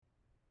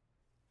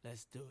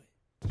Let's do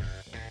it.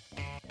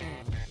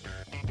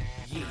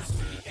 Yes,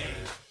 we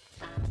ain't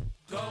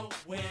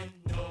going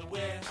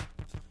nowhere.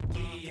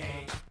 We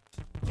ain't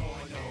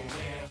going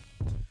nowhere.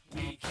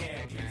 We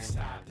can't be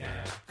stopped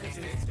now, cause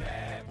it's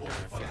bad boy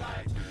for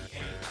life. We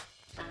ain't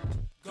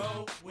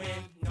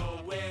going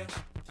nowhere.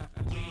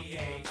 We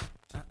ain't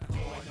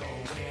going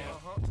nowhere.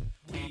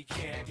 We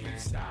can't be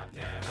stopped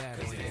now,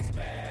 cause it's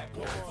bad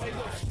boy for Hey,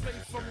 look, life.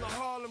 straight from the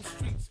Harlem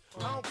streets.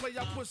 I don't play,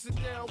 I push it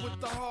down with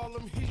the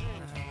Harlem heat.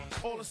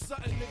 All of a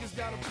sudden, niggas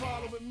got a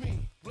problem with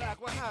me. Black,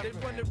 what happened?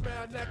 They running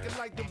around acting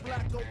like the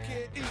black don't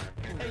can't eat.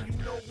 And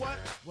you know what?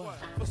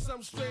 For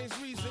some strange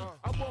reason,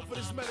 I'm on for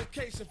this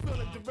medication,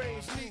 feeling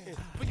deranged, needing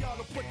for y'all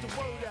to put the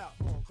word out.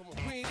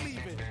 We ain't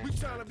leaving. We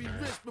tryna be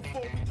rich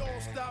before we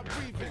all stop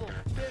breathing.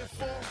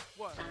 Therefore,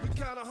 we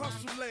kinda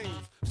hustle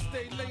lanes.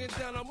 Stay laying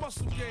down our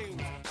muscle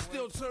games.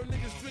 Still turn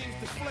niggas' dreams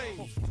to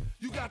flames.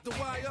 You got the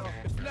wire?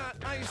 If not,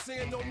 I ain't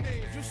saying no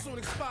names. You soon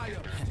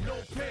expire. No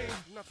pain.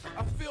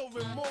 I feel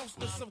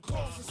remorseless. Of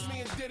course, it's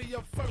me and Diddy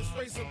up first,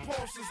 racing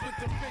Porsches with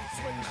the big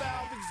twin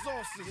valve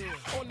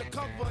exhausts. On the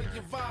cover of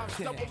your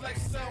vibes, double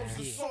X sounds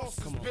and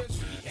sauces,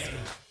 bitch.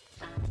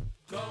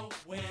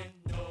 We ain't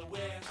going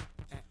nowhere.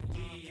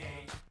 We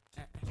ain't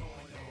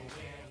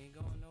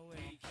going nowhere.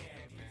 We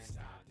can't be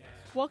stopped now.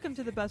 Welcome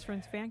to the Best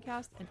Friends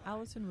Fancast and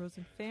Allison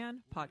Rosen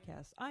Fan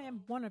Podcast. I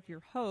am one of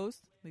your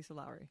hosts, Lisa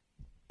Lowry.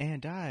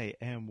 And I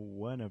am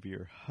one of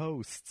your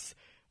hosts,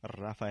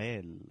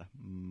 Rafael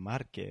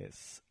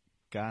Marquez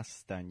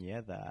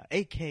Castañeda,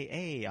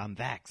 a.k.a. I'm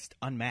vaxxed,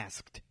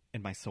 unmasked,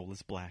 and my soul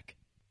is black.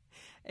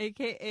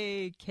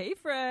 AKA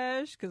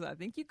K-Fresh, because I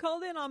think you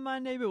called in on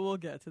Monday, but we'll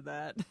get to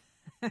that.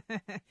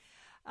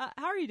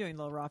 How are you doing,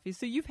 Lil Rafi?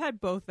 So you've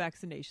had both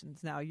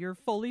vaccinations now. You're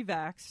fully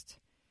vaxxed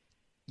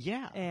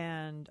Yeah,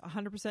 and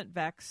 100%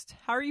 vexed.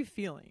 How are you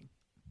feeling?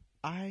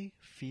 I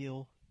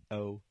feel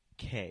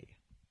okay.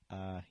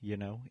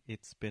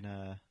 It's been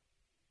a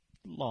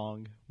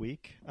long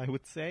week, I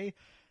would say.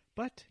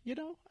 But,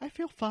 I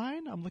feel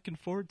fine. I'm looking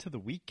forward to the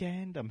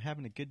weekend. I'm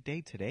having a good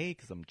day today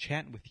because I'm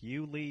chatting with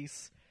you,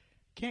 Lise.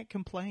 Can't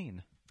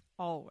complain.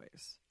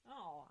 Always.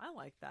 Oh, I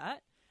like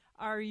that.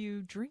 Are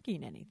you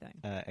drinking anything?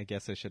 I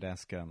guess I should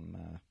ask,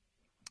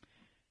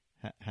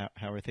 how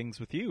are things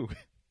with you?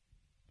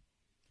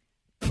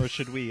 Or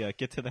should we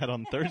get to that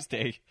on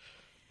Thursday?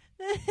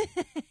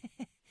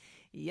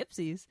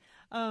 Yipsies.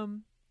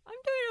 I'm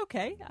doing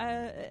okay.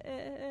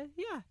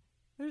 Yeah.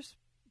 There's,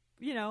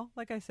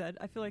 like I said,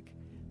 I feel like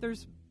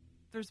there's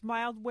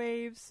mild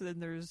waves,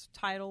 and there's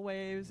tidal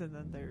waves, and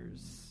then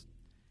there's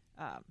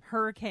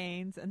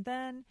hurricanes, and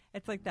then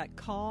it's like that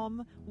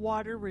calm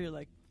water where you're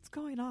like, what's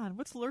going on?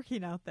 What's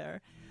lurking out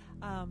there?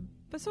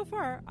 But so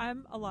far,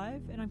 I'm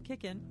alive and I'm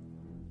kicking.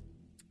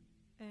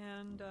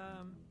 And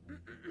I'm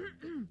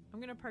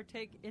going to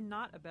partake in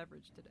not a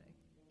beverage today.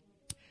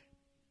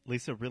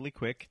 Lisa, really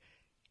quick,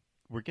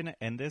 we're going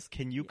to end this.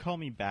 Can you call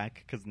me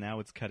back? Because now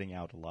it's cutting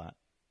out a lot.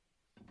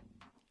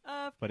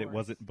 But it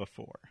wasn't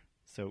before.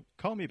 So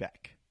call me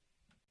back.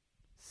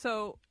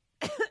 So,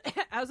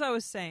 as I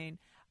was saying,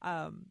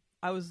 I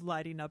was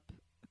lighting up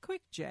a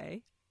quick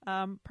J,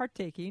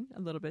 partaking a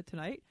little bit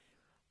tonight.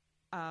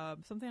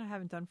 Something I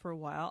haven't done for a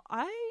while.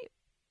 I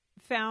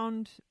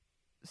found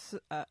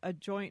a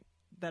joint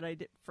that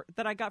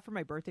I got for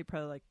my birthday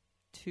probably like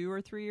 2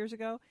 or 3 years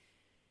ago.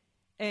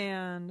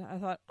 And I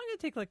thought, I'm going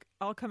to take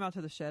I'll come out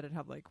to the shed and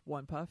have like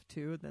one puff,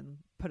 two, and then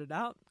put it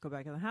out, go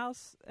back in the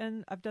house.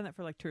 And I've done that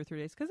for like 2 or 3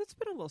 days because it's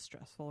been a little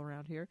stressful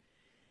around here.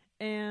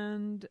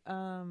 And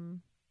I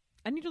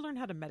need to learn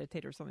how to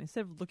meditate or something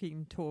instead of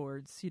looking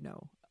towards,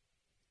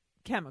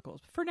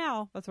 chemicals. For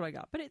now, that's what I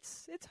got. But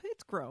it's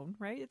grown,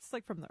 right? It's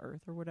like from the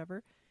earth or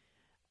whatever.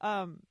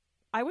 I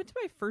went to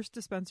my first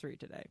dispensary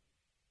today.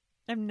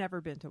 I've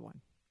never been to one.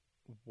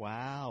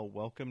 Wow.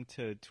 Welcome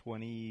to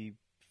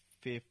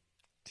 2015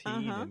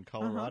 in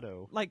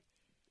Colorado. Like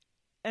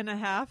and a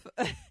half.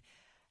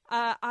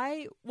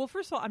 Well,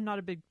 first of all, I'm not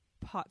a big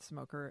pot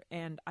smoker,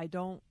 and I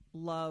don't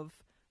love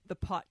the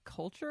pot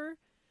culture,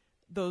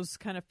 those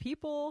kind of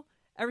people,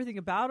 everything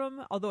about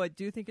them, although I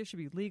do think it should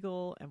be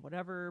legal and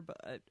whatever.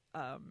 But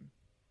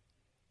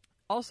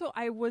also,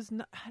 I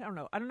don't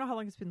know how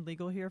long it's been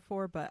legal here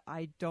for, but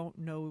I don't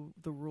know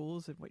the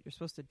rules and what you're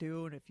supposed to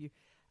do, and if you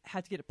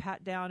had to get a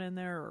pat down in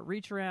there or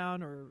reach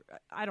around, or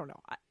I don't know.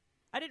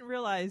 I didn't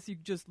realize you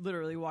could just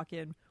literally walk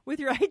in with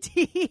your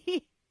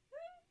ID.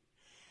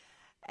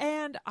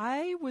 And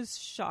I was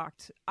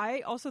shocked.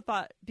 I also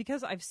thought,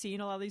 because I've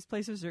seen a lot of these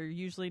places are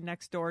usually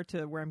next door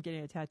to where I'm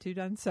getting a tattoo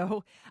done,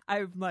 so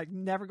I'm like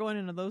never going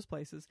into those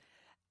places.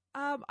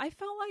 I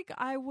felt like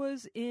I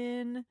was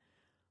in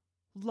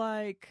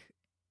like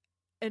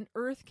an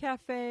Earth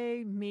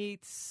Cafe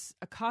meets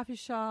a coffee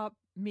shop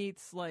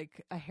meets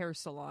like a hair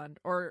salon,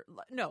 or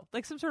no,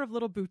 like some sort of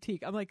little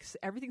boutique. I'm like,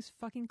 everything's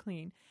fucking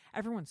clean.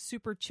 Everyone's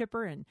super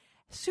chipper and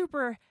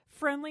super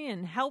friendly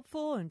and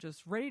helpful and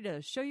just ready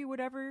to show you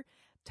whatever.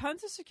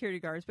 Tons of security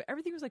guards, but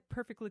everything was like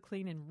perfectly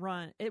clean and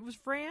run. It was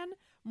ran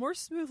more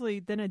smoothly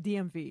than a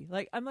DMV.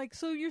 Like, I'm like,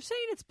 so you're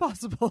saying it's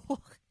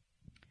possible?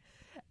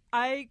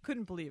 I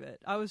couldn't believe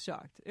it. I was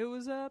shocked. It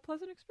was a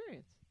pleasant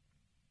experience.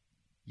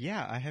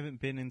 Yeah, I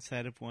haven't been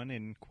inside of one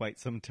in quite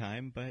some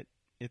time, but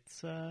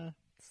it's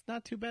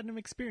not too bad of an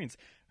experience.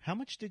 How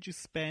much did you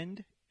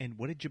spend, and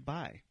what did you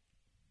buy?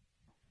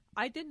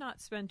 I did not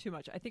spend too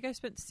much. I think I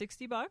spent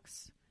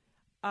 $60.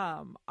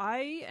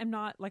 I am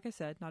not, like I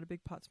said, not a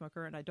big pot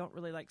smoker, and I don't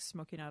really like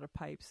smoking out of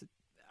pipes.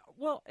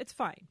 Well, it's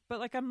fine, but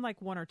like I'm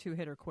like one or two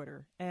hitter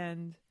quitter,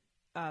 and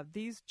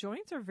these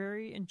joints are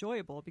very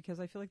enjoyable because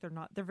I feel like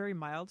they're very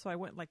mild. So I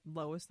went like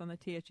lowest on the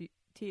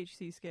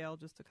THC scale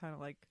just to kind of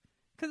like,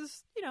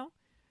 because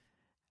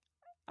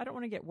I don't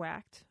want to get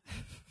whacked.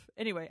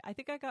 Anyway, I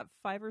think I got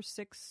 5 or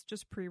 6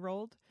 just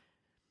pre-rolled,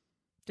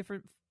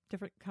 different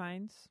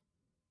kinds.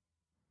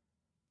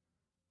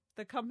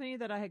 The company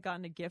that I had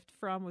gotten a gift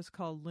from was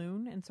called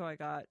Loon, and so I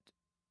got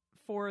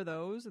 4 of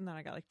those, and then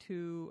I got like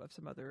 2 of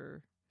some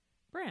other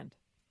brand.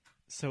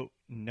 So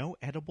no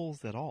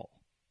edibles at all.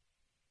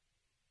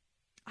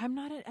 I'm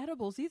not at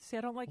edibles either. See,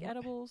 I don't like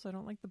edibles. I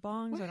don't like the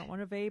bongs. What? I don't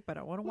want to vape. I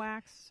don't want to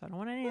wax. I don't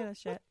want any of that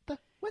shit.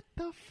 What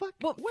the fuck?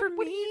 Well, what, for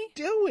what are me- you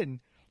doing?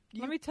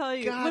 Let me tell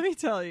you. God, Let me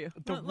tell you.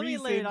 the Let me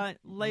lay it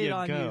reason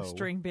on you you, go.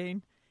 string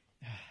bean.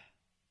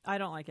 I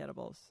don't like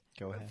edibles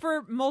Go ahead.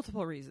 for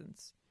multiple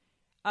reasons.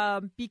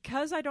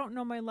 Because I don't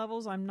know my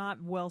levels, I'm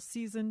not well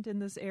seasoned in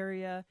this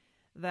area.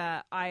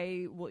 That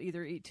I will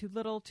either eat too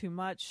little, too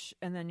much,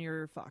 and then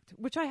you're fucked,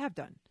 which I have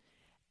done.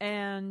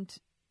 And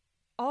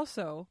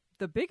also,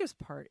 the biggest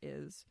part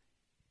is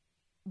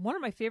one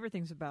of my favorite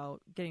things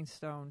about getting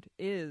stoned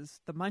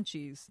is the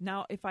munchies.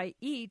 Now, if I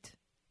eat,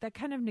 that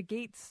kind of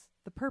negates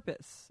the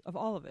purpose of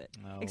all of it.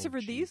 Oh, Except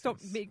for these don't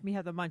Jesus. make me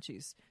have the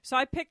munchies. So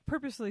I picked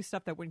purposely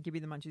stuff that wouldn't give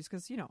me the munchies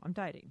because, I'm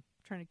dieting.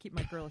 I'm trying to keep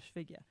my girlish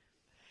figure.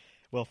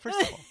 Well, first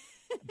of all,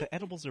 the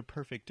edibles are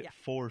perfect Yeah.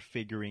 for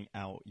figuring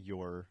out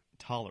your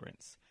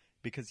tolerance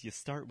because you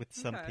start with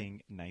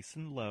something nice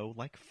and low,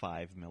 like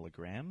 5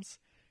 milligrams.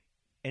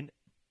 And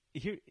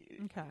here,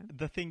 Okay.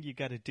 the thing you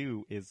got to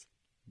do is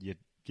you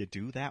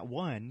do that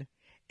one,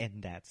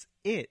 and that's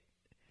it.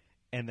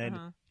 And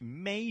then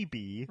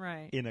maybe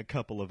Right. in a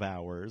couple of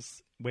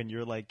hours, when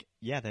you're like,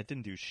 yeah, that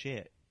didn't do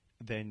shit,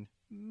 then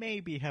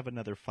maybe have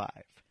another 5.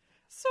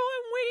 So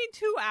I'm waiting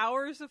 2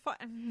 hours to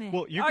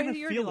Well, you're gonna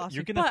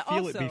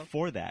feel it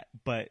before that,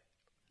 but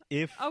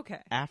if Okay,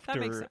 that makes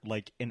after sense.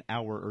 like an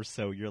hour or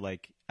so you're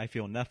like, I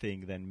feel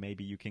nothing, then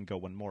maybe you can go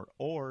one more.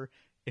 Or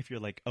if you're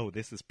like, oh,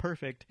 this is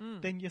perfect,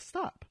 then you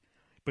stop.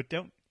 But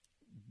don't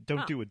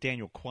do a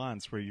Daniel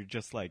Kwan's where you're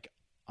just like,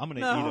 I'm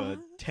gonna eat a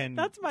 10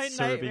 That's my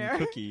serving nightmare.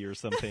 cookie or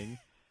something.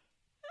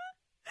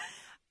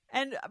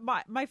 And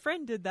my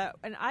friend did that,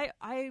 and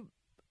I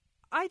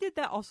did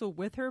that also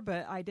with her,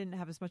 but I didn't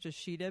have as much as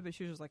she did. But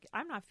she was just like,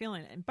 I'm not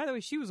feeling it. And by the way,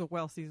 she was a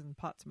well-seasoned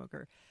pot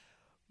smoker.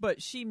 But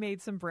she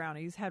made some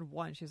brownies, had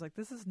one. She's like,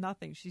 this is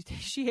nothing.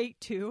 She ate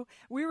 2.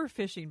 We were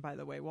fishing, by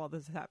the way, while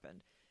this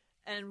happened.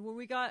 And when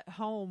we got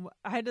home,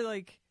 I had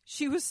to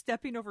she was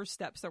stepping over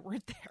steps that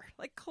weren't there,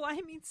 like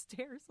climbing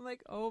stairs. I'm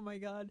like, oh my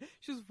God.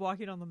 She was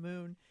walking on the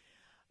moon.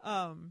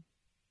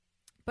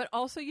 But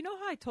also, you know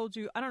how I told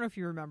you, I don't know if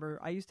you remember,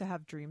 I used to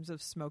have dreams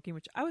of smoking,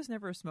 which I was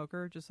never a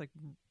smoker, just like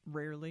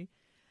rarely.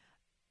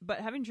 But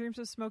having dreams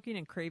of smoking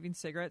and craving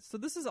cigarettes. So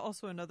this is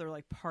also another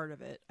part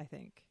of it, I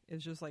think,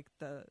 is just like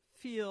the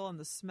feel and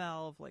the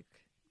smell of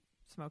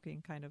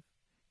smoking kind of.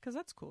 Because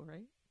that's cool,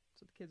 right?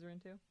 That's what the kids are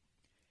into.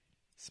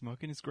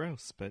 Smoking is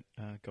gross, but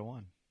go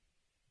on.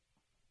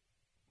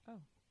 Oh.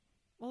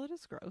 Well, it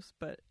is gross,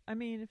 but I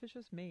mean, if it's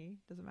just me,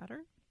 does it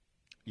matter?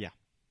 Yeah.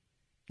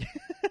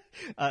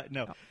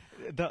 No.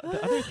 The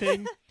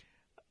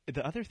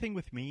other thing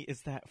with me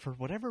is that for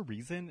whatever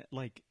reason,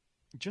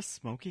 just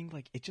smoking,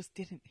 it just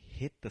didn't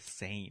hit the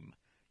same.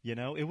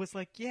 It was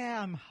like,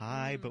 yeah, I'm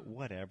high, but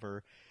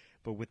whatever.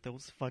 But with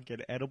those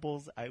fucking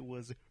edibles, I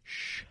was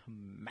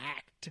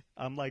smacked.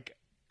 I'm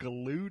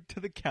glued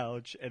to the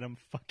couch and I'm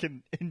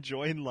fucking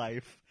enjoying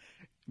life.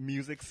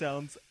 Music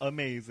sounds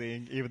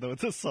amazing, even though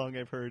it's a song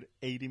I've heard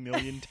 80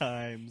 million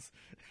times.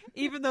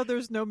 Even though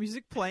there's no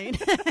music playing.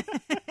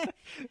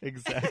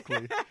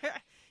 Exactly.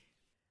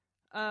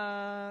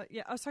 Yeah,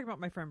 I was talking about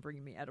my friend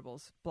bringing me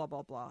edibles, blah,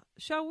 blah, blah.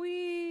 Shall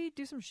we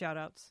do some shout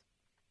outs?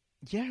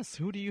 Yes,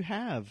 who do you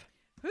have?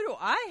 Who do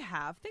I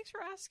have? Thanks for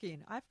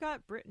asking. I've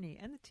got Brittany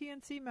and the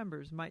TNC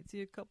members. Might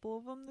see a couple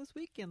of them this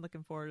weekend.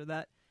 Looking forward to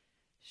that.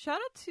 Shout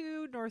out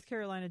to North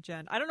Carolina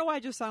Jen. I don't know why I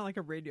just sound like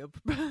a radio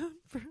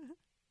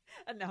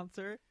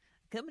announcer.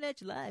 Coming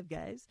at you live,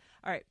 guys.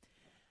 All right.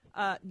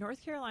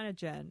 North Carolina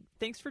Jen,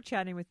 thanks for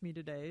chatting with me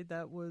today.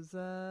 That was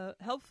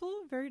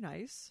helpful, very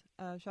nice.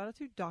 Shout out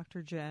to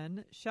Dr.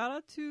 Jen. Shout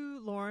out to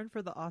Lauren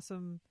for the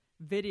awesome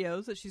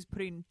videos that she's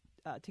putting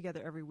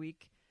together every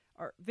week.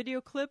 Or video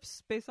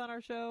clips based on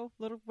our show,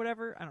 little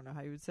whatever. I don't know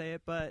how you would say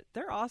it, but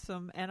they're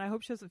awesome. And I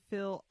hope she doesn't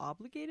feel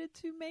obligated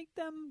to make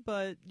them,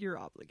 but you're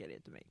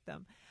obligated to make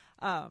them.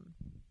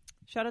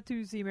 Shout out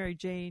to Z Mary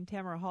Jane,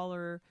 Tamara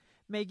Holler,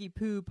 Maggie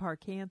Pooh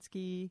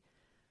Parkansky,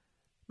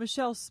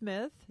 Michelle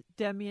Smith,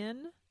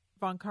 Demian,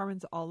 Von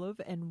Carmen's Olive,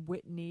 and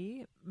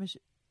Whitney.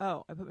 I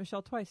put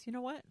Michelle twice. You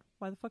know what?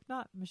 Why the fuck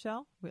not?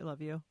 Michelle, we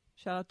love you.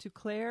 Shout out to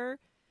Claire,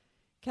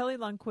 Kelly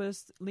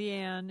Lundquist,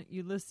 Leanne,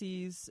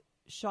 Ulysses,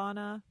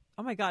 Shauna.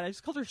 Oh my God, I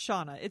just called her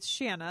Shauna. It's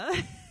Shanna.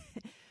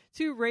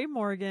 To Ray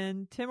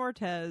Morgan, Tim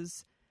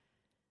Ortez,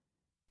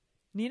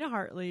 Nina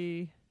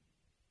Hartley,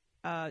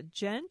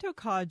 Jen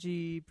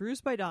Tokaji,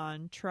 Bruce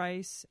Baidan,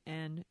 Trice,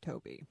 and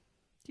Toby.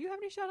 Do you have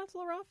any shout outs,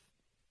 Lil Ruff?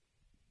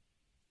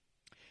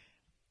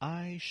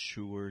 I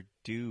sure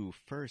do.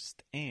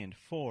 First and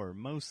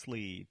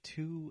foremostly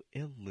to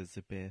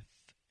Elizabeth.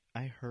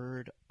 I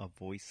heard a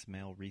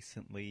voicemail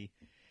recently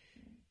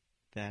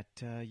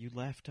that you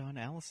left on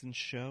Allison's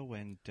show,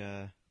 and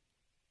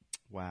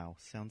wow,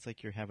 sounds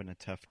like you're having a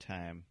tough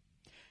time.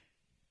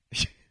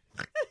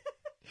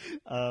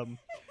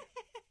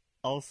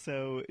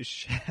 Also,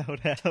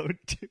 shout out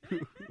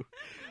to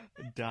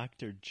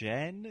Dr.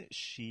 Jen.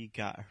 She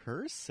got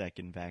her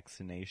second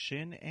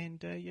vaccination,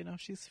 and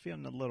she's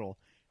feeling a little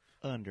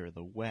under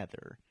the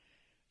weather.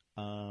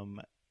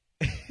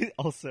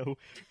 Also,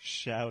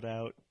 shout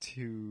out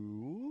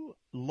to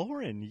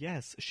Lauren.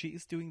 Yes,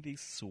 she's doing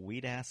these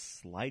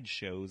sweet-ass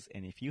slideshows,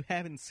 and if you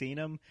haven't seen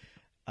them,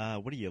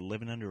 what are you,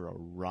 living under a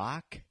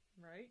rock?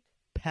 Right.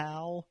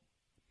 Pal?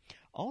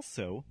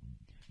 Also,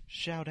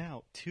 shout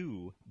out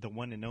to the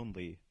one and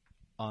only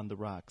On the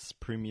Rocks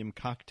Premium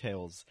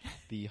Cocktails,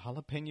 the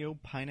jalapeno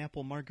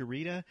pineapple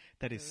margarita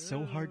that is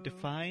so hard to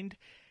find.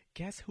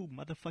 Guess who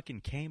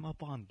motherfucking came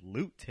up on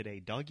loot today,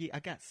 doggy?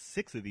 I got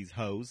 6 of these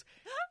hoes,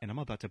 and I'm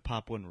about to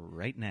pop one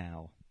right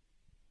now.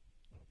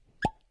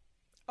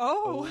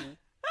 Oh.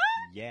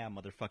 Yeah,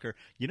 motherfucker.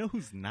 You know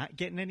who's not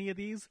getting any of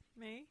these?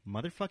 Me?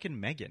 Motherfucking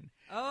Megan.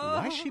 Oh.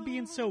 Why is she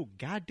being so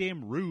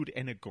goddamn rude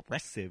and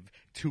aggressive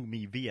to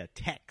me via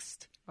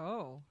text?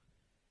 Oh.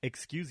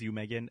 Excuse you,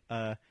 Megan.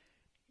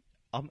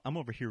 I'm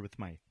over here with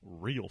my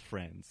real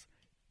friends.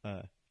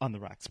 On the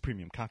Rocks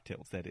Premium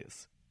Cocktails, that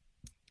is.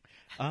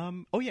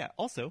 Oh yeah,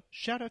 also,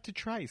 shout out to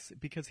Trice,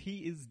 because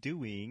he is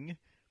doing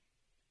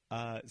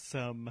he's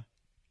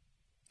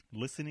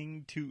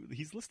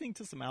listening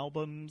to some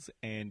albums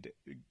and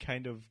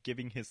kind of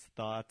giving his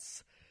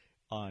thoughts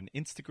on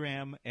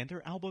Instagram, and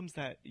they're albums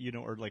that,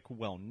 are like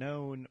well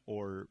known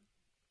or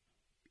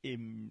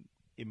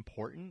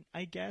important,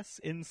 I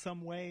guess, in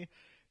some way.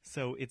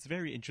 So it's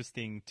very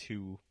interesting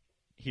to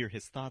hear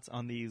his thoughts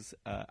on these.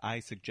 I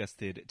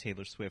suggested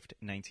Taylor Swift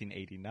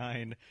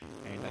 1989,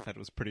 and I thought it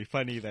was pretty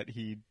funny that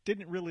he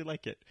didn't really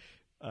like it,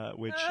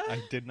 which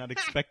I did not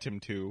expect him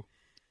to.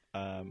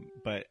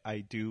 But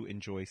I do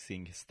enjoy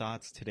seeing his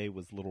thoughts. Today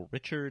was Little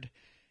Richard,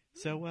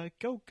 so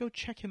go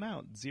check him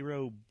out.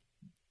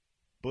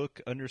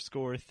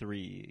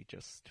 ZeroBook_3.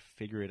 Just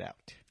figure it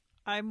out.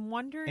 I'm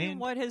wondering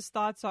what his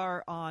thoughts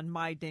are on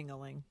My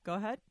Dingaling. Go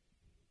ahead.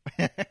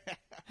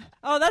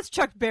 Oh, that's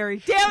Chuck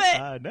Berry.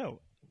 Damn it! No.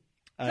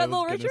 Is that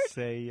Little Richard? I was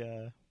Richard?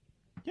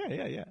 going to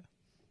say,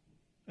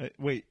 yeah.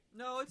 Wait.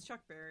 No, it's Chuck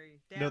Berry.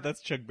 Damn No, it. that's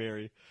Chuck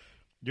Berry.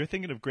 You're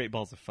thinking of Great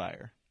Balls of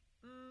Fire.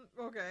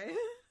 Okay.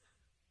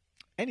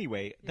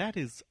 Anyway, that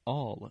is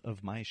all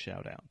of my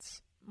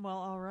shout-outs. Well,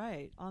 all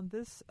right. On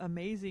this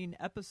amazing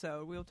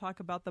episode, we'll talk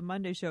about the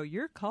Monday show,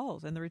 Your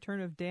Calls, and the return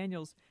of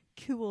Daniel's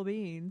Cool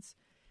Beans.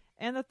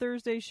 And the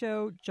Thursday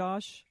show,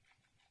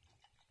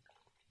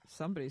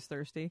 somebody's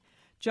thirsty.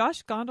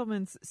 Josh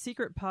Gondelman's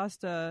Secret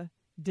Pasta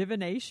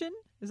Divination?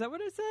 Is that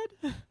what it said?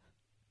 I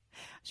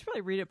should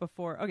probably read it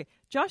before. Okay.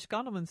 Josh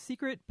Gondelman's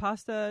Secret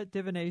Pasta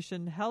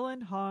Divination.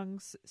 Helen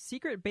Hong's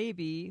Secret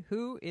Baby,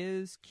 who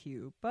is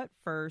cute. But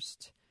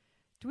first,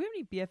 do we have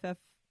any BFF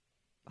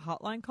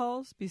hotline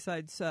calls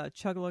besides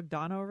Chugalug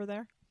Donna over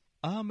there?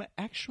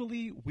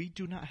 Actually, we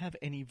do not have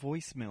any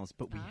voicemails,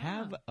 but we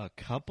have a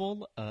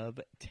couple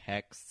of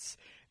texts.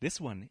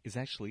 This one is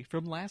actually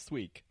from last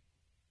week.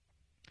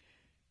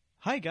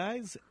 Hi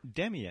guys,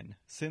 Demian.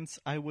 Since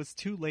I was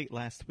too late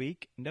last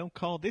week, no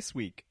call this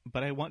week,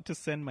 but I want to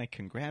send my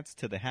congrats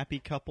to the happy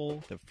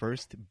couple, the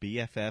first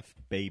BFF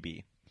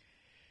baby.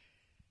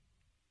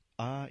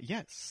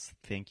 Yes,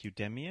 thank you,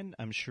 Demian.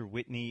 I'm sure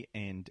Whitney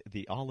and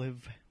the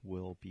Olive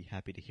will be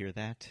happy to hear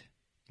that.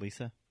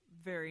 Lisa?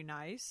 Very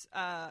nice.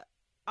 The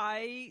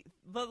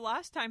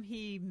last time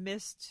he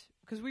missed,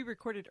 because we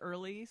recorded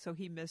early, so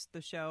he missed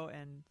the show,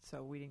 and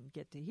so we didn't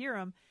get to hear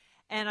him.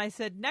 And I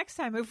said, next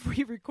time if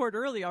we record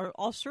early,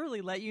 I'll surely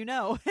let you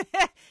know.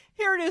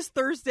 Here it is,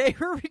 Thursday,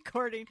 we're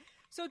recording.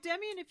 So,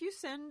 Demian, if you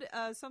send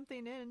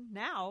something in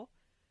now,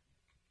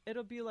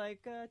 it'll be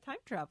like time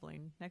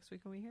traveling next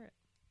week when we hear it.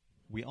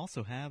 We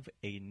also have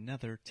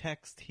another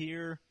text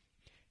here.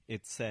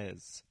 It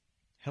says,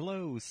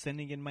 hello,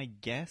 sending in my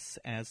guess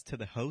as to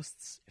the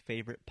host's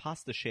favorite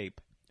pasta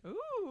shape.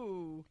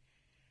 Ooh.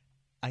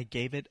 I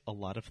gave it a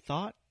lot of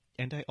thought,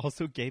 and I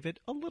also gave it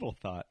a little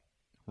thought.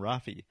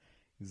 Rafi,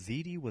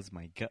 ziti was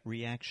my gut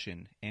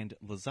reaction, and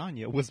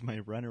lasagna was my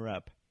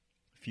runner-up.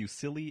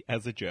 Fusilli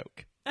as a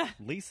joke.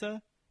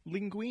 Lisa,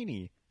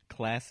 linguine.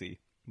 Classy.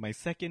 My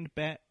second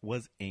bet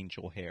was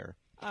angel hair.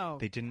 Oh,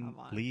 they didn't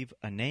leave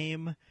a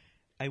name.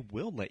 I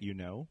will let you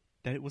know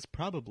that it was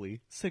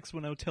probably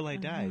 610 Till I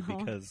Die,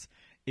 because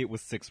it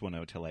was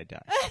 610 Till I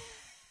Die.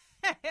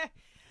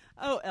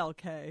 Oh,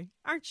 LK,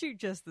 aren't you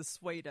just the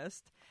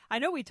sweetest? I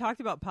know we talked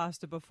about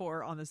pasta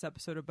before on this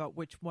episode about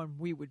which one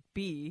we would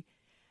be.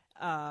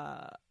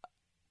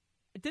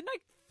 Didn't I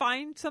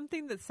find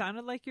something that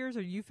sounded like yours,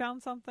 or you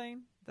found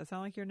something that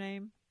sounded like your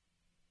name?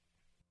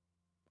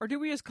 Or did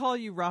we just call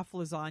you Ralph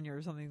Lasagna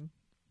or something?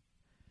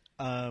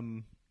 I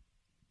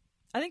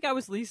think I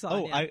was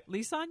Lisanya.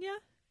 Lisanya?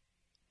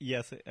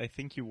 Yes, I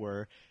think you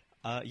were.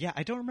 Yeah,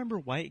 I don't remember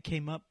why it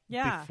came up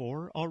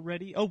before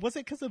already. Oh, was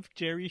it because of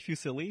Jerry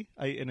Fusilli?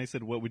 I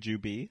said, what would you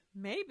be?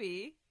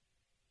 Maybe.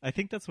 I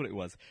think that's what it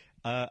was.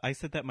 I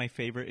said that my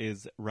favorite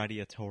is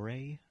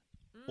Radiatore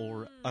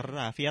or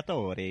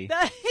Raffiatore.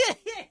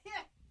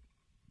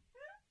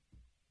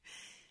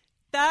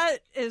 That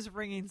is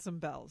ringing some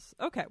bells.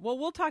 Okay, well,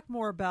 we'll talk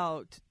more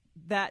about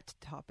that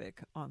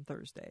topic on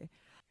Thursday.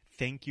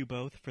 Thank you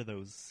both for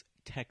those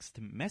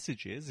text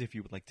messages. If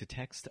you would like to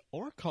text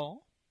or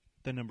call,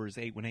 the number is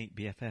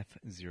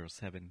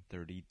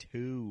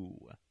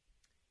 818-BFF-0732.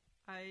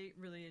 I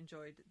really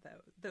enjoyed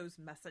those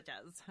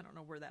messages. I don't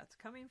know where that's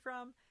coming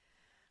from.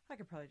 I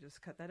could probably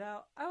just cut that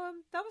out.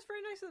 That was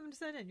very nice of them to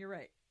send in. You're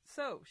right.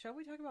 So, shall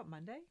we talk about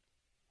Monday?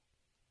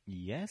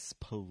 Yes,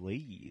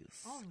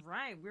 please. All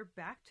right, we're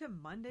back to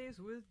Mondays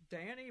with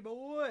Danny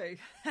Boy.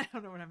 I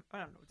don't know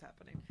what's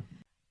happening.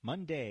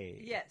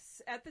 Monday.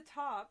 Yes, at the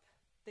top,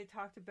 they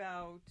talked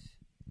about.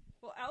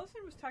 Well,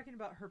 Allison was talking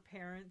about her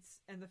parents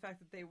and the fact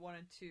that they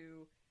wanted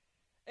to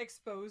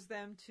expose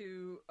them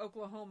to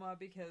Oklahoma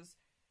because,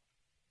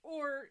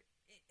 or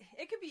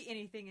it could be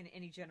anything in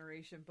any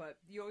generation, but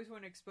you always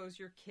want to expose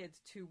your kids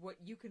to what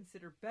you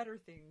consider better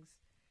things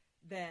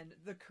than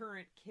the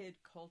current kid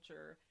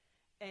culture.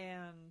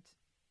 And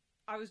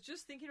I was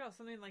just thinking about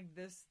something like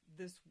this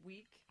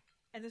week,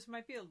 and this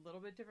might be a little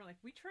bit different. Like,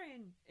 we try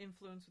and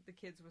influence with the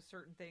kids with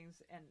certain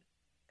things, and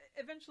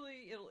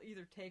eventually it'll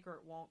either take or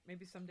it won't.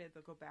 Maybe someday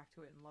they'll go back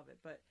to it and love it.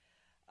 But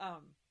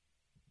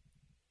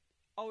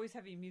always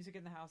having music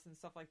in the house and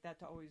stuff like that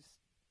to always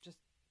just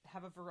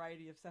have a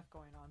variety of stuff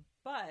going on.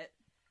 But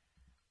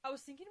I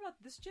was thinking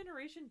about this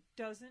generation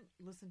doesn't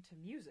listen to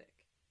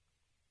music.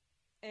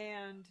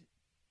 And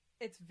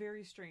it's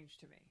very strange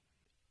to me.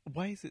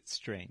 Why is it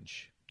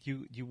strange?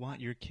 You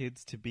want your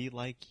kids to be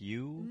like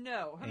you?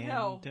 No,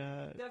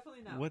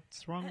 definitely not.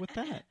 What's wrong with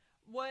that?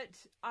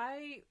 What's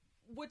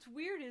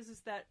weird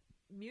is that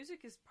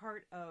music has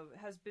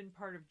been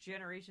part of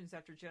generations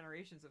after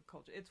generations of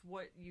culture. It's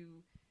what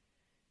you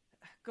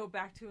go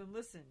back to and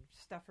listen,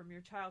 stuff from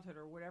your childhood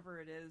or whatever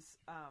it is.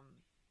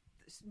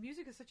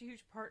 Music is such a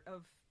huge part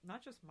of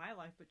not just my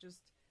life, but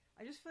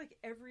I just feel like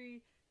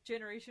every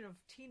generation of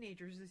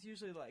teenagers is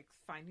usually like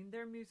finding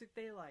their music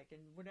they like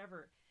and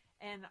whatever.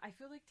 And I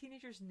feel like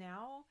teenagers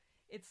now,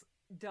 it's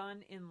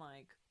done in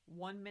like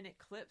 1 minute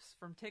clips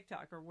from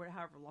TikTok or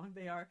however long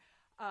they are.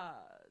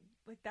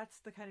 Like that's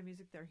the kind of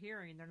music they're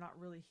hearing. They're not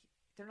listening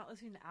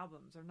to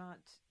albums. They're not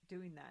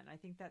doing that. And I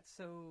think that's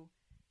so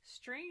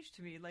strange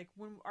to me. Like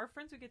when our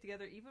friends would get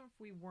together, even if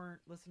we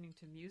weren't listening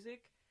to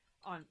music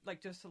on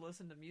like just to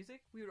listen to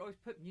music, we would always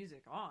put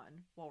music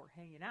on while we're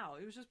hanging out.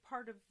 It was just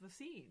part of the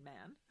scene,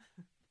 man.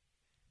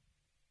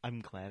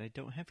 I'm glad I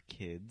don't have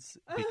kids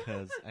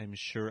because I'm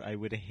sure I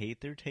would hate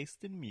their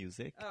taste in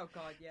music. Oh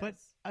God,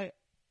 yes.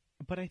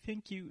 But I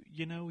think you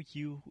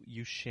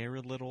share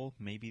a little.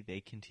 Maybe they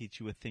can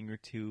teach you a thing or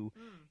two.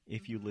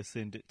 If you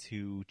listened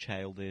to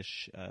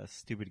Childish,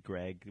 Stupid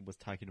Greg was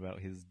talking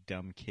about his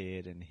dumb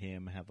kid and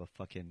him have a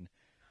fucking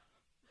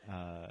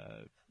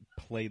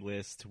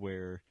playlist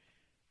where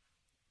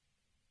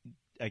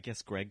I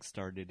guess Greg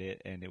started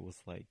it and it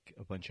was like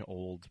a bunch of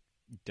old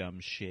dumb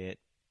shit.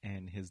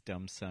 And his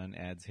dumb son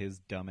adds his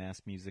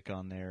dumbass music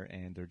on there,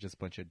 and they're just a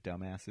bunch of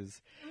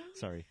dumbasses.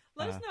 Sorry.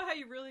 Let us know how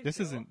you really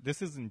feel.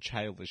 This isn't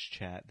childish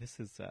chat. This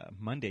is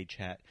Monday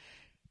chat.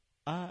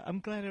 I'm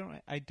glad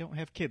I don't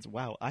have kids.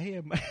 Wow, I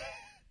am.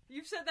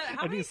 You've said that.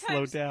 I need to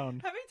slow down.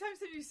 How many times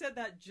have you said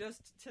that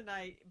just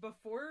tonight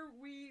before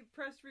we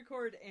pressed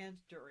record and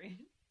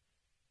during?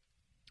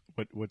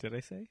 What did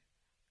I say?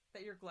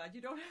 That you're glad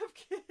you don't have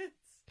kids.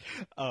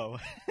 Oh.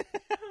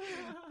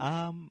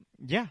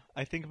 Yeah,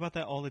 I think about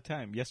that all the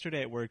time.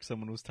 Yesterday at work,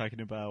 someone was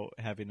talking about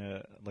having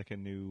a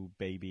new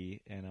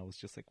baby, and I was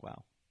just like,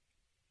 wow,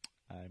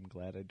 I'm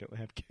glad I don't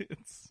have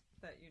kids.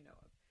 That you know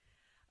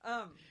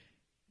of.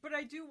 But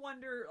I do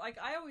wonder, like,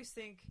 I always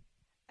think,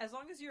 as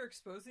long as you're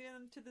exposing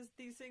them to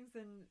these things,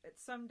 then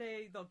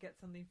someday they'll get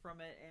something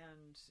from it,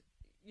 and,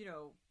 you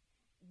know,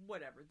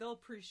 whatever. They'll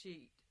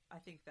appreciate, I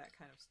think, that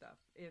kind of stuff.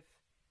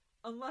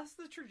 Unless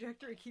the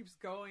trajectory keeps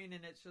going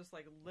and it's just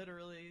like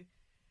literally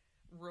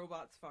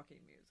robots fucking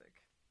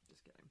music.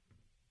 Just kidding.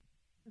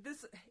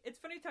 It's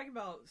funny talking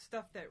about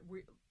stuff that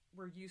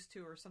we're used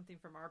to or something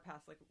from our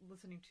past, like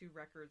listening to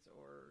records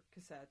or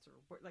cassettes or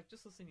like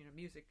just listening to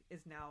music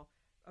is now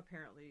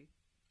apparently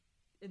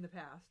in the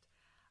past.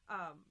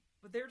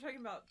 But they were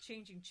talking about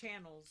changing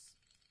channels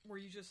where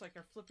you just like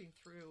are flipping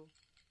through.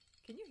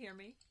 Can you hear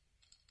me?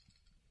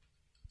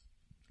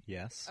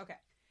 Yes. Okay.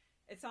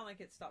 It sounded like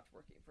it stopped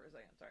working for a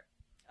second. Sorry.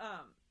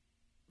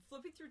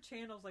 flipping through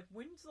channels, like,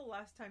 when's the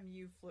last time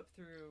you flipped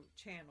through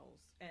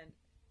channels? And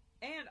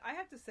I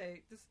have to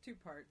say, this is two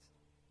parts.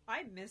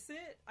 I miss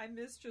it. I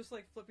miss just,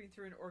 like, flipping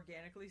through and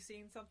organically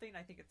seeing something.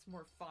 I think it's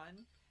more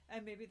fun.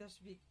 And maybe that's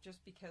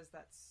just because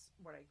that's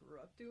what I grew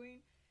up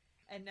doing.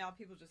 And now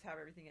people just have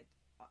everything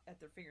at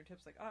their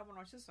fingertips. Like, oh, I want to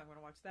watch this, I want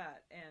to watch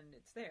that. And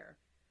it's there.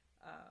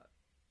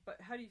 But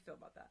how do you feel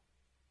about that?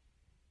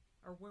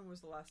 Or when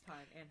was the last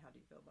time, and how do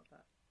you feel about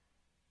that?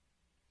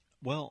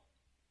 Well,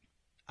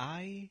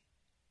 I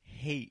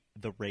hate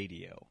the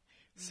radio.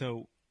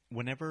 So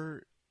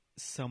whenever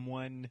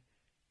someone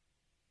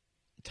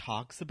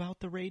talks about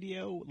the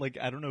radio, like,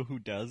 I don't know who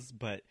does,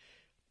 but,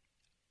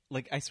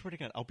 like, I swear to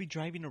God, I'll be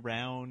driving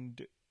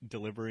around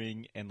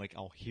delivering and, like,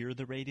 I'll hear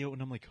the radio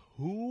and I'm like,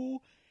 who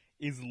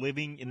is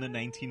living in the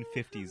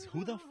 1950s?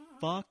 Who the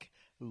fuck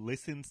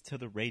listens to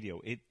the radio?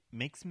 It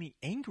makes me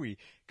angry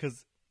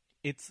because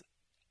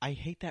I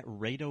hate that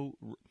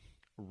radio-y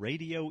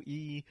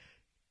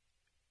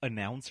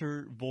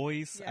announcer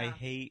voice. Yeah. I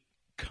hate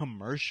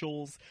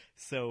commercials.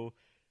 So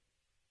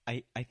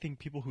I think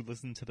people who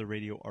listen to the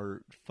radio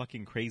are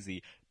fucking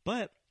crazy.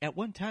 But at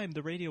one time,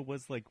 the radio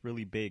was, like,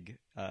 really big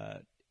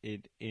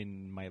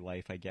in my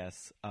life, I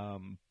guess.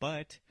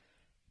 But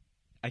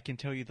I can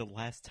tell you the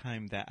last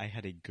time that I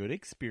had a good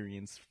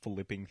experience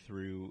flipping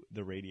through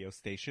the radio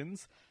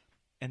stations,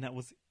 and that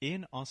was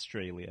in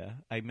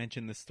Australia. I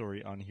mentioned this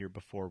story on here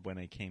before when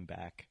I came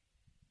back.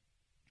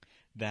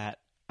 That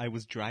I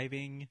was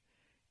driving,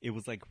 it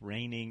was, like,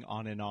 raining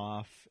on and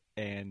off,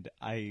 and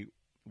I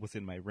was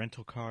in my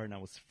rental car, and I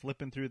was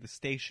flipping through the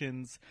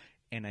stations,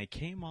 and I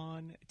came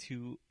on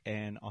to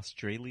an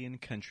Australian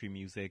country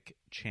music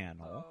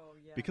channel,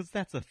 because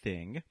that's a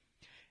thing,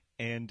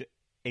 and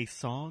a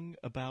song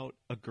about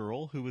a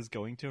girl who was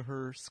going to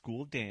her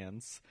school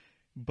dance,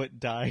 but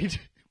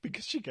died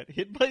because she got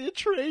hit by a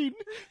train.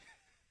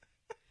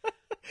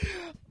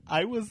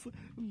 I was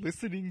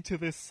listening to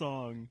this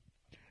song,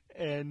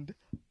 and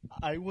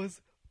I was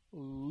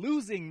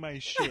losing my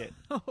shit.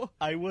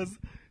 I was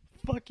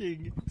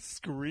fucking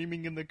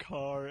screaming in the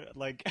car,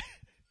 like,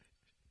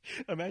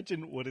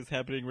 imagine what is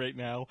happening right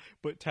now,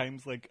 but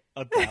times, like,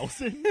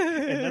 1,000.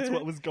 And that's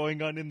what was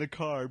going on in the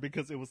car,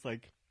 because it was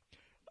like,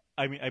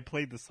 I mean, I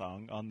played the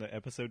song on the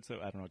episode, so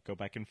I don't know, go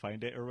back and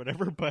find it or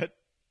whatever, but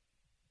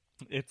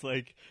it's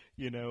like,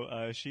 you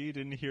know, she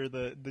didn't hear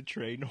the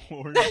train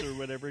horns or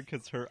whatever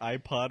because her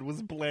iPod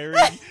was blaring,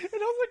 and I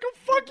was like, a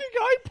fucking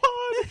iPod!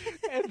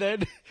 And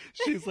then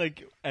she's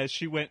like, as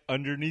she went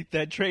underneath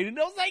that train, and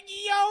I was like,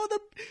 I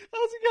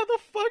was like, how the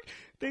fuck?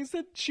 They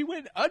said she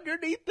went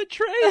underneath the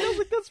train. I was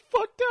like, that's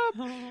fucked up.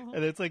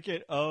 And it's like,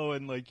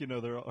 and like, you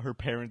know, her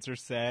parents are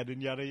sad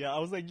and yada yada. I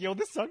was like, yo,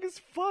 this song is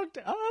fucked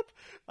up.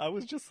 I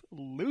was just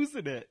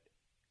losing it.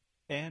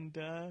 And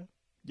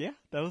yeah,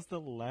 that was the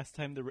last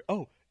time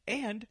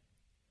and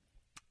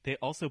they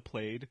also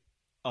played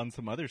on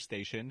some other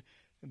station.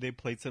 They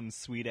played some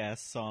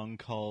sweet-ass song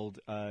called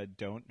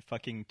Don't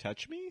Fucking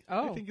Touch Me,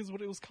 I think is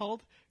what it was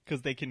called,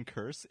 because they can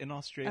curse in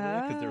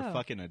Australia because they're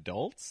fucking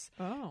adults.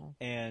 Oh.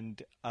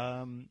 And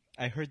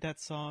I heard that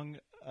song,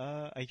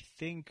 I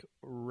think,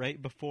 right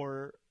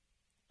before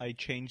I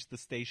changed the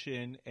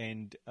station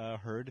and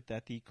heard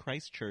that the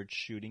Christchurch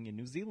shooting in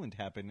New Zealand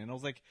happened. And I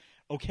was like,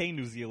 okay,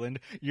 New Zealand,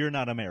 you're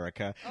not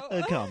America.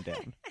 Calm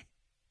down.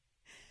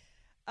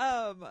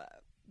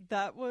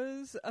 That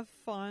was a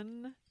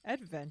fun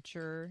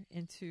adventure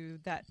into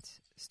that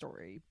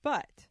story.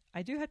 But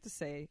I do have to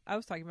say, I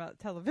was talking about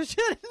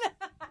television.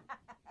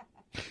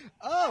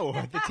 Oh,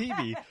 the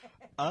TV.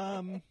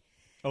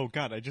 Oh,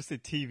 God, I just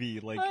said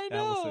TV like I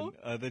know.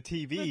 Allison. The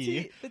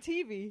TV. The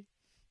TV.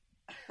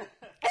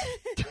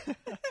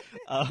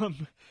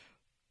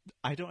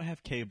 I don't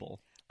have cable.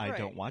 I Right.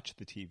 don't watch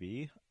the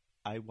TV.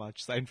 I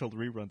watch Seinfeld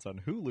reruns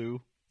on Hulu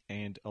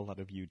and a lot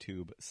of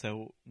YouTube.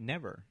 So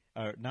never.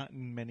 Not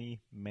in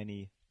many,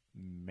 many,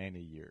 many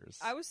years.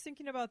 I was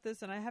thinking about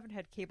this, and I haven't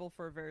had cable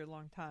for a very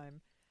long time.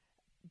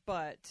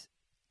 But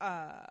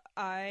the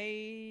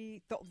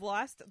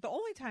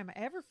only time I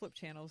ever flip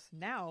channels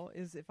now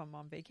is if I'm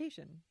on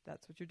vacation.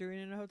 That's what you're doing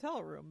in a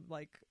hotel room.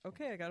 Like,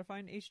 okay, I got to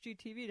find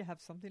HGTV to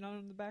have something on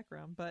in the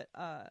background. But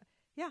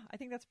yeah, I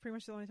think that's pretty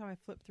much the only time I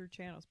flip through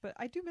channels. But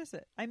I do miss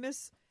it. I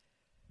miss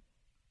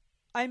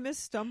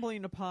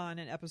stumbling upon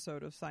an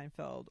episode of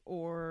Seinfeld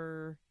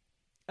or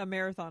a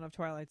marathon of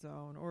Twilight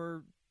Zone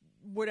or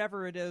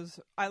whatever it is,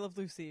 I Love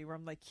Lucy, where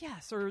I'm like,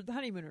 yes, or The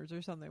Honeymooners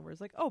or something, where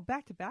it's like, oh,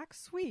 back to back,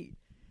 sweet.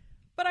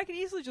 But I can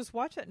easily just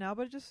watch that now,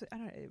 but I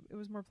don't know, it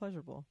was more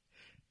pleasurable.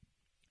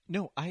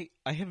 No, I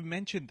have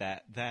mentioned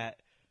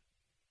that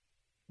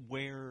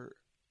where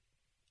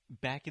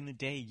back in the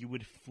day you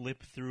would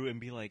flip through and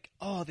be like,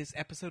 oh, this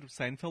episode of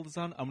Seinfeld is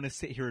on, I'm going to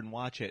sit here and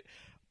watch it.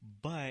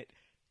 But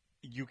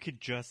you could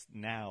just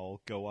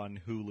now go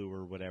on Hulu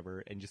or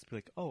whatever and just be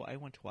like, oh, I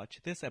want to watch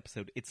this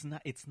episode. It's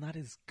not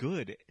as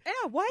good.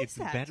 Yeah, why is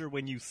that? It's better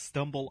when you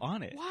stumble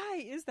on it.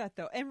 Why is that,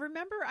 though? And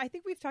remember, I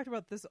think we've talked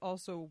about this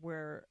also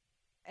where,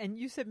 and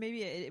you said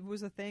maybe it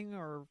was a thing,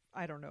 or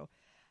I don't know.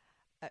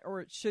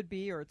 or it should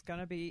be, or it's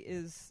gonna be,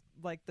 is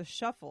like the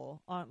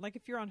shuffle on, like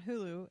if you're on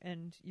Hulu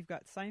and you've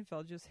got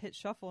Seinfeld, just hit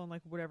shuffle on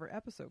like whatever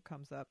episode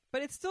comes up.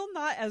 But it's still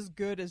not as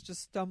good as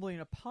just stumbling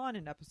upon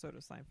an episode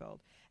of Seinfeld.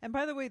 And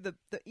by the way, the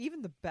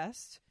even the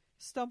best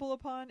stumble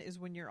upon is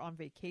when you're on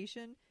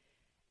vacation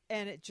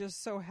and it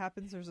just so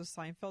happens there's a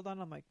Seinfeld on.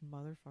 I'm like,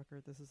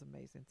 motherfucker, this is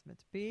amazing. It's meant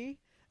to be.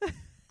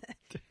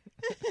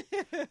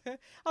 I'm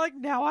like,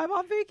 now I'm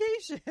on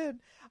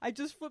vacation. I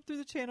just flipped through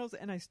the channels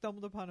and I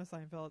stumbled upon a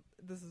Seinfeld.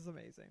 This is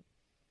amazing.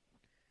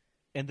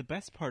 And the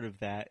best part of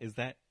that is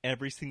that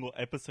every single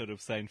episode of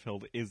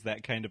Seinfeld is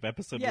that kind of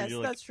episode Yes, where you're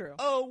like, that's true.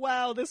 oh,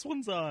 wow, this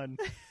one's on.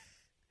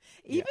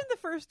 Even the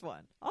first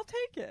one. I'll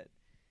take it.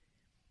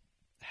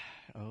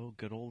 Oh,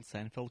 good old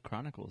Seinfeld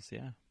Chronicles,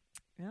 yeah.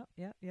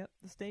 Yep.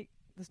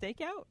 The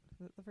stakeout,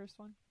 the first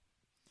one.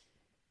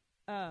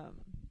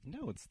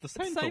 No, it's the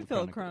It's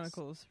Seinfeld,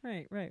 Chronicles.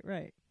 Right.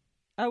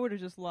 I would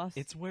have just lost.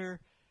 It's where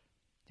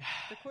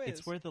the quiz.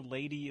 It's where the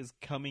lady is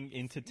coming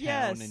into town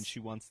Yes. and she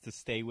wants to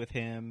stay with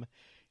him,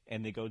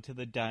 and they go to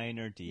the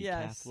diner, decaf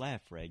Yes.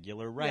 left,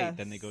 regular right.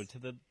 Then they go to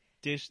the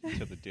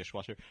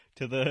dishwasher,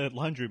 to the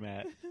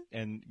laundromat,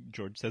 and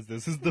George says,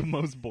 "This is the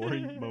most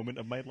boring moment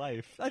of my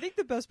life." I think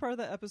the best part of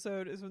that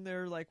episode is when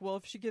they're like, "Well,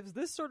 if she gives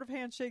this sort of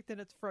handshake, then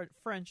it's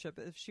friendship.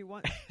 If she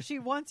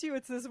wants you,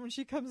 it's this. When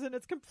she comes in,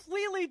 it's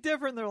completely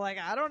different." They're like,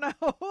 "I don't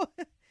know."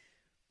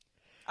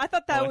 I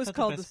thought that was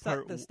called the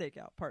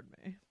stakeout. Pardon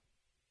me.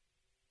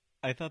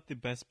 I thought the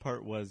best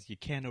part was, you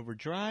can't over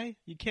dry,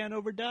 you can't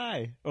over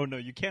die. Oh no,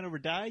 you can't over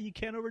die, you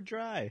can't over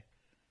dry.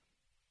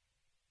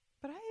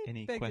 But I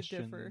Any beg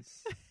questions?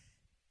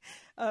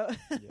 to differ.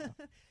 Yeah.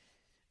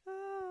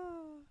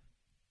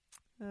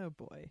 Oh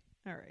boy!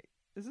 All right,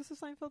 is this a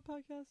Seinfeld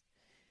podcast?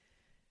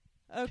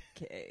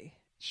 Okay,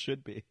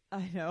 Should be.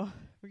 I know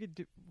we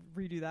could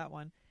redo that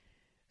one.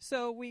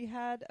 So we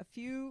had a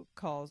few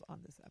calls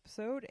on this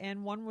episode,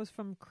 and one was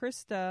from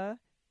Krista.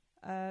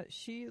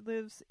 She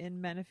lives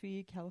in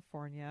Menifee,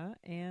 California,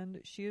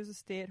 and she is a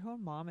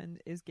stay-at-home mom and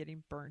is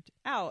getting burnt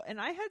out. And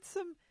I had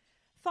some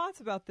thoughts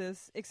about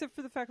this, except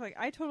for the fact, like,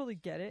 I totally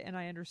get it and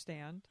I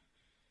understand.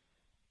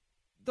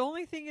 The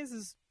only thing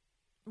is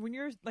when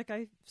you're, like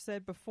I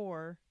said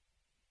before,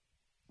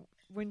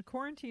 when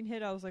quarantine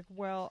hit, I was like,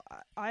 well,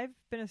 I've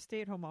been a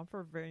stay-at-home mom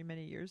for very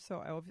many years, so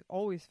I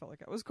always felt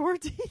like I was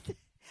quarantined.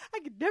 I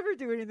could never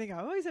do anything. I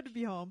always had to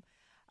be home.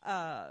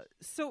 And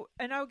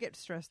I would get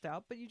stressed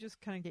out, but you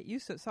just kind of get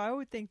used to it. So I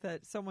would think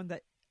that someone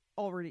that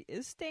already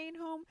is staying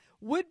home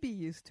would be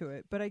used to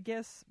it. But I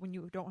guess when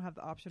you don't have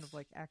the option of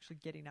like actually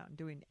getting out and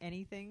doing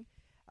anything,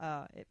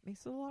 it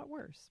makes it a lot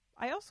worse.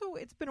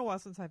 It's been a while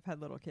since I've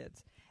had little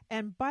kids.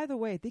 And by the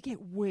way, they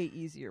get way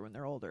easier when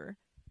they're older.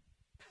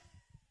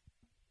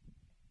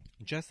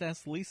 Just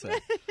ask Lisa.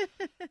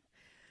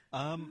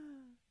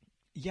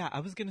 Yeah, I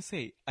was going to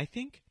say, I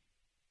think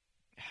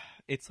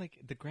it's like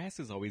the grass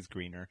is always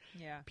greener.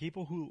 Yeah.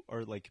 People who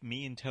are like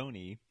me and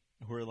Tony,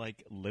 who are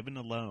like living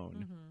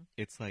alone,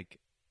 it's like,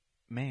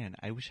 man,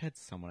 I wish I had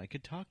someone I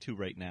could talk to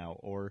right now.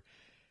 Or,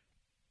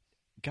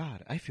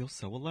 God, I feel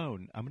so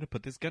alone. I'm going to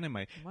put this gun in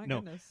my... My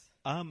no, goodness.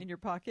 In your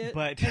pocket?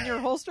 but- In your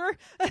holster?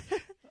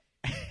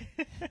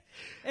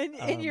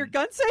 in your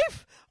gun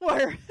safe?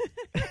 Where?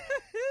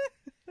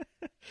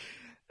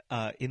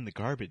 in the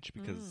garbage,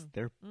 because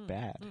they're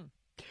bad.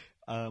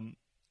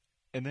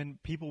 And then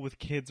people with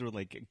kids are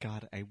like,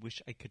 God, I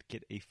wish I could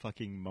get a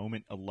fucking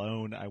moment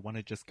alone. I want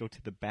to just go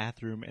to the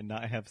bathroom and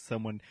not have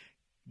someone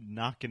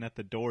knocking at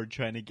the door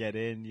trying to get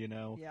in, you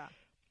know? Yeah.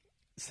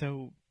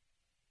 So,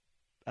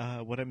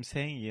 what I'm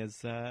saying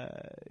is,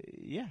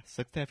 yeah,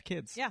 sucks to have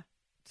kids. Yeah.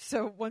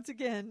 So once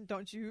again,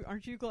 aren't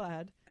you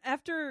glad?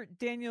 After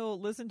Daniel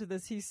listened to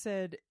this, he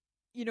said,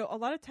 you know, a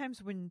lot of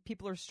times when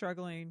people are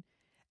struggling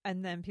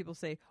and then people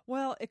say,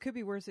 well, it could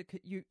be worse.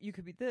 You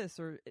could be this,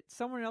 or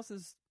someone else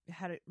has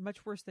had it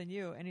much worse than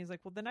you. And he's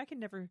like, well, then I can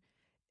never,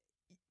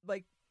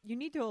 like, you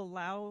need to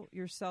allow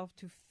yourself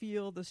to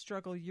feel the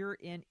struggle you're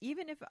in,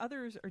 even if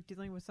others are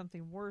dealing with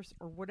something worse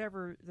or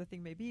whatever the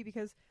thing may be.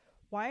 Because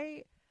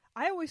I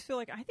always feel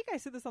like, I think I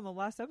said this on the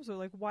last episode,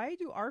 like, why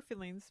do our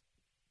feelings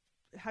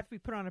have to be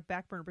put on a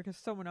back burner because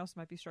someone else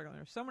might be struggling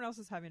or someone else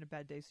is having a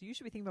bad day? So you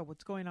should be thinking about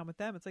what's going on with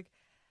them. It's like,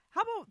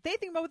 how about they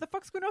think about what the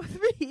fuck's going on with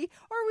me?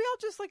 Or we all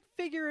just like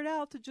figure it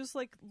out to just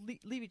like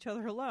leave each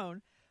other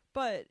alone.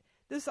 But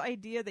this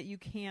idea that you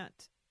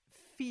can't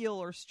feel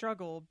or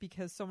struggle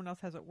because someone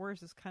else has it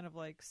worse is kind of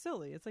like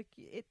silly. It's like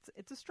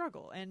it's a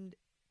struggle and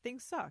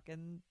things suck,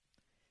 and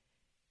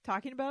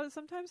talking about it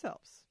sometimes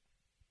helps.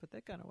 Put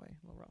that gun away,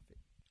 little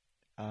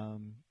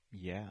Ralphie.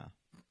 Yeah.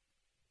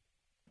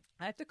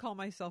 I have to call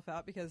myself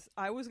out because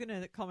I was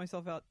going to call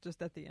myself out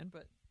just at the end,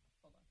 but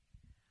hold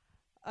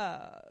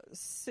on.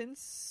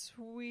 Since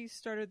we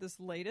started this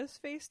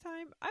latest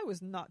FaceTime, I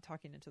was not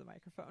talking into the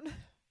microphone.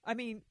 I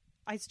mean,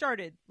 I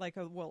started like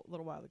a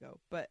little while ago,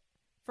 but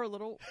for a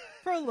little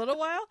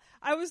while,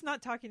 I was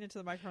not talking into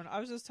the microphone. I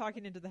was just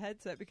talking into the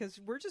headset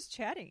because we're just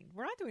chatting.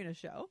 We're not doing a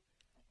show.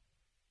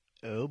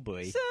 Oh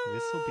boy, So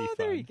this will be fun.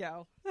 there you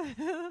go.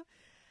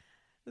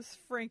 this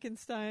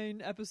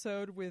Frankenstein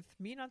episode with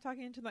me not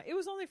talking into my. It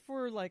was only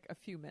for like a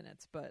few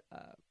minutes, but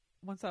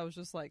once I was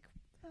just like,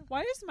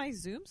 why is my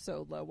Zoom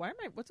so low?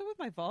 What's up with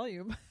my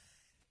volume?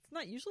 It's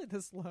not usually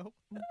this low.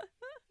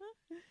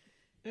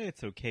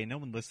 It's okay. No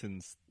one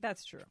listens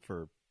That's true.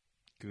 for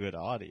good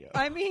audio.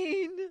 I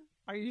mean,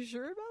 are you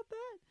sure about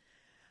that?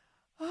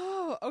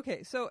 Oh,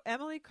 okay. So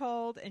Emily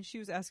called and she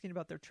was asking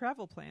about their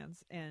travel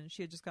plans, and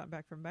she had just gotten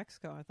back from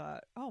Mexico. I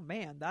thought, oh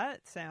man,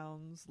 that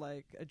sounds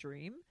like a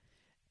dream.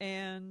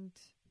 And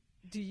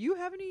do you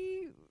have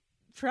any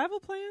travel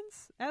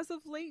plans as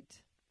of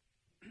late?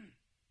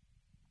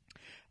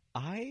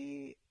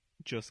 I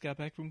just got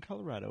back from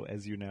Colorado,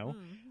 as you know.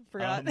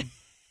 Forgot.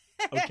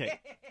 Okay,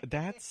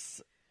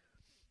 that's...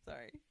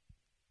 Sorry.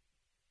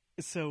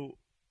 So,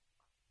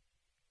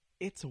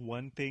 it's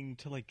one thing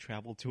to, like,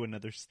 travel to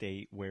another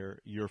state where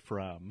you're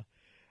from.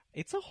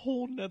 It's a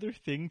whole nother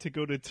thing to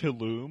go to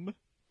Tulum.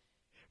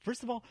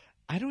 First of all,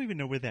 I don't even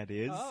know where that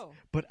is,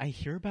 but I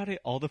hear about it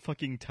all the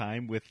fucking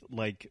time with,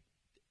 like...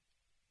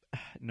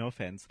 No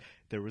offense.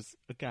 There was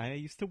a guy I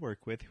used to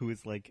work with who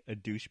is, like, a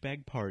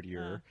douchebag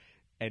partier,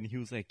 and he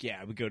was like,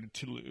 yeah, we go to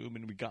Tulum,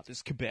 and we got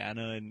this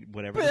cabana, and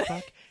whatever the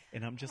fuck.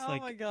 And I'm just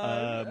like, my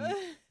God.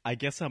 I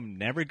guess I'm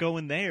never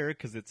going there,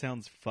 because it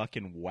sounds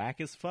fucking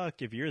whack as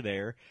fuck if you're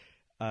there.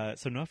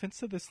 So no offense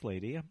to this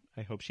lady.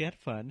 I hope she had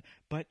fun.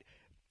 But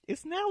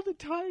is now the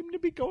time to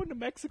be going to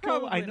Mexico?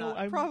 Probably I know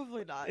not.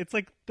 Probably not. It's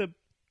like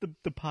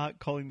the pot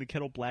calling the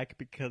kettle black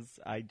because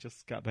I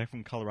just got back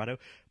from Colorado.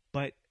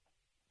 But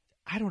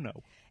I don't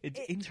know. It's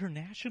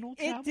international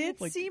travel. It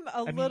did seem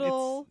a mean,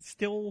 little... it's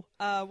still...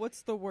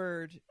 what's the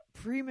word?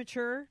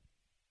 Premature?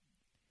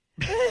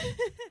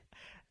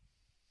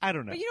 I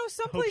don't know. But you know,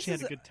 some Hope places... she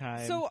had a good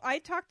time. So I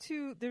talked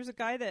to... There's a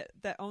guy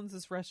that owns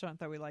this restaurant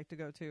that we like to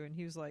go to, and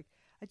he was like,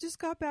 I just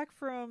got back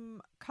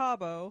from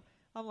Cabo.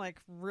 I'm like,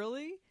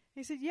 really?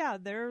 He said, yeah,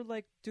 they're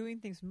like doing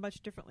things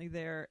much differently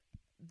there.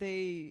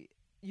 When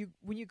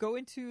you go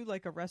into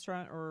like a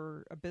restaurant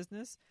or a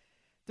business,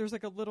 there's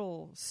like a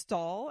little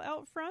stall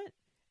out front,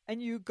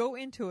 and you go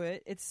into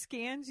it, it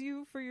scans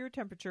you for your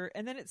temperature,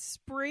 and then it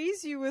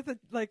sprays you with a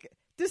like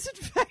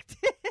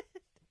disinfectant.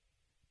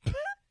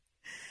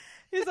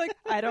 He's like,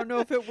 I don't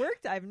know if it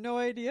worked. I have no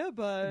idea,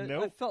 but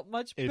Nope, I felt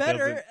much it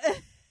better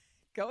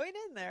going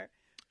in there.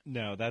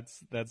 No,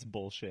 that's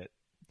bullshit.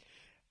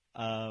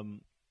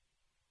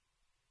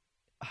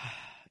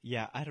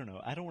 Yeah, I don't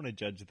know. I don't want to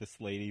judge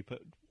this lady, but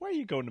why are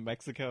you going to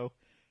Mexico?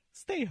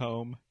 Stay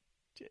home.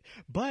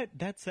 But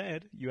that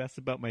said, you asked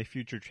about my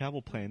future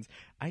travel plans.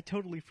 I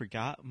totally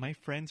forgot. My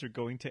friends are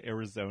going to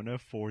Arizona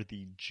for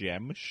the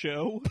GEM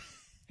show.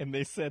 And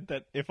they said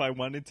that if I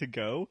wanted to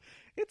go,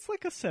 it's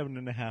like a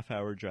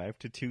 7.5-hour drive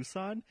to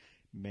Tucson.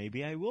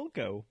 Maybe I will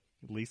go.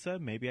 Lisa,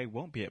 maybe I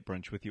won't be at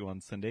brunch with you on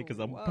Sunday because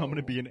I'm going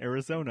to be in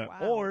Arizona.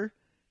 Wow. Or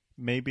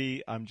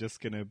maybe I'm just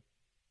going to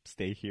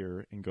stay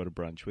here and go to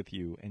brunch with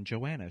you and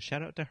Joanna.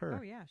 Shout out to her.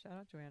 Oh, yeah. Shout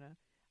out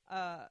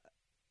Joanna.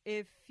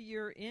 If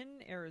you're in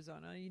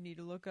Arizona, you need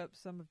to look up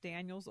some of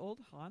Daniel's old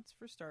haunts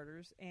for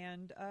starters,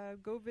 and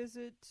go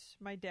visit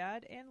my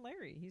dad and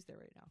Larry. He's there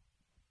right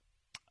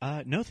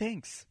now. No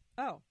thanks.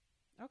 Oh,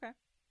 okay.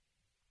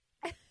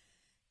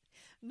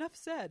 Enough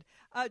said.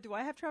 Do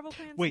I have travel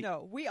plans? Wait.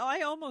 No.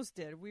 I almost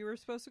did. We were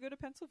supposed to go to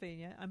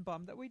Pennsylvania. I'm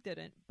bummed that we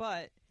didn't,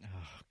 but Oh,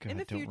 God, in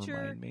the don't future,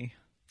 remind me.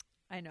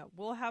 I know.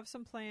 We'll have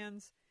some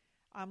plans.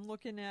 I'm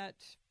looking at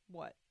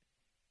what?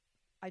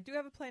 I do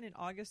have a plan in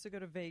August to go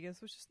to Vegas,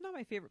 which is not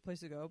my favorite place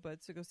to go, but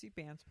it's to go see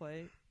bands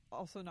play.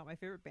 Also not my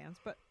favorite bands,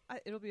 but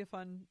it'll be a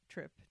fun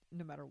trip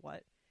no matter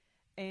what.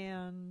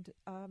 And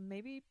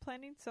maybe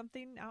planning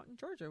something out in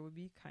Georgia would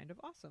be kind of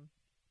awesome.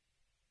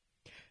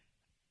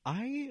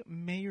 I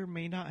may or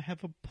may not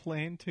have a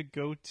plan to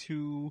go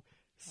to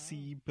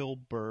see Bill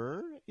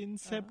Burr in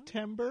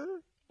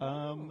September.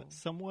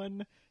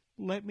 Someone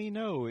let me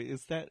know.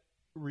 Is that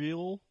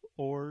real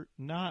or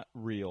not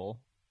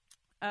real?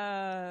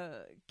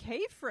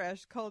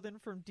 K-Fresh called in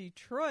from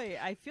Detroit.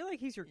 I feel like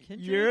he's your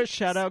kindred. Yeah,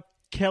 shout out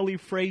Kelly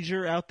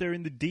Frazier out there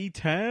in the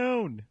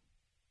D-Town.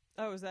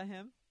 Oh, is that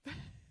him?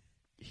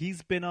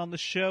 He's been on the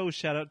show.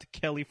 Shout out to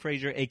Kelly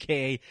Frazier,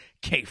 a.k.a.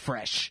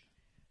 K-Fresh.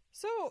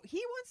 So he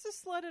wants to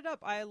slut it up.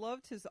 I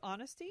loved his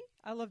honesty.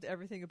 I loved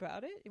everything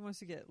about it. He wants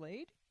to get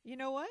laid. You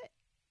know what?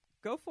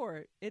 Go for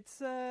it. It's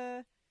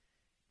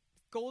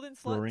golden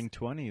slut. Roaring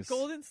 20s.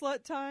 Golden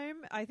slut time,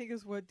 I think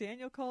is what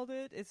Daniel called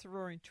it. It's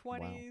roaring 20s.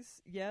 Wow.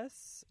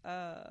 Yes.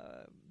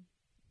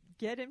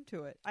 Get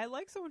into it. I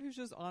like someone who's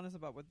just honest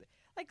about what.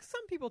 Like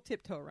some people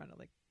tiptoe around it.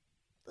 Like,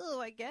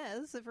 oh, I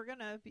guess if we're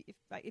gonna be,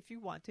 if you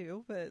want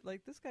to, but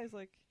like this guy's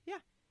like, yeah.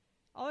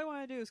 All I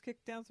want to do is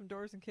kick down some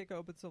doors and kick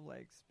open some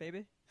legs,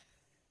 baby.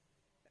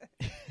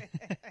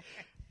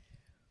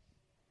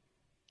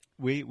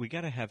 We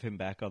got to have him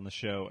back on the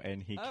show,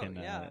 and he can.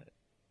 Yeah.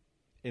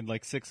 In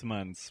like 6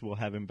 months, we'll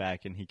have him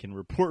back, and he can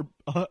report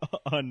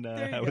on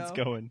how it's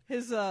going.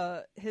 His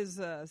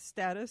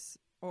status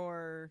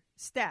or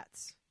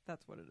stats.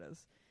 That's what it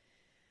is.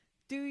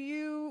 Do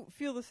you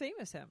feel the same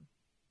as him?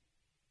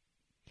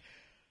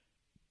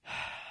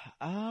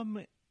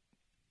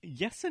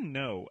 yes and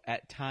no.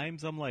 At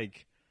times, I'm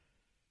like,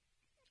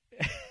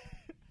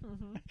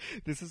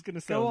 this is going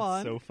to Go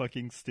on. sound so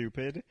fucking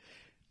stupid.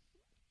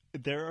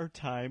 There are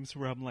times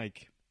where I'm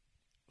like,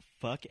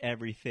 fuck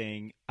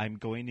everything. I'm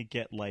going to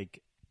get,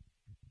 like,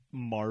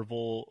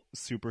 Marvel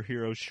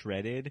superhero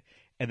shredded,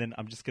 and then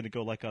I'm just going to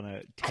go, like, on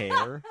a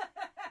tear.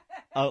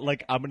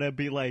 Like, I'm going to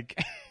be, like...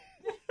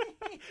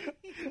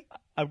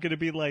 I'm going to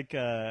be, like,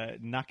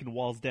 knocking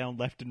walls down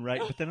left and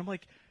right, but then I'm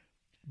like...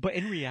 But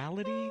in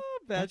reality,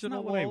 that's Vaginal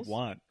not what I walls.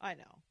 want. I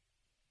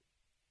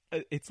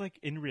know. It's like,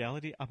 in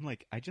reality, I'm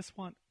like, I just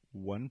want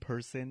one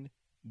person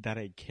that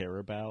I care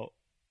about,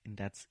 and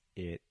that's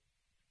it.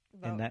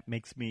 Well, And that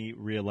makes me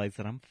realize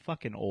that I'm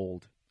fucking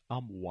old.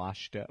 I'm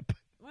washed up.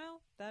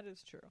 well, that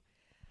is true.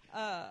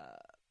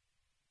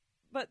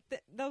 But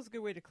that was a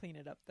good way to clean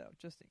it up, though,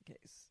 just in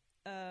case.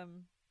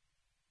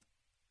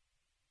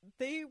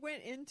 They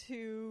went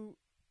into...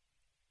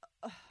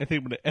 I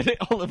think I'm going to edit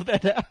all of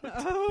that out.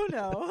 Oh,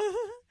 no.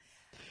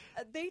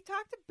 They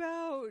talked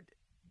about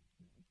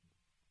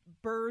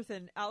birth,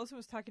 and Allison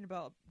was talking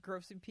about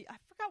grossing people. I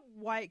forgot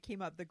why it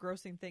came up, the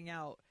grossing thing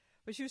out.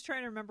 But she was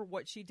trying to remember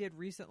what she did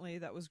recently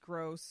that was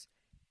gross.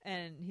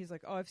 And he's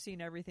like, oh, I've seen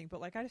everything. But,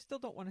 like, I still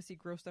don't want to see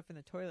gross stuff in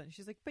the toilet. And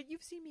she's like, but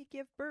you've seen me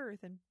give birth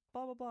and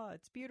blah, blah, blah.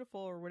 It's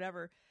beautiful or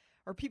whatever.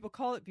 Or people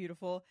call it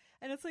beautiful.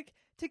 And it's like,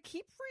 to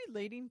keep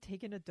relating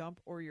taking a dump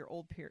or your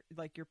old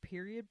your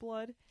period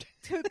blood,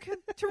 to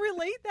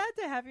relate that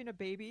to having a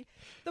baby,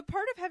 the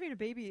part of having a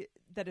baby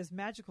that is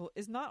magical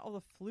is not all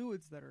the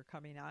fluids that are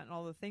coming out and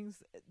all the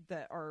things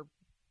that are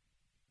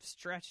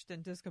stretched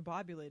and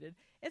discombobulated.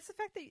 It's the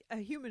fact that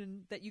a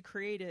human that you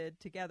created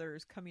together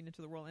is coming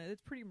into the world, and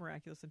it's pretty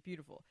miraculous and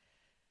beautiful.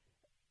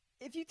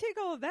 If you take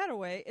all of that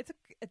away,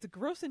 it's a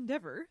gross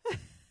endeavor.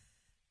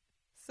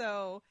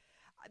 So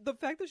the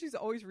fact that she's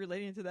always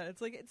relating to that, it's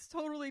like, it's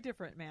totally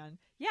different, man.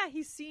 Yeah,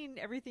 he's seen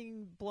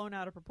everything blown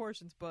out of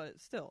proportions,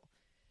 but still.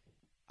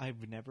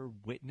 I've never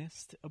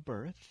witnessed a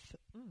birth,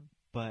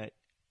 but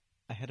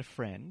I had a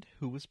friend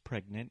who was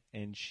pregnant,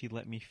 and she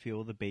let me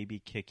feel the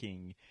baby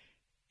kicking.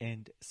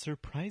 And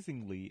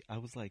surprisingly, I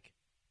was like,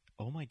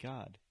 oh my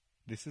God,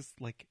 this is,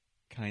 like,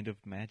 kind of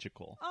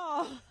magical.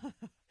 Oh,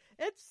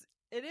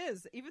 it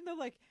is. Even though,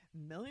 like,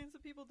 millions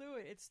of people do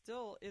it, it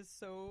still is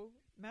so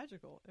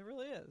magical. It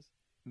really is.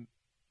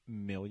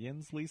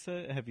 Millions,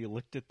 Lisa? Have you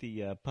looked at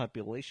the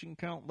population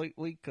count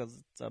lately?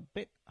 Because it's a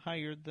bit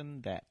higher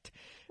than that.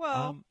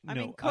 Well, no, I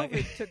mean,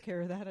 COVID took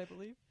care of that, I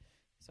believe.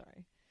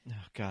 Sorry.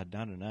 Oh, God,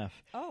 not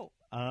enough. Oh.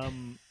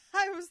 Um,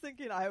 I was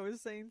thinking I was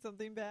saying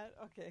something bad.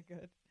 Okay,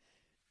 good.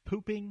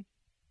 Pooping,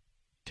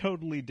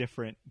 totally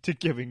different to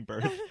giving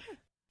birth.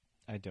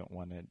 I don't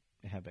want to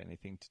have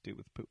anything to do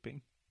with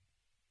pooping.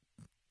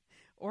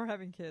 Or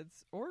having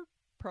kids, or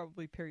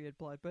probably period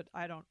blood, but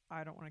I don't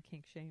want to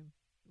kink shame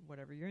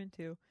whatever you're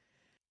into.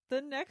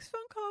 The next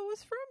phone call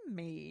was from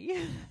me.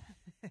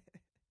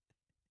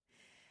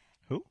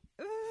 Who?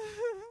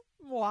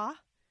 Moi.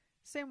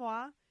 C'est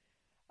moi.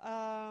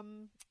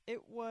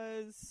 It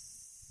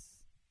was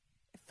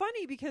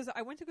funny because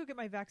I went to go get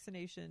my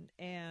vaccination,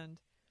 and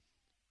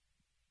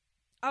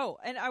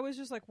I was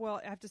just like,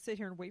 well, I have to sit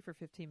here and wait for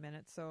 15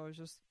 minutes. So I was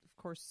just,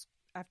 of course,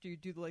 after you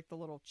do the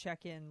little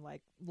check-in,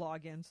 like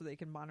log in so they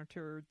can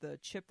monitor the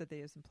chip that they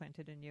have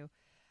implanted in you.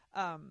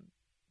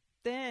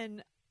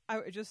 Then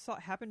I just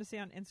happened to see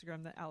on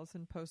Instagram that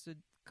Allison posted,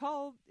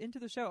 call into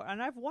the show.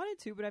 And I've wanted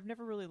to, but I've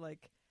never really,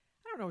 like,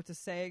 I don't know what to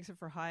say except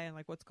for hi and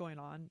like what's going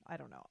on. I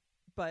don't know.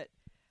 But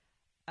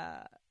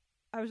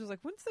I was just like,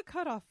 when's the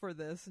cutoff for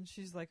this? And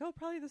she's like, oh,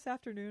 probably this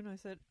afternoon. I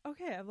said,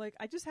 okay. I'm like,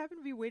 I just happen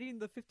to be waiting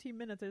the 15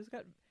 minutes. I just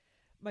got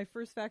my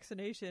first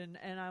vaccination.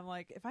 And I'm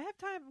like, if I have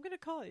time, I'm going to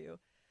call you.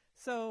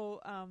 So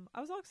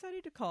I was all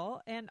excited to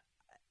call. And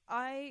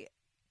I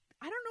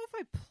don't know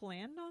if I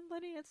planned on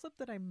letting it slip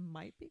that I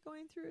might be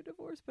going through a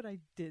divorce, but I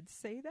did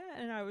say that.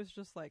 And I was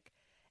just like,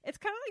 it's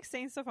kind of like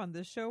saying stuff on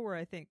this show where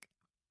I think,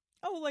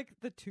 oh, like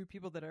the two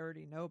people that I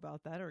already know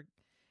about that or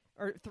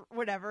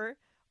whatever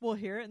will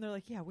hear it. And they're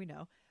like, yeah, we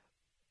know.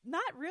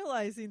 Not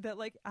realizing that,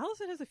 like,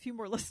 Allison has a few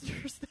more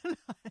listeners than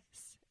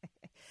us.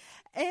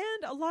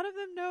 And a lot of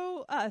them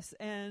know us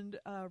and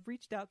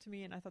reached out to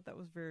me. And I thought that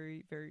was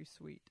very, very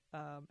sweet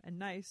and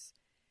nice.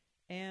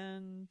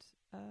 And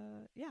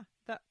yeah,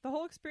 the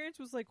whole experience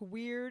was like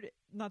weird.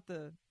 Not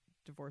the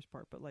divorce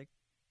part, but like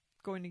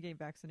going to get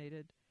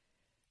vaccinated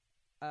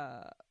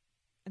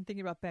and thinking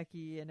about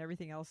Becky and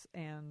everything else.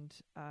 And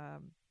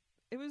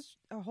it was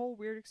a whole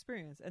weird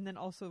experience. And then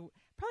also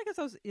probably because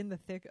I was in the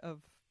thick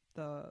of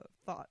the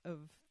thought of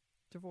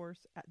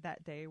divorce at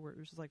that day where it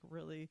was just like,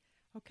 really,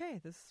 okay,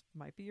 this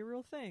might be a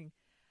real thing.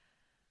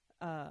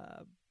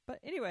 But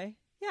anyway,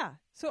 yeah.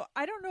 So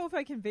I don't know if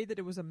I conveyed that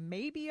it was a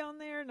maybe on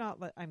there, not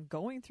that I'm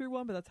going through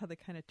one, but that's how they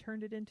kind of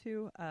turned it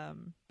into.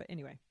 But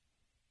anyway,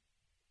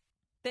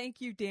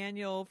 thank you,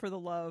 Daniel, for the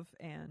love.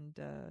 And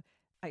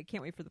I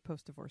can't wait for the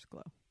post-divorce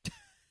glow.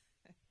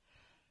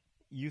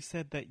 You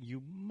said that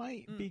you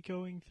might be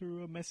going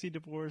through a messy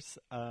divorce.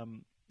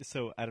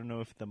 So I don't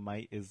know if the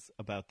might is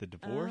about the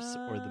divorce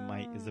or the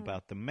might is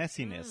about the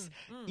messiness.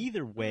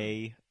 Either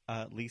way,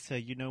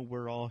 Lisa,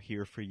 we're all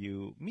here for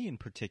you. Me in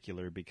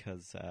particular,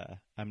 because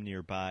I'm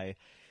nearby.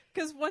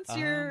 Because once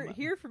you're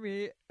here for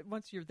me,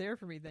 once you're there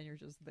for me, then you're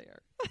just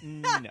there.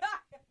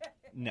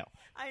 No.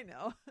 I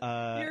know.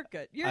 You're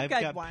good. I've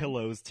got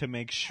pillows to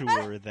make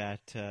sure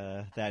that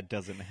that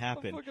doesn't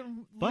happen. A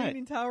fucking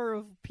leaning tower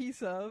of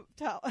Pisa,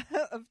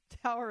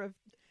 tower of,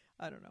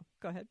 I don't know.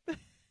 Go ahead.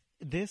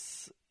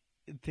 This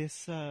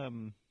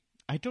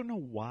I don't know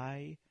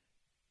why,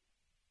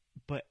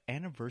 but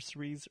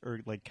anniversaries are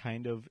like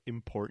kind of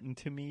important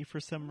to me for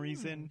some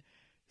reason.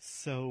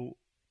 So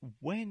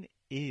when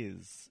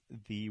is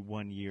the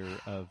 1 year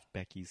of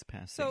Becky's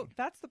passing? So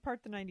that's the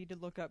part that I need to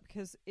look up,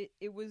 because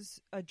it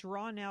was a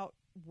drawn out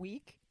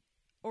week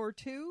or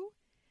two.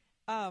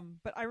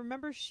 But I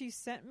remember she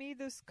sent me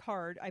this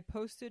card. I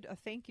posted a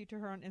thank you to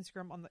her on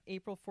Instagram on the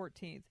April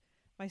 14th.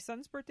 My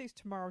son's birthday's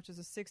tomorrow, which is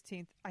the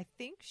 16th. I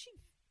think she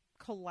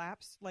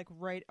collapsed like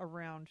right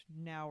around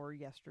now or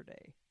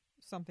yesterday,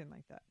 something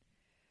like that.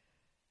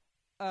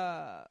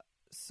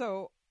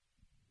 So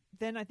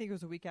then I think it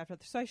was a week after.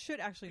 So I should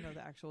actually know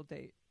the actual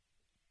date,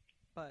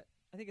 but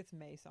I think it's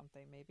May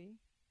something, maybe.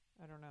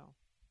 I don't know.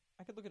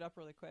 I could look it up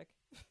really quick.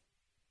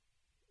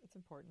 It's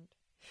important.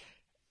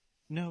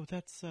 No,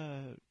 that's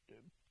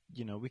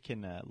we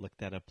can look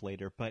that up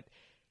later. But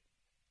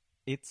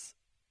it's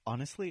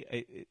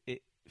honestly,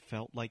 it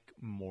felt like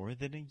more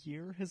than a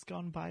year has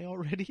gone by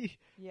already.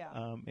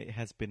 Yeah. It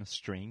has been a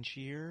strange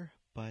year,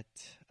 but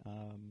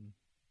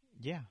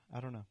yeah, I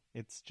don't know.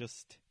 It's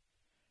just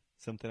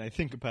something I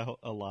think about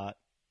a lot,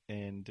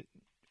 and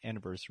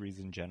anniversaries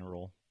in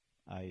general,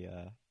 I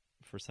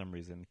for some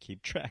reason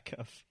keep track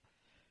of.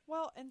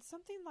 Well, and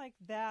something like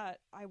that,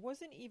 I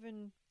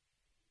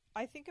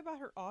think about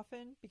her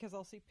often because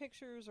I'll see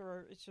pictures,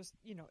 or it's just,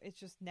 it's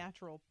just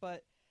natural.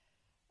 But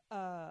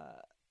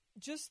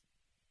just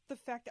the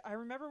fact that I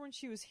remember when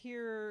she was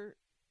here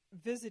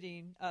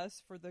visiting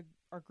us for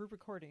our group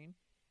recording,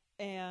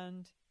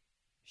 and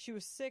she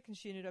was sick and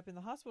she ended up in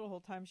the hospital the whole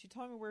time. She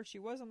told me where she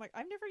was. I'm like,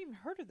 I've never even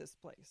heard of this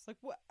place. Like,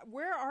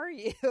 where are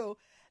you?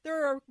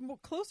 There are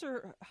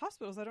closer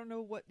hospitals. I don't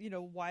know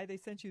why they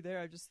sent you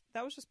there.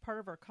 That was just part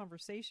of our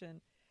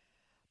conversation.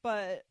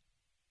 But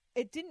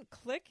it didn't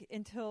click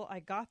until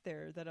I got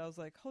there that I was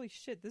like, holy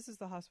shit, this is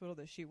the hospital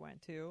that she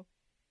went to.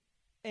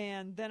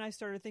 And then I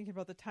started thinking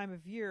about the time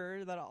of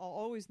year that I'll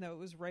always know it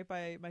was right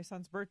by my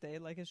son's birthday.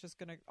 Like, it's just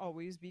going to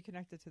always be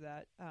connected to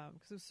that.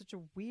 Because it was such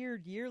a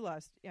weird year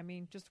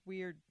just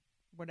weird,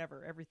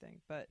 whatever, everything.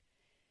 But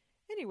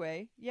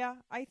anyway, yeah,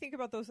 I think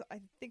about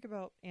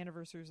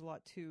anniversaries a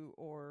lot too,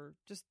 or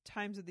just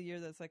times of the year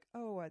that's like,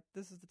 oh,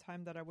 this is the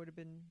time that I would have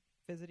been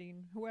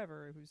visiting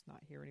whoever who's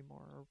not here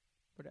anymore, or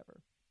whatever.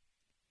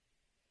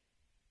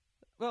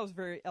 Well, it was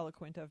very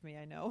eloquent of me,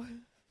 I know.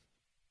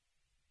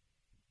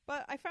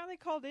 But I finally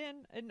called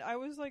in, and I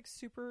was like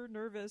super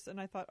nervous,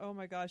 and I thought, oh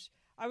my gosh.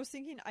 I was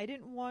thinking I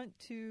wanted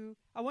to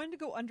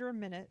go under a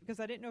minute, because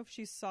I didn't know if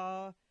she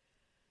saw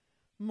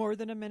more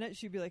than a minute,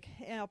 she'd be like,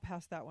 hey, I'll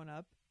pass that one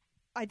up.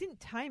 I didn't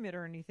time it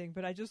or anything,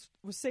 but I just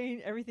was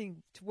saying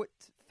everything to what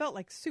felt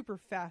like super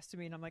fast to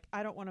me, and I'm like,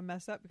 I don't want to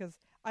mess up, because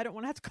I don't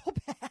want to have to call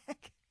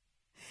back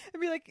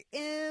and be like,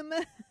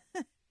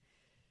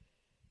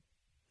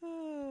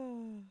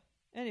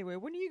 Anyway,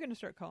 when are you going to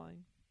start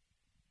calling?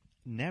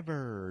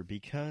 Never,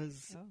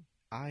 because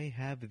I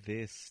have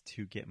this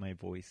to get my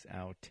voice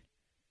out.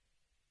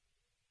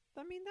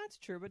 I mean, that's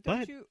true, but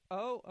don't you...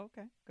 Oh,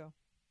 okay, go.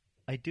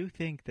 I do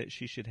think that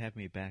she should have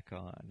me back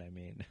on. I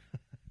mean,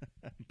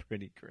 I'm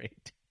pretty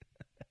great.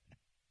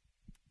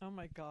 Oh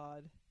my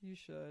god, you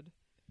should.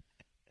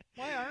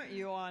 Why aren't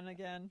you on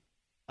again?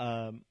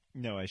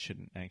 No, I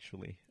shouldn't,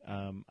 actually.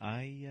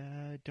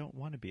 I don't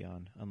want to be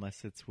on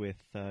unless it's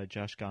with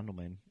Josh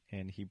Gondelman,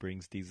 and he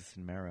brings Desus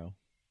and Mero.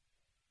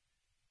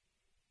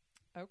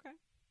 Okay.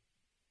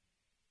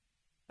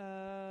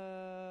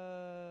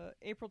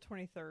 April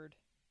 23rd.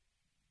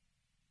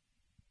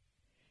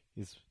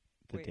 Is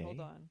the day? Wait, hold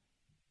on.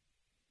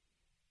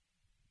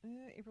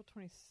 April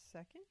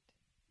 22nd?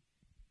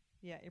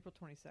 Yeah, April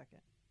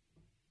 22nd.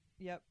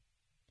 Yep.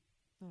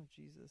 Oh,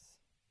 Jesus.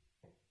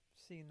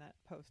 Seeing that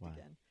post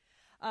again.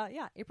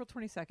 Yeah, April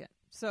 22nd.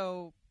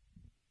 So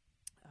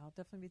I'll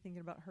definitely be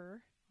thinking about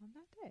her on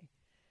that day.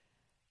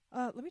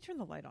 Let me turn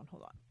the light on.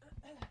 Hold on.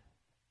 I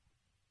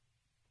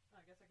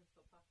guess I can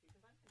still talk to you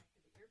because I'm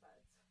connected to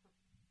earbuds.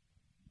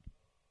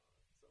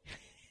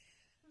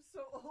 I'm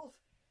so old.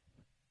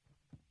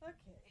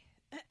 Okay.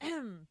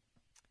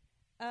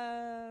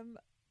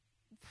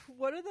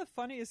 One of the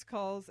funniest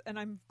calls, and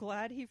I'm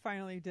glad he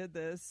finally did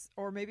this,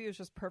 or maybe it was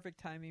just perfect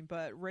timing,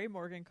 but Ray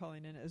Morgan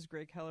calling in as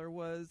Greg Heller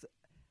was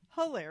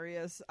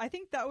hilarious. I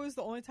think that was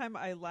the only time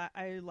I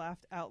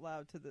laughed out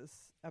loud to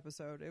this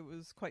episode. It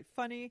was quite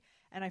funny,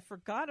 and I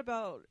forgot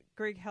about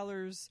Greg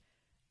Heller's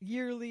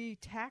yearly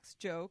tax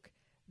joke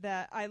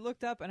that I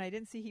looked up, and I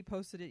didn't see he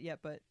posted it yet,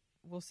 but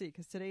we'll see,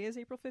 because today is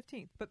April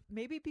 15th. But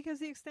maybe because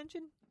the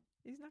extension,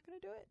 he's not going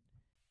to do it.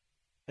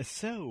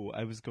 So,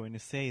 I was going to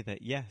say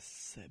that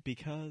yes,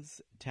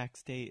 because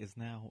tax day is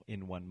now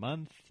in 1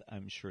 month,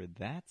 I'm sure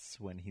that's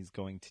when he's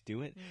going to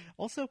do it.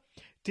 Also,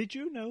 did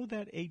you know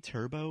that a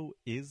turbo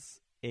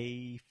is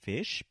a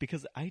fish?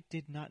 Because I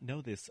did not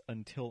know this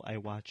until I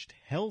watched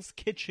Hell's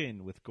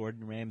Kitchen with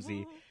Gordon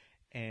Ramsay.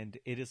 And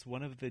it is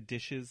one of the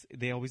dishes.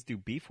 They always do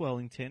beef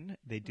Wellington,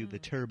 they do the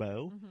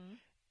turbo,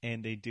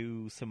 and they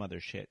do some other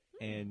shit.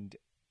 And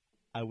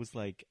I was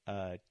like,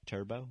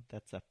 turbo?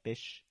 That's a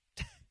fish?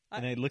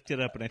 And I looked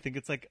it up, and I think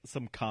it's like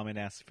some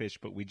common-ass fish,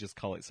 but we just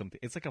call it something.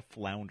 It's like a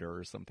flounder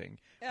or something.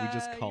 We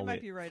just call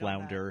it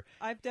flounder.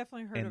 I've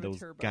definitely heard and of those a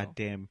turbo.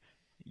 goddamn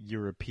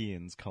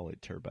Europeans call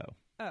it turbo.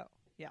 Oh,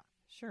 yeah,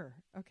 sure.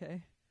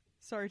 Okay.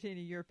 Sorry to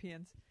any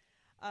Europeans.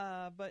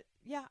 But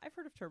yeah, I've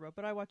heard of turbo,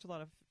 but I watch a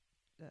lot of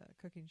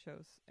cooking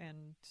shows,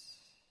 and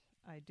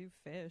I do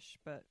fish,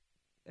 but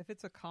if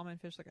it's a common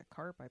fish like a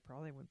carp, I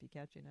probably wouldn't be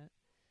catching it.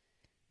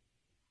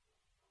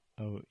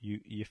 Oh,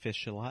 you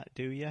fish a lot,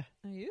 do you?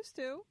 I used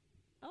to.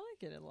 I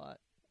like it a lot.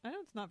 I know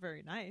it's not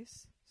very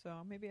nice,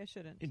 so maybe I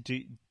shouldn't.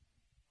 Do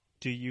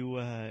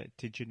you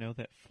did you know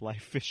that fly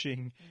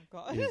fishing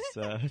Oh, God.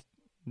 is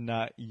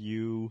not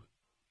you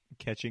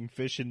catching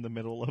fish in the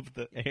middle of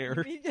the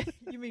air?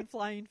 You mean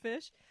flying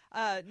fish?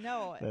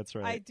 No, That's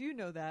right. I do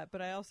know that,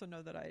 but I also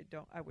know that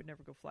I would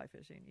never go fly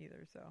fishing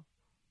either. So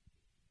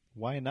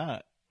Why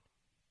not?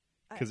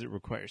 Because it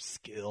requires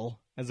skill,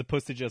 as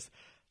opposed to just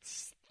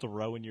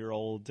throwing your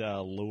old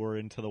lure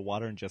into the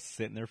water and just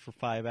sitting there for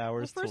 5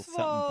 hours till first of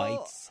something all,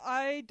 bites.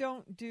 I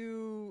don't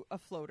do a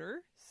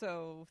floater,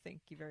 so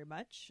thank you very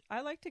much.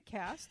 I like to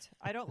cast.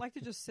 I don't like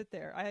to just sit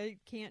there. I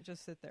can't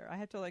just sit there. I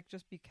have to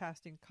just be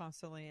casting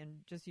constantly and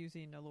just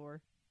using a lure.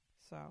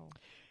 So,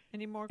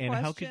 any more And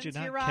questions? how could you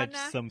not Your catch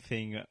Honor?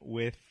 something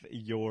with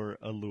your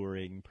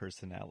alluring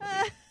personality?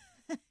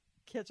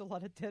 Catch a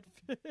lot of dead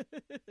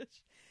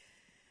fish.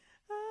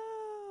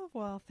 Oh,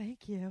 well,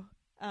 thank you.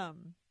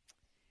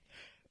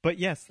 But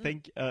yes,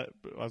 I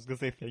was going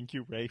to say thank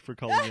you, Ray, for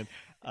calling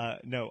in.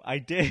 No, I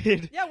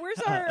did. Yeah, where's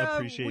our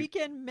appreciate...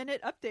 weekend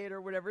minute update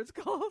or whatever it's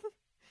called?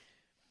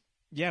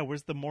 Yeah,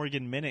 where's the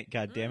Morgan Minute,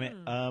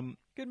 goddammit?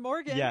 Good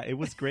Morgan. Yeah, it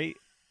was great.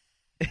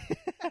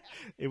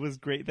 It was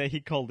great that he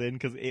called in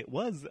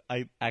because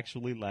I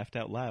actually laughed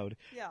out loud.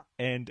 Yeah.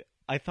 And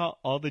I thought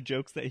all the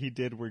jokes that he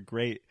did were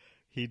great.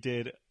 He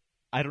did,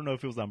 I don't know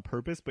if it was on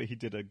purpose, but he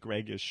did a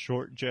Greg is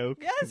short joke.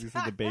 Yes. Because he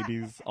said the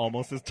baby's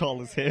almost as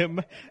tall as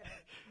him.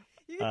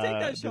 You can take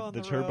that show on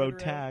the the turbo road, Ray.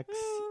 tax.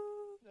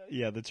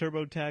 Yeah, the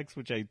turbo tax,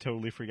 which I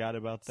totally forgot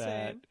about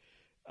that.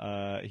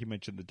 Same. He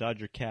mentioned the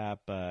Dodger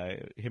cap.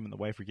 Him and the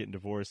wife were getting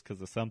divorced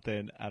because of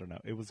something. I don't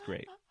know. It was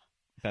great.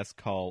 Best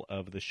call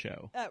of the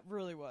show. That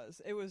really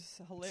was. It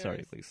was hilarious.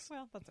 Sorry, Elise.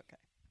 Well, that's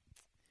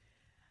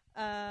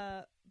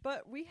okay.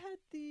 But we had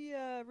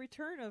the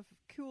return of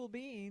Cool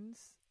Beans,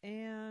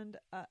 and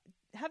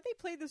have they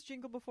played this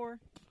jingle before?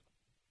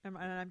 And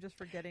I'm just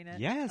forgetting it.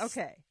 Yes.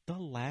 Okay. The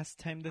last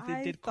time that they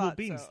I did Cool thought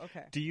Beans. so.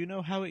 Okay. Do you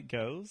know how it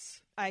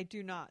goes? I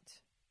do not.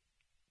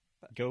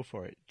 Go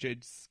for it.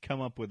 Just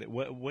come up with it.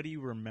 What do you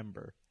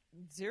remember?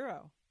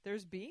 Zero.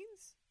 There's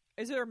beans?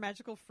 Is there a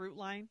magical fruit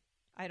line?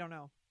 I don't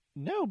know.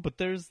 No, but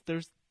there's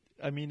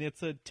I mean,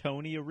 it's a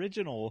Tony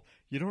original.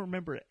 You don't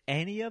remember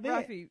any of it?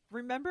 Rafi,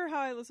 remember how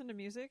I listen to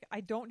music?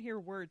 I don't hear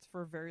words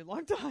for a very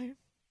long time.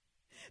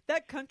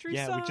 That country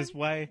song. Yeah, which is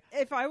why.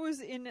 If I was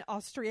in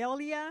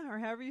Australia, or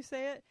however you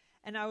say it,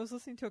 and I was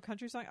listening to a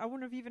country song, I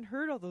wouldn't have even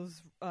heard all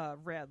those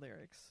rad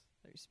lyrics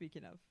that you're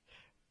speaking of.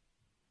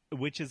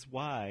 Which is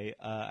why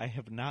I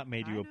have not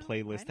made you a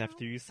playlist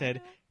after you I said,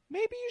 know.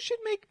 maybe you should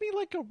make me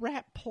like a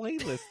rap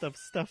playlist of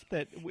stuff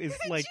that is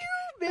like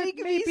Could you make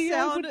that me maybe I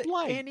sound would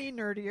like. any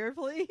nerdier,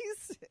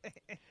 please?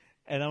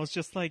 And I was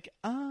just like,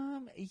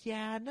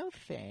 yeah, no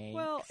thanks.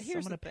 Well,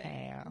 here's I'm the gonna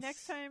thing. pass.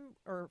 Next time,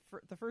 or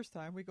for the first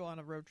time we go on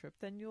a road trip,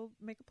 then you'll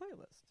make a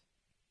playlist.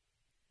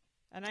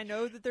 And I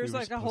know that there's We were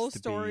like a whole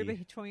supposed to story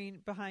be-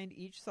 behind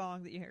each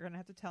song that you're going to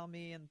have to tell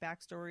me, and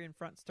backstory and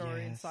front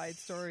story and side Yes.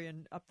 story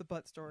and up the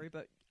butt story.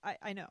 But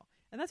I know,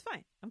 and that's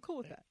fine. I'm cool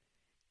with that.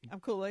 I'm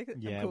cool like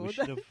Yeah, I'm cool we with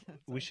should that. have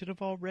we should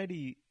have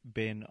already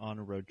been on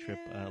a road trip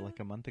Yeah. like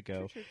a month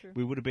ago. True.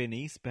 We would have been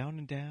eastbound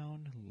and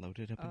down,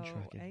 loaded up and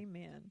trucking.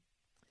 Amen.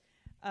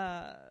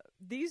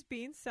 These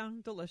beans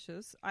sound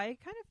delicious. I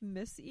kind of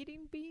miss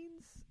eating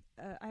beans.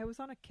 I was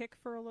on a kick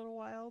for a little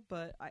while,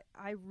 but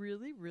I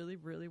really, really,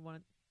 really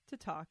want to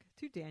talk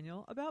to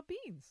Daniel about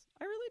beans.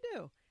 I really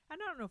do.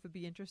 And I don't know if it'd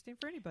be interesting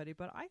for anybody,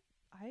 but I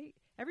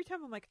every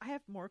time I'm like, I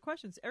have more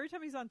questions. Every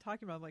time he's on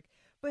talking about, I'm like,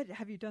 but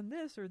have you done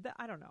this or that?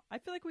 I don't know. I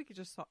feel like we could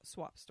just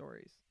swap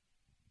stories.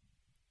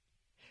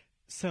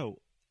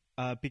 So,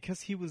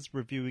 because he was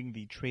reviewing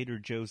the Trader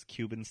Joe's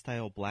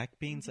Cuban-style black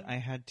beans, I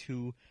had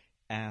to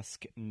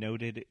ask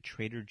noted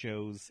Trader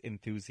Joe's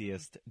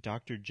enthusiast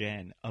Dr.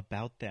 Jen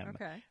about them.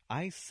 Okay.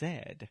 I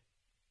said,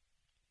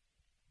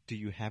 do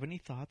you have any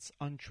thoughts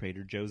on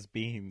Trader Joe's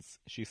beans?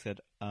 She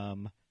said,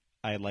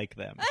 I like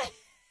them.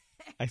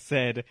 I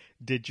said,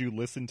 did you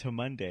listen to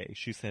Monday?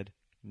 She said,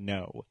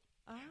 no.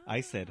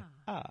 I said,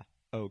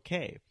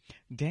 okay.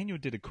 Daniel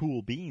did a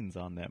cool beans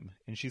on them.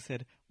 And she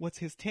said, what's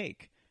his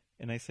take?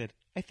 And I said,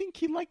 I think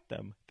he liked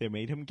them. They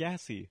made him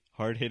gassy,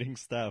 hard-hitting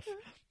stuff.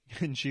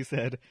 And she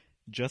said,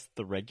 just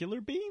the regular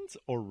beans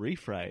or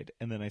refried?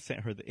 And then I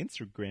sent her the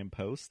Instagram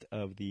post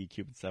of the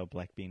Cuban-style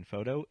black bean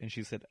photo, and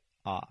she said,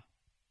 ah.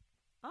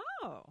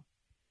 Oh.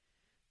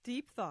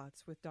 Deep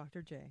thoughts with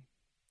Dr. J.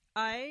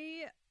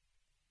 I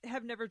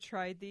have never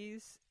tried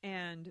these,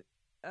 and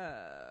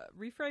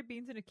refried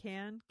beans in a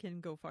can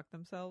can go fuck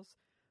themselves.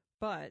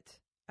 But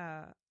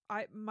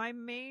my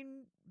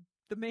main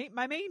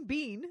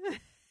bean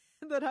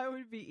that I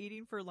would be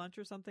eating for lunch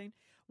or something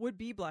would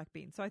be black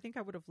beans. So I think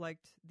I would have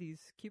liked these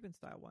Cuban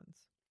style ones.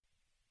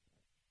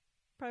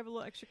 Probably have a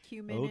little extra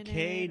cumin in it.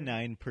 Okay,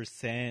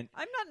 9%.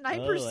 I'm not 9%.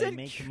 Oh, I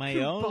make my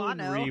own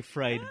Cubano.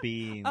 refried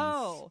beans.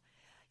 Oh.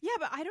 Yeah,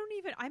 but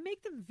I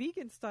make them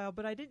vegan style,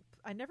 but I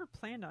never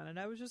planned on it.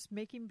 I was just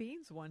making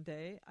beans one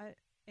day.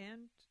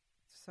 And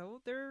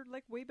so they're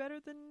like way better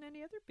than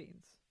any other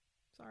beans.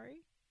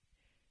 Sorry.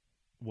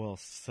 Well,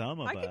 some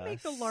of us... I could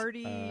make the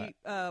lardy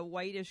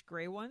whitish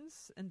gray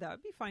ones, and that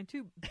would be fine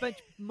too,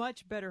 but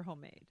much better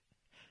homemade.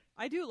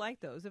 I do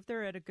like those if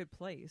they're at a good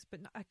place, but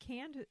a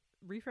canned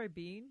refried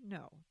bean,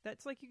 no.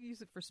 That's like you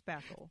use it for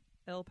spackle,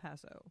 El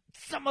Paso.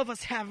 Some of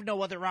us have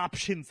no other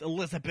options,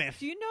 Elizabeth.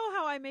 Do you know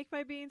how I make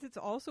my beans? It's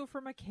also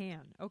from a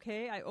can,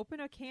 okay? I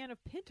open a can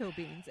of pinto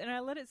beans, and I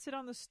let it sit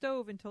on the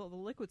stove until the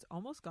liquid's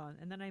almost gone,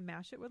 and then I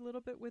mash it with a little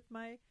bit with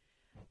my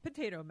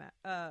potato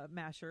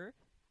masher.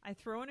 I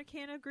throw in a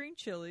can of green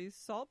chilies,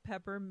 salt,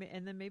 pepper,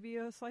 and then maybe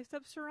a sliced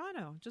up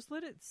serrano. Just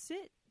let it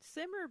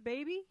simmer,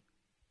 baby.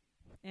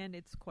 And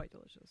it's quite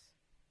delicious.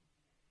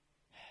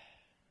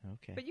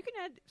 Okay. But you can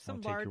add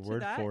some I'll lard take your word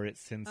to that. for it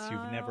since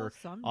you've never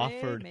someday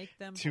offered make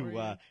them for to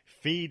you.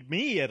 feed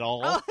me at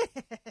all. Oh.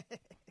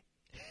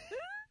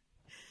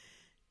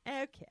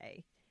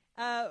 Okay.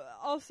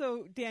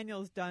 Also,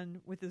 Daniel's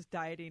done with his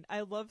dieting.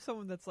 I love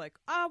someone that's like,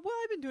 well,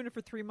 I've been doing it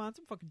for 3 months.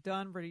 I'm fucking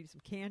done. I'm ready to eat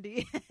some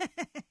candy.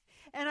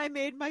 And I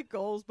made my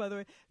goals, by the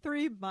way,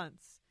 3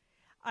 months.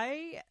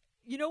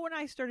 When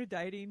I started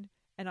dieting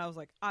and I was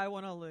like, I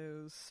want to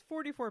lose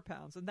 44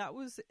 pounds. And that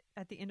was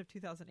at the end of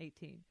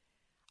 2018.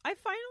 I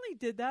finally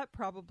did that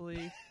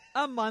probably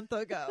a month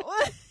ago.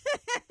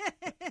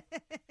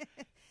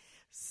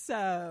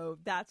 So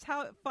that's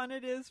how fun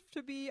it is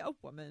to be a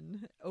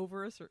woman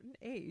over a certain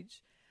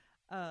age.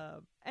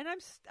 And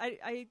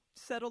I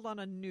settled on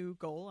a new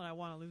goal, and I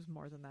want to lose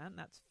more than that, and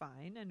that's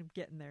fine. And I'm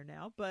getting there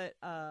now. But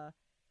 3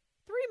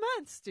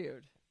 months,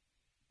 dude.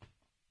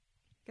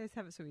 You guys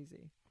have it so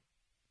easy.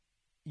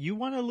 You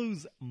want to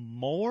lose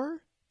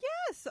more?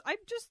 Yes,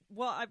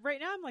 right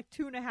now I'm like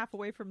 2.5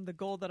 away from the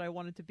goal that I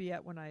wanted to be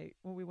at when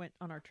we went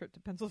on our trip to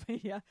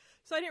Pennsylvania.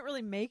 So I didn't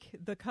really make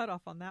the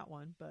cutoff on that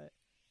one, but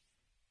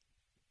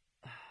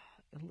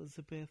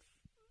Elizabeth,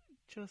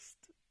 just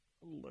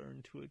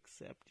learn to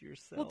accept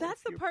yourself. Well,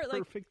 that's the You're part,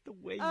 like, perfect the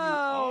way you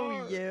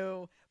oh, are.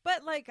 you.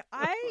 But like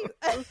I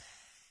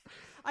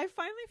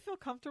finally feel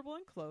comfortable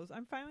in clothes.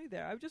 I'm finally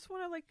there. I just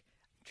want to like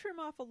trim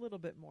off a little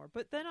bit more,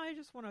 but then I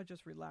just want to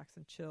just relax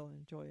and chill and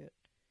enjoy it.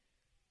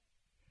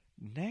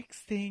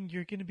 Next thing,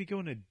 you're going to be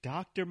going to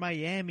Dr.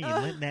 Miami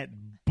and letting that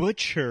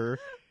butcher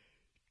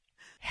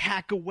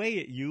hack away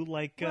at you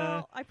like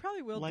Well, I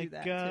probably will do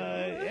that too.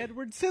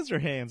 Edward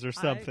Scissorhands or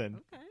something.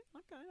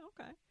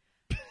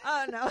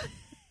 Okay. No.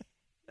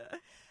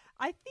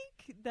 I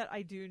think that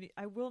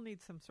I will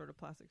need some sort of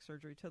plastic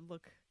surgery to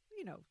look,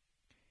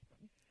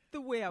 the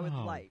way I would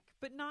like,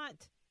 but not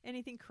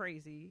anything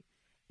crazy.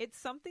 It's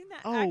something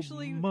that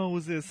actually...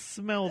 Moses,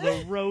 smell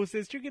the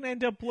roses. You're going to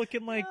end up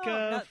looking like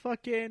I'm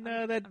not going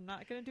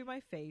to do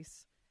my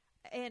face.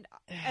 And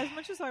as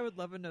much as I would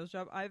love a nose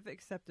job, I've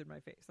accepted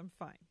my face. I'm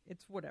fine.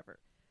 It's whatever.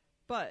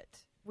 But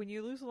when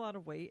you lose a lot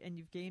of weight and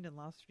you've gained and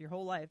lost your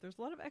whole life, there's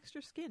a lot of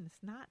extra skin.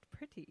 It's not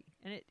pretty.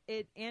 And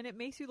it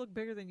makes you look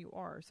bigger than you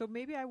are. So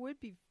maybe I would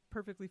be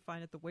perfectly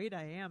fine at the weight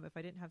I am if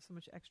I didn't have so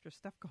much extra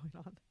stuff going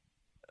on.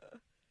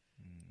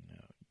 No,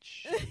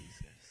 Jesus.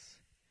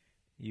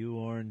 You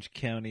Orange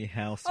County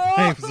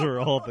housewives are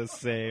all the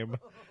same.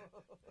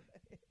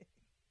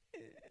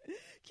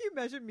 Can you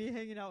imagine me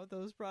hanging out with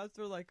those broads?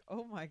 They're like,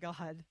 oh my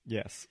God.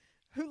 Yes.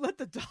 Who let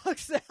the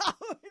dogs out?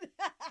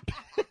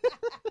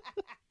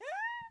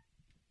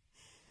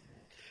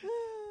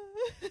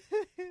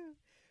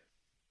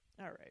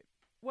 All right.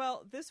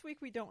 Well, this week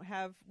we don't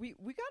have... We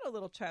got a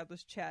little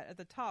childish chat at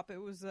the top.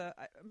 It was...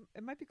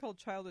 it might be called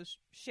Childish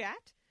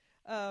Chat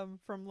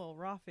from Lil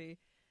Rafi.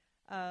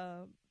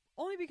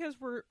 Only because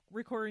we're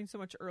recording so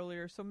much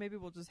earlier, so maybe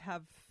we'll just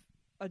have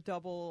a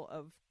double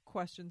of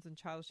questions and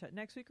Childish Chat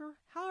next week, or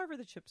however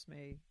the chips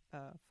may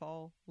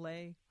fall,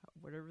 lay,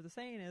 whatever the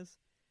saying is.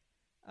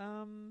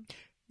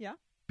 Yeah.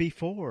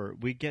 Before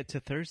we get to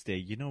Thursday,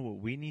 you know what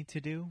we need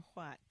to do?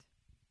 What?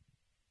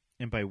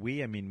 And by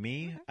we, I mean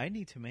me. Okay. I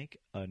need to make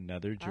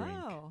another drink.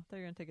 Oh,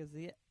 they're going to take a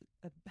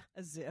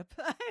zip.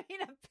 I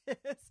mean a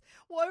piss.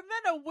 Well, I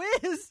meant a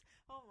whiz.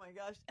 Oh my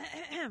gosh.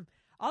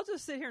 I'll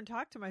just sit here and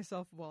talk to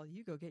myself while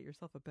you go get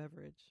yourself a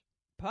beverage.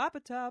 Pop a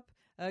top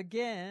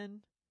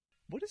again.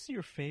 What is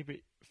your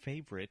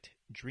favorite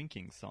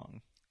drinking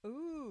song?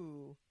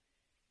 Ooh,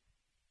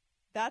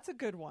 that's a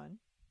good one.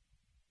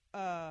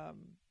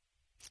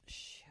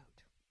 Shoot,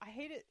 I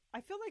hate it.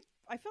 I feel like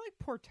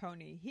poor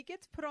Tony. He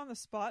gets put on the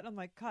spot. And I'm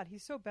like, God,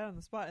 he's so bad on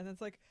the spot. And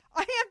it's like,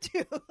 I am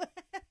too.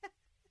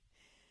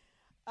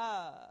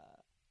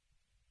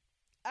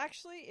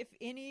 Actually, if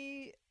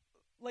any,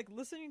 like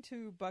listening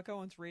to Buck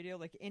Owens radio,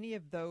 like any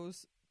of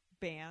those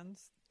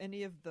bands,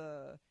 any of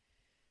the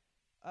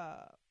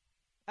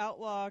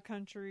outlaw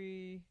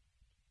country,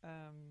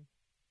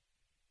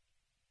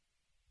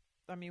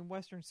 I mean,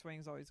 Western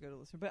swing's always good to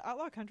listen, but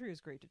outlaw country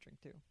is great to drink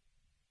too.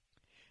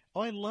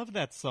 Oh, I love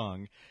that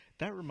song.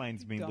 That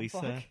reminds me, Dumb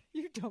Lisa. fuck.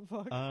 You dumb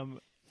fuck.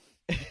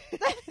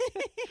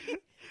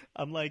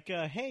 I'm like,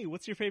 hey,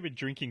 what's your favorite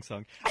drinking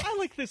song? I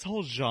like this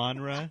whole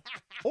genre,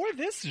 or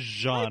this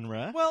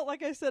genre. Well,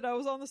 like I said, I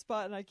was on the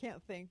spot and I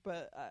can't think,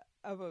 but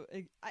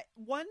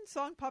one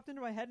song popped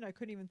into my head and I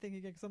couldn't even think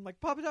again because I'm like,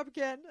 pop it up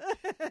again.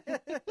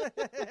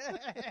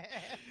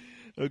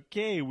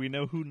 Okay, we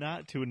know who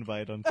not to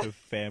invite onto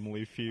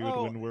Family Feud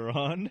when we're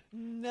on.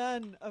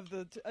 None of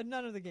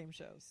the game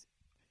shows.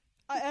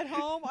 At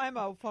home, I'm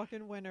a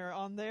fucking winner.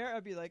 On there,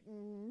 I'd be like,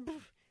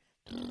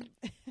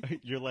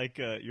 You're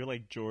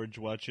like George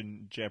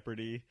watching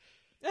Jeopardy.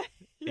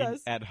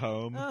 yes, at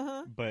home,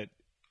 Uh-huh. but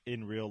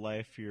in real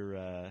life,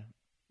 you're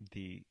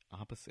the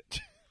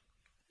opposite.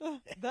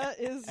 that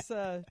is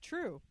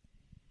true.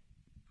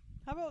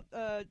 How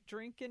about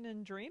drinking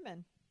and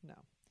dreaming? No.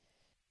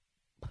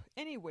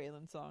 Any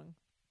Waylon song.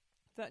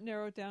 Does that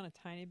narrow it down a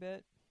tiny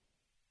bit?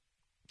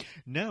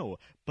 No,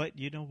 but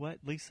you know what,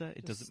 Lisa?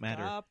 It Just doesn't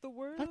matter. Stop the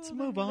world. Let's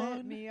move and Let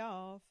on. me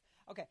off.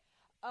 Okay.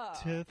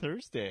 To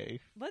Thursday.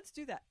 Let's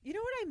do that. You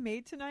know what I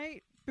made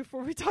tonight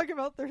before we talk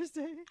about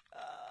Thursday?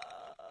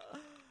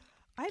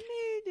 I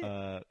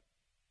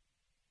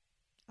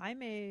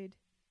made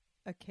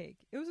a cake.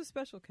 It was a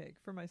special cake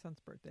for my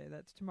son's birthday.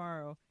 That's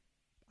tomorrow.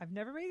 I've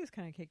never made this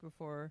kind of cake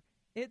before.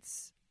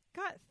 It's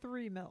got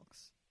 3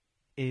 milks.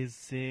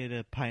 Is it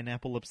a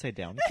pineapple upside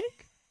down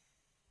cake?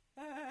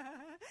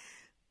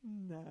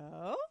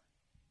 No.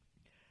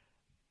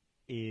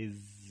 Is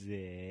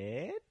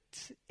it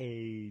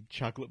a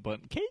chocolate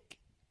bundt cake?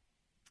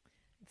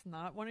 It's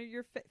not one of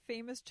your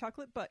famous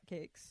chocolate butt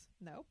cakes.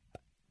 No.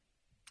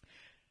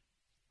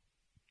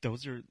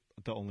 Those are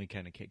the only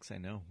kind of cakes I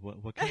know.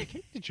 What kind of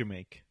cake did you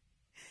make?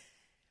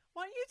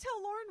 Why don't you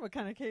tell Lauren what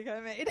kind of cake I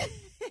made?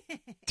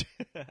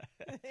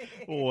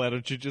 Why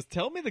don't you just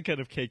tell me the kind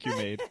of cake you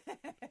made?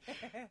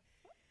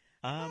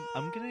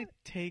 I'm going to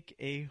take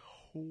a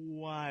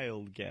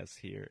wild guess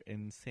here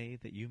and say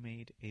that you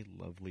made a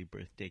lovely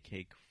birthday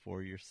cake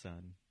for your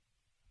son.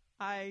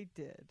 I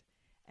did.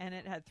 And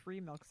it had 3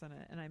 milks in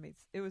it, and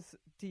it was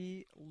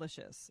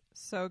delicious.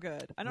 So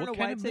good. I don't know what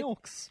why kind of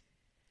milks?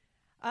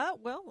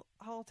 Well,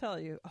 I'll tell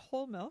you.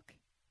 Whole milk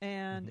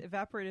and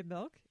evaporated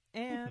milk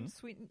and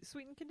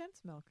sweetened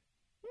condensed milk.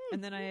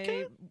 And then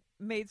I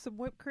made some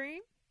whipped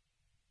cream,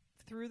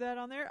 threw that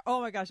on there. Oh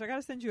my gosh, I got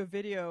to send you a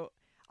video.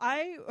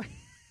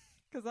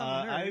 Because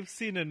I'm a nerd. I've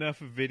seen enough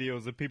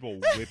videos of people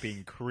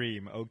whipping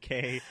cream,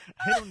 okay?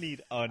 I don't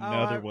need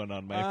another one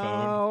on my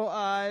phone. Oh,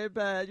 I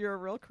bet. You're a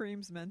real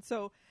creamsman.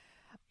 So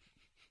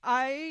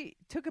I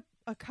took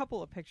a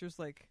couple of pictures,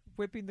 like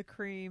whipping the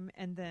cream,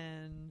 and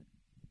then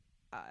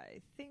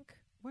I think,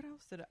 what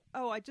else did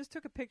I just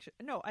took a picture.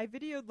 No, I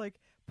videoed, like,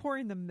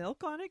 pouring the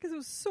milk on it, because it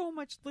was so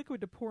much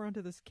liquid to pour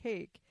onto this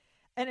cake.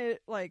 And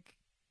it, like,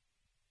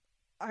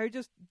 I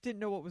just didn't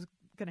know what was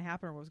going to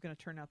happen or what it was going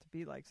to turn out to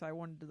be like. So I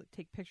wanted to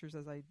take pictures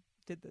as I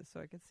did this so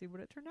I could see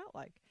what it turned out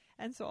like.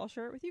 And so I'll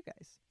share it with you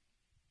guys.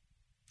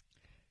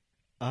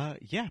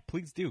 Yeah,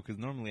 please do, because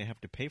normally I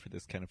have to pay for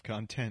this kind of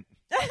content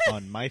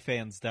on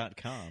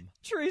myfans.com.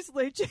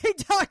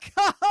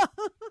 TereseLeche.com.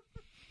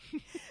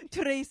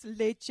 Therese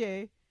Leche.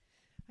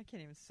 I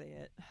can't even say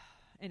it.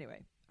 Anyway,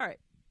 all right.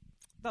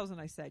 That was a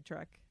nice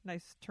sidetrack.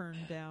 Nice turn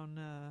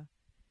down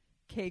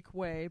cake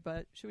way.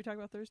 But should we talk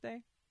about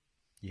Thursday?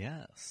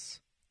 Yes.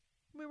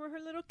 We were her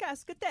little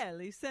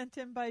cascatelli sent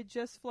in by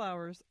Just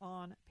Flowers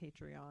on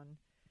Patreon.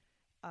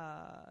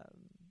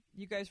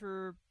 You guys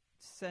were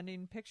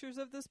sending pictures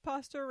of this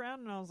pasta around,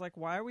 and I was like,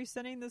 why are we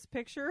sending this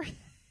picture?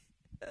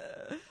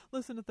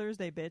 Listen to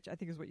Thursday, bitch, I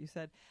think is what you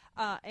said.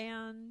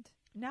 And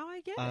now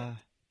I get it.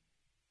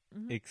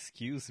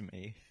 Excuse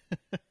me.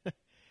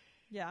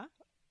 Yeah?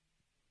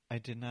 I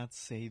did not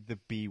say the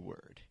B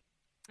word.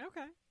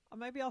 Okay.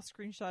 Maybe I'll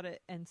screenshot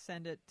it and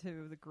send it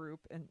to the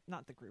group, and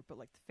not the group, but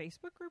like the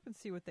Facebook group, and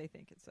see what they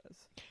think it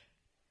says.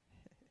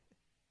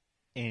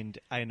 And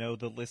I know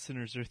the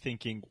listeners are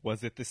thinking,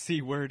 was it the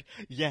C word?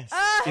 Yes,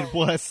 it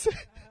was.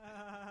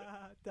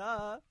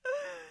 Duh.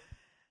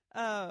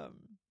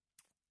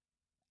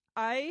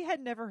 I had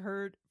never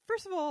heard.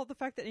 First of all, the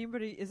fact that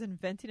anybody is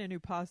inventing a new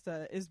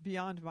pasta is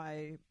beyond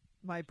my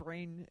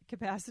brain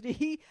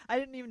capacity. I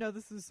didn't even know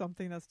this is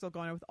something that's still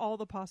going on with all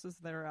the pastas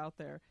that are out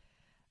there.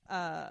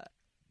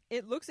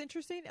 It looks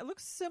interesting. It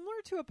looks similar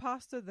to a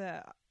pasta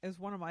that is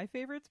one of my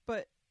favorites,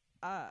 but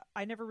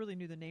I never really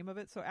knew the name of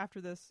it. So after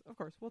this, of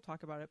course, we'll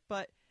talk about it.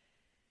 But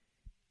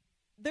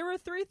there were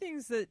three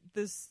things that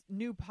this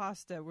new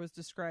pasta was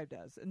described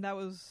as, and that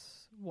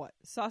was what?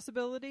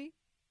 Sauceability,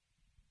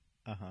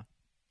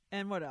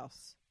 and what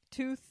else?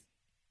 Tooth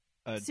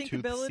Tooth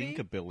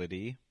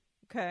syncability,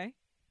 okay,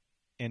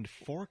 and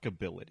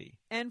forkability.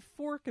 and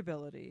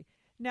forkability.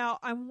 Now,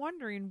 I'm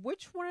wondering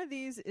which one of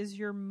these is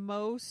your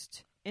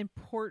most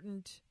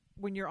important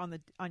when you're on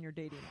your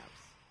dating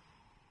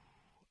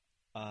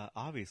apps.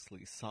 Obviously,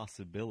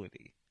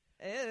 sauceability.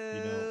 Ew.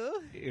 You know,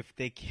 if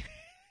they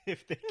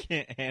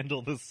can't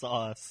handle the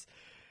sauce,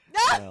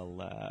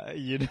 well,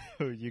 you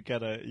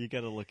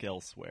gotta look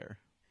elsewhere,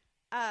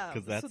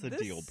 because that's a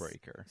deal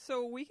breaker.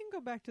 So we can go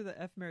back to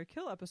the F, Marry,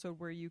 Kill episode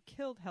where you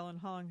killed Helen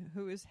Hong,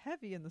 who is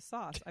heavy in the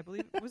sauce. I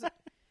believe was it,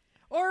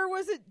 or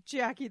was it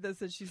Jackie that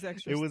said she's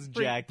extra? It was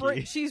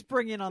Jackie. She's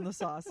bringing on the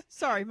sauce.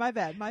 Sorry, my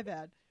bad.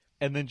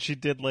 And then she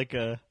did like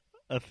a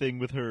thing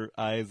with her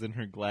eyes and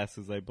her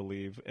glasses, I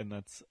believe, and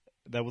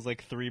that was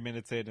like 3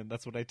 minutes in, and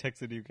that's what I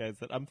texted you guys,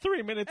 that I'm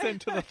 3 minutes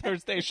into the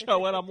Thursday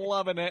show and I'm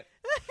loving it.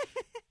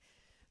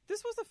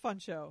 This was a fun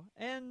show,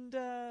 and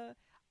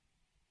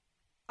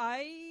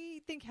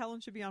I think Helen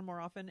should be on more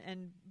often.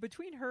 And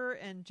between her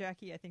and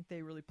Jackie, I think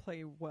they really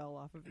play well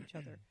off of each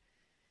other.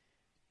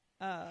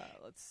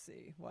 Let's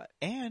see what.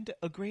 And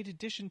a great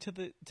addition to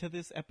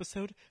this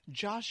episode,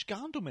 Josh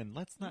Gondelman.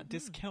 Let's not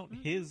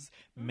discount his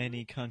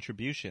many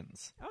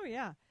contributions. Oh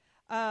yeah.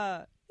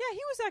 Yeah,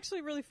 he was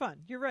actually really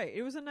fun. You're right.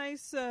 It was a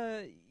nice.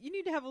 You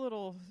need to have a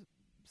little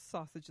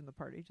sausage in the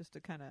party just to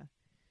kind of.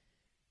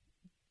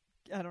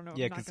 I don't know.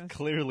 Yeah, because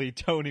clearly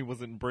Tony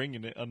wasn't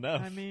bringing it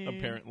enough.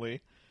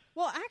 Apparently.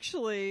 Well,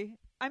 actually,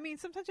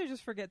 sometimes I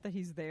just forget that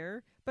he's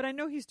there, but I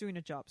know he's doing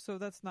a job, so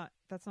that's not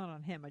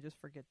on him. I just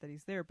forget that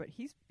he's there. But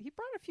he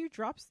brought a few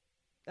drops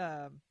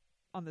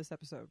on this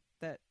episode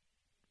that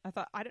I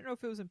thought, I don't know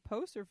if it was in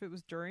post or if it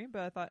was during,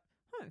 but I thought,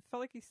 it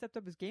felt like he stepped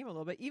up his game a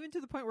little bit, even to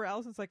the point where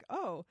Allison's like,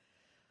 oh,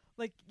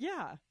 like,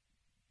 yeah.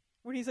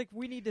 When he's like,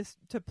 we need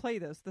to play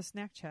the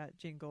snack chat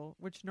jingle,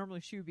 which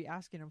normally she would be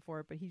asking him for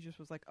it, but he just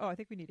was like, oh, I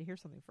think we need to hear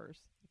something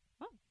first.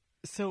 Oh,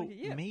 so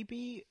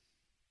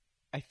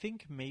I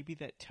think maybe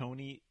that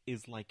Tony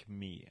is like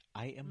me.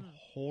 I am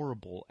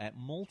horrible at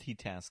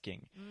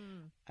multitasking.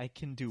 I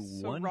can do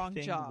one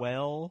thing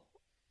well,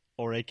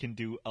 or I can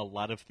do a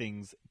lot of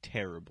things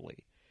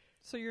terribly.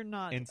 So you're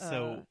not and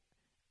so,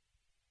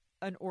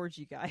 an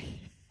orgy guy.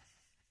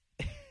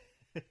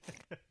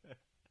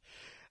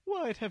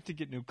 Well, I'd have to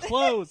get new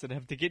clothes, I'd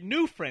have to get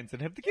new friends,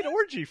 I'd have to get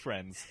orgy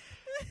friends.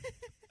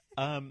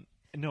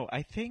 No,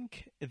 I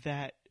think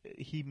that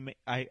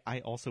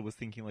I also was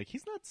thinking, like,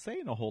 he's not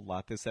saying a whole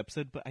lot this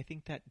episode, but I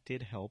think that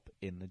did help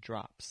in the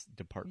drops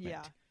department.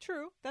 Yeah,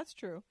 true. That's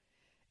true.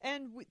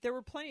 And there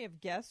were plenty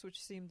of guests,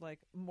 which seemed like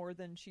more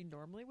than she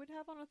normally would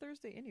have on a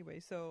Thursday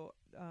anyway, so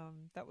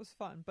that was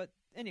fun. But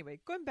anyway,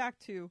 going back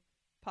to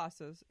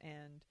pastas,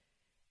 and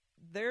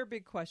their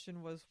big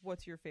question was,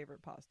 what's your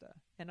favorite pasta?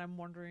 And I'm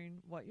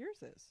wondering what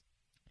yours is.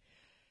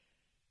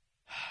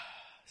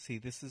 See,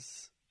 this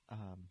is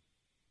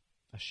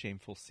a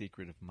shameful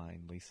secret of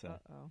mine, Lisa.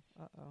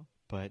 Uh-oh.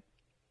 But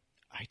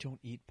I don't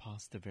eat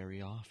pasta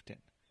very often.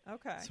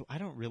 Okay. So I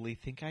don't really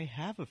think I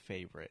have a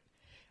favorite.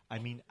 I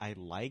mean, I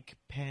like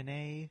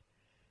penne,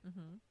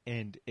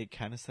 and it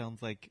kind of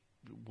sounds like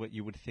what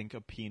you would think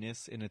a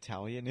penis in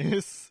Italian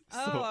is.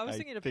 Oh, so I was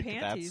thinking of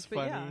panties,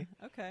 but funny.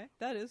 Yeah. Okay,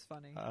 that is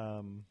funny.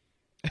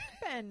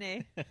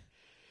 Penne.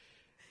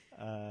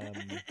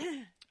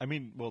 I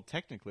mean, well,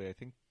 technically, I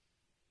think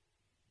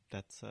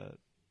that's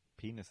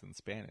penis in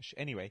Spanish.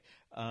 Anyway.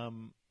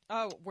 Oh,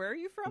 where are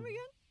you from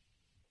again?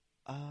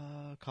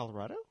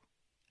 Colorado?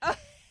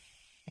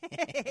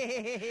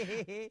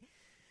 Okay.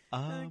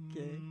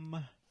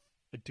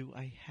 Do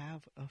I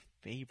have a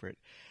favorite?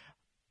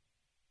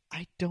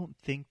 I don't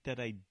think that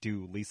I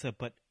do, Lisa,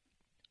 but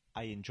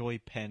I enjoy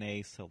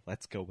penne, so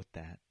let's go with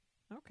that.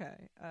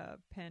 Okay.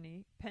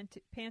 Panty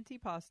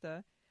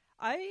pasta.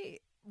 I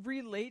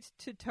relate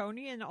to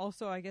Tony, and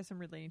also I guess I'm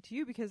relating to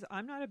you because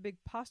I'm not a big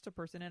pasta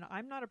person, and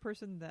I'm not a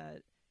person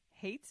that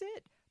hates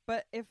it,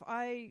 but if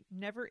I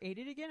never ate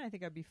it again, I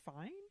think I'd be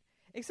fine.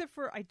 Except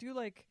for I do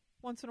like,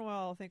 once in a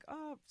while I'll think,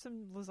 oh,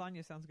 some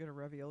lasagna sounds good, or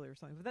ravioli or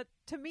something. But that,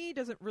 to me,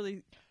 doesn't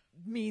really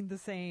mean the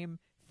same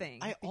thing.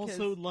 I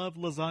also love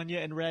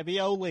lasagna and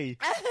ravioli.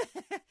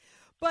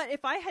 But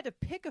if I had to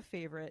pick a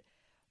favorite,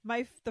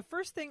 the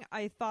first thing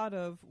I thought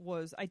of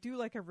was, I do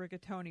like a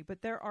rigatoni,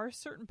 but there are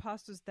certain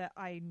pastas that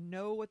I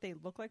know what they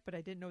look like, but I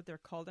didn't know what they're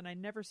called, and I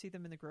never see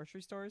them in the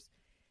grocery stores.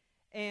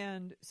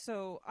 And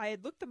so I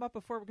had looked them up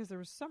before because there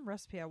was some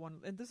recipe I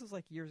wanted, and this was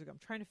like years ago. I'm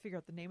trying to figure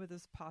out the name of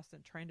this pasta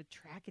and trying to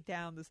track it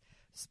down, this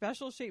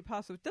special shaped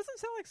pasta. It doesn't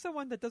sound like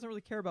someone that doesn't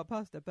really care about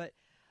pasta, but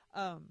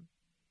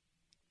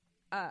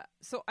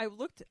so I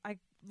looked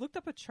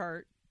up a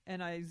chart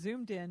and I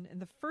zoomed in,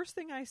 and the first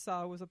thing I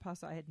saw was a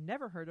pasta I had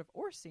never heard of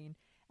or seen,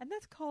 and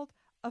that's called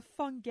a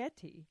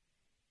funghetti.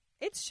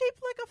 It's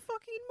shaped like a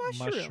fucking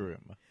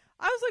mushroom.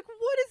 I was like,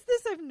 what is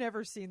this? I've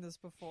never seen this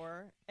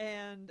before.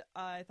 And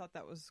I thought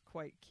that was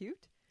quite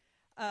cute.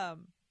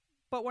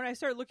 But when I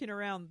started looking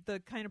around, the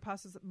kind of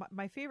pastas,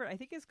 my favorite, I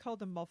think, is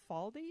called a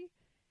Malfaldi.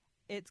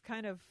 It's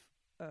kind of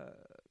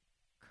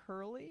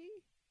curly.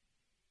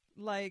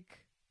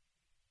 Like,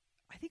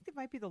 I think that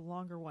might be the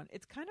longer one.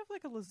 It's kind of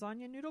like a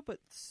lasagna noodle, but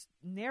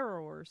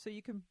narrower, so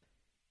you can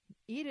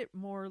eat it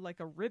more like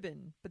a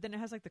ribbon, but then it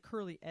has like the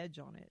curly edge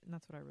on it, and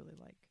that's what I really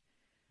like.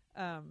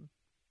 And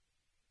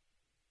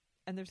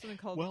there's something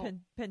called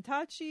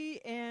pentacci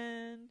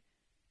and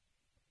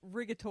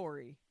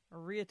rigatoni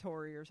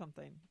or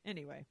something.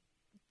 Anyway,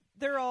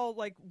 they're all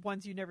like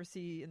ones you never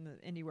see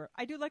anywhere.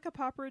 I do like a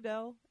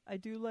pappardelle. I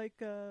do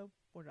like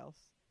what else?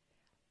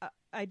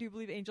 I do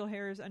believe angel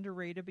hair is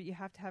underrated, but you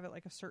have to have it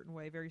like a certain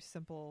way, very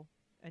simple,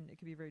 and it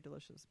can be very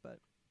delicious. But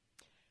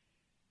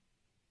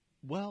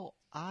well,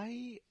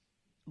 I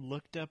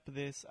looked up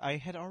this. I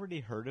had already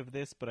heard of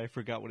this, but I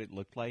forgot what it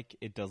looked like.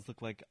 It does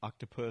look like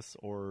octopus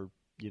or,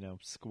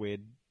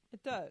 squid.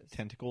 It does.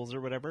 Tentacles or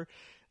whatever.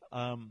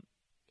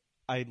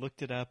 I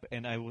looked it up,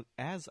 and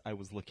as I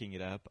was looking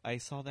it up, I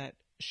saw that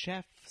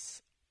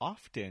chefs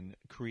often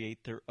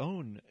create their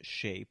own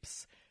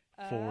shapes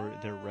for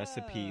their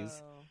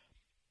recipes.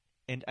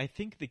 And I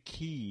think the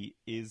key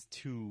is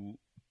to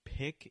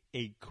pick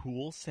a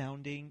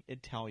cool-sounding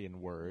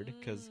Italian word,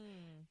 because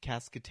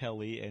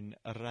cascatelli and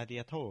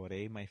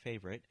radiatore, my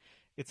favorite,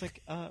 it's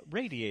like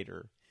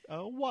radiator,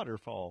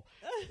 waterfall.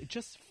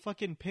 Just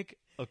fucking pick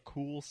a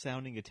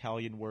cool-sounding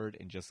Italian word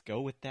and just go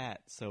with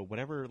that. So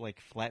whatever, like,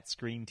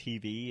 flat-screen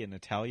TV in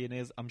Italian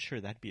is, I'm sure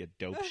that'd be a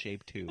dope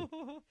shape, too.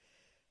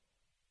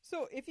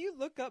 So if you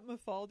look up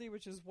Mafaldi,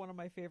 which is one of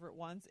my favorite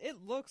ones, it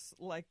looks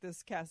like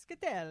this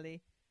cascatelli.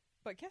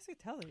 But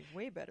Cascatelli,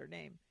 way better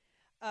name.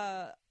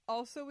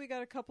 Also, we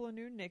got a couple of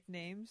new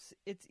nicknames.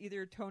 It's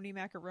either Tony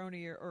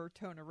Macaroni or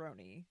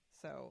Tonaroni.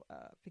 So,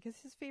 because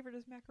his favorite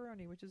is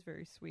macaroni, which is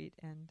very sweet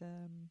and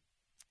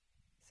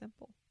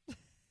simple.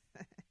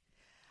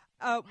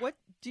 What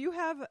do you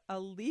have a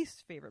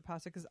least favorite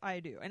pasta? Because I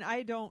do, and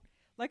I don't.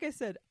 Like I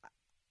said,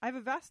 I have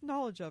a vast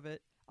knowledge of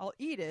it. I'll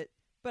eat it,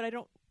 but I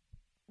don't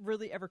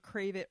really ever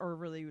crave it or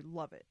really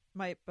love it.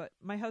 But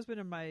my husband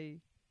and my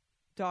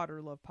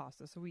daughter love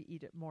pasta, so we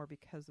eat it more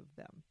because of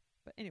them.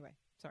 But anyway,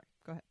 sorry,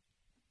 go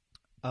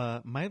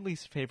ahead. My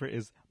least favorite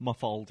is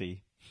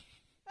Mafaldi.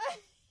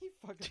 You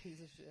fucking piece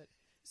of shit.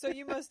 So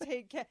you must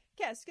hate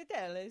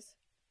cascatellis.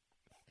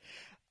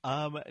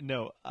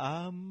 No.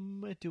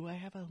 Do I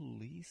have a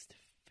least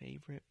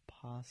favorite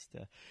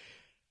pasta?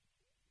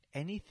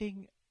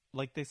 Anything,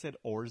 like they said,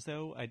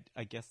 orzo,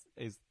 I guess,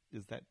 is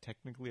that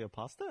technically a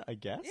pasta? I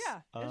guess?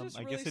 Yeah. It's just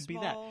I really guess it'd be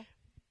small,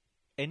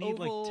 that. Any,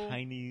 oval, like,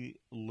 tiny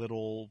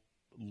little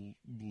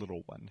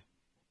one.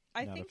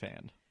 I Not think a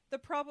fan. the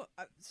problem.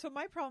 So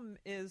my problem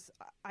is,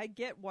 I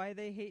get why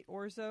they hate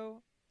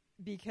orzo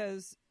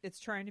because it's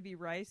trying to be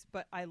rice,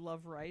 but I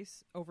love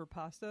rice over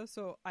pasta,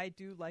 so I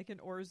do like an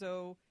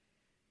orzo.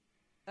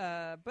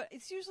 But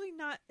it's usually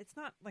not. It's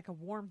not like a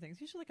warm thing.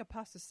 It's usually like a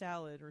pasta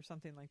salad or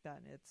something like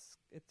that, and it's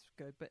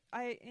good. But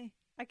I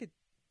could,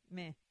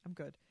 I'm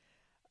good.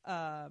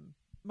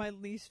 My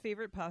least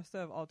favorite pasta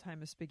of all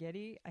time is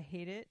spaghetti. I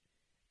hate it.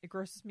 It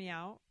grosses me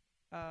out.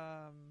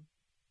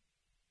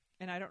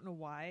 And I don't know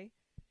why,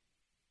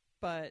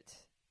 but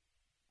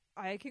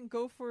I can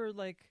go for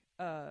like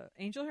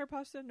angel hair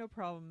pasta, no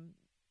problem.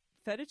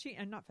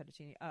 Fettuccine, not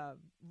fettuccine,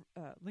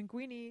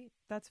 linguine,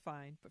 that's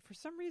fine. But for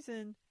some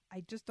reason,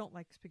 I just don't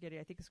like spaghetti.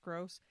 I think it's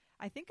gross.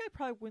 I think I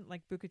probably wouldn't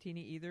like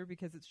bucatini either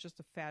because it's just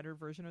a fatter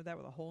version of that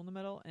with a hole in the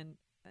middle, and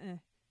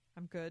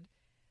I'm good.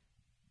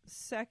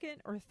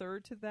 Second or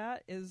third to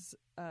that is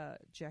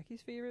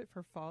Jackie's favorite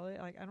for farfalle.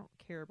 Like, I don't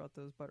care about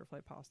those butterfly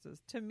pastas.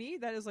 To me,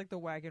 that is like the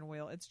wagon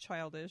wheel. It's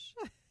childish.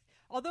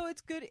 Although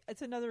it's good.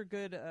 It's another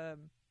good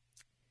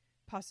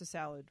pasta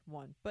salad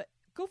one. But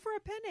go for a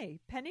penne.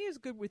 Penne is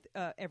good with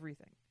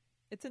everything.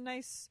 It's a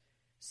nice,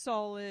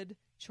 solid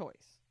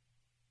choice.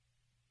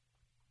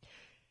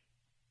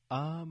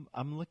 I'm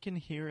looking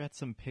here at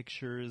some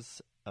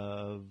pictures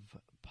of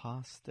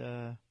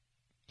pasta.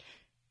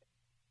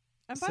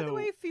 And by the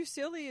way,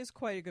 fusilli is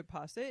quite a good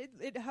pasta.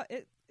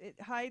 It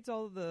hides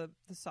all the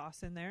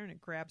sauce in there and it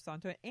grabs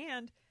onto it.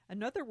 And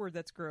another word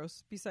that's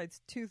gross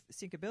besides tooth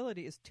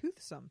sinkability is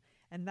toothsome,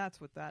 and that's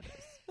what that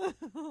is.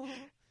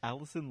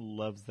 Allison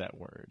loves that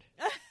word.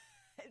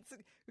 It's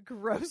a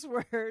gross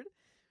word.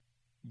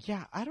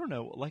 Yeah, I don't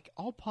know. Like,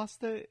 all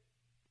pasta,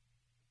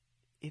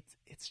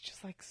 it's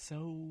just like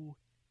so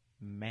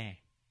meh,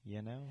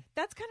 you know?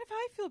 That's kind of how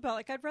I feel about it.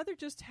 Like, I'd rather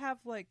just have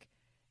like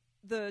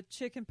the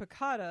chicken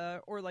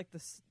piccata or like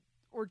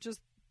or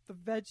just the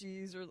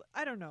veggies, or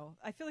I don't know.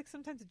 I feel like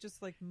sometimes it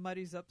just like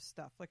muddies up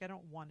stuff. Like, I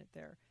don't want it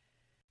there.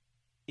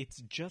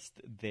 It's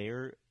just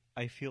there.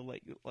 I feel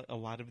like a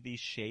lot of these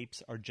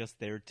shapes are just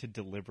there to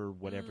deliver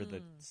whatever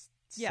the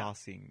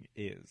saucing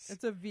is.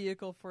 It's a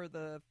vehicle for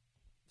the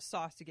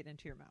sauce to get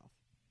into your mouth.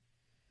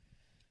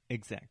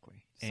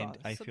 Exactly. And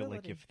I feel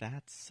like if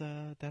that's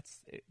not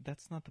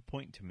the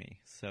point to me.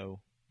 So,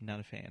 not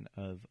a fan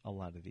of a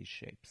lot of these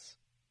shapes.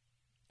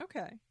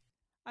 Okay.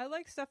 I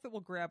like stuff that will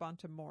grab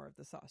onto more of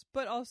the sauce.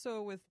 But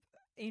also with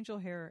angel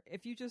hair,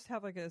 if you just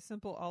have like a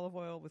simple olive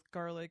oil with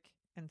garlic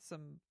and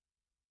some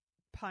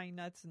pine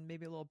nuts and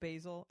maybe a little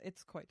basil,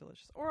 it's quite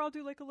delicious. Or I'll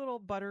do like a little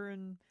butter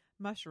and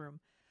mushroom.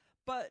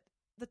 But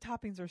the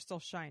toppings are still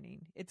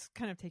shining. It's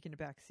kind of taking a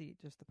back seat,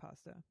 just the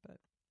pasta. But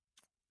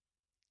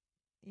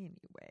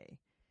anyway,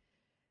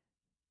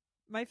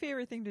 my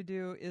favorite thing to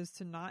do is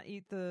to not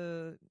eat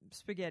the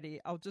spaghetti.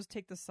 I'll just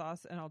take the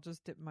sauce and I'll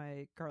just dip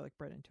my garlic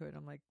bread into it.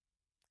 I'm like,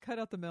 cut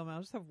out the middleman.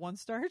 I'll just have one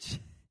starch.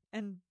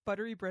 And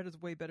buttery bread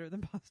is way better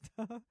than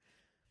pasta.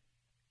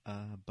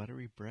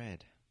 Buttery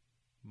bread,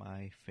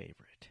 my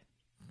favorite.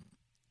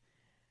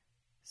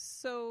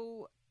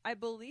 So I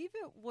believe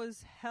it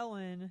was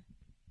Helen.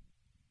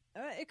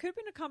 It could have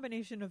been a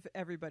combination of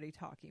everybody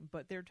talking,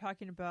 but they're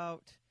talking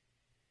about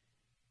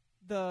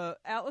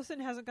Allison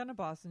hasn't gone to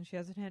Boston. She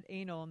hasn't had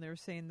anal, and they're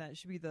saying that it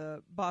should be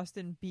the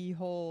Boston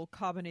B-hole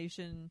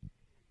combination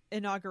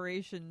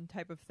inauguration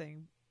type of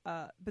thing.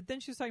 But then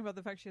she was talking about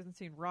the fact she hasn't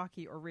seen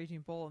Rocky or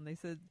Raging Bull,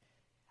 and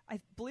I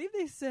believe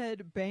they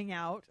said bang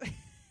out.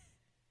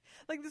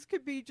 Like this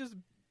could be just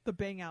the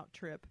bang out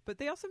trip. But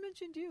they also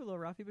mentioned you, Lil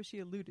Rafi, but she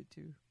alluded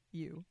to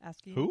you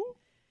asking Who?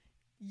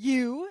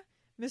 You,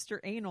 Mr.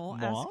 Anal,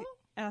 Ma?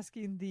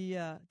 asking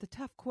the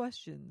tough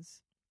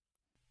questions.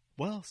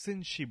 Well,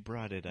 since she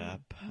brought it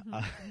up,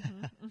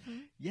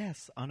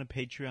 yes, on a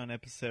Patreon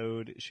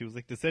episode, she was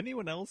like, "Does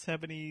anyone else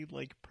have any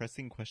like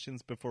pressing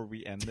questions before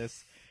we end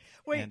this?"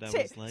 Wait, and I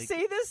was like,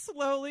 say this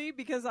slowly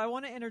because I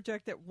want to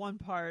interject at one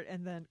part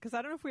and then because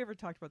I don't know if we ever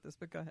talked about this,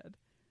 but go ahead.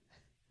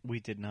 We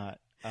did not.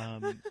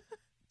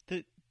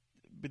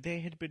 But they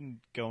had been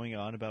going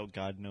on about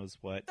God knows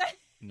what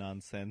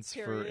nonsense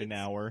for an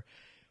hour.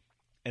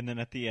 And then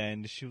at the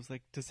end, she was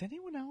like, "Does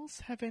anyone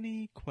else have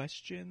any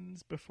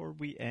questions before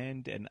we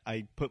end?" And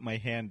I put my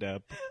hand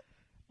up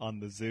on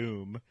the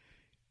Zoom.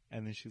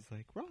 And then she was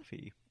like,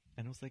 "Rafi."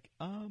 And I was like,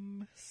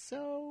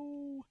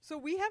 So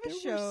we have a there were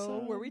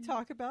show where we some-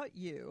 talk about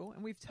you,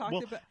 and we've talked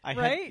Well, about, I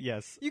right? had,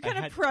 yes. You kind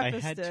I of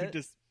prefaced I had it. to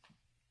just...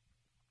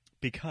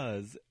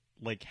 Because...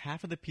 like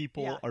half of the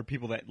people Yeah. are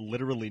people that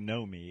literally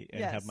know me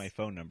and Yes. have my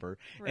phone number,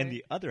 Right. and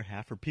the other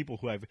half are people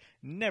who I've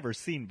never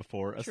seen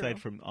before,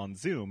 aside from on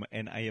Zoom,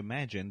 and I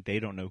imagine they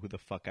don't know who the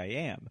fuck I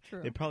am.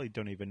 True. They probably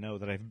don't even know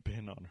that I've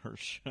been on her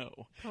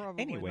show.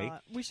 Probably anyway,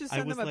 not. We should I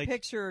send was them a like-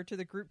 picture to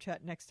the group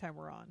chat next time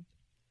we're on.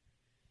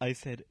 I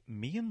said,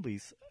 me and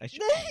Lisa...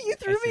 You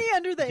threw me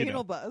under the you anal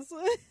know, bus.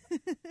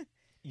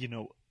 You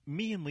know,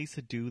 me and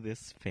Lisa do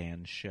this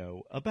fan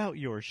show about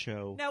your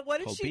show. Now, what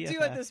did called she do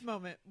BFF. at this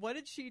moment? What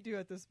did she do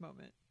at this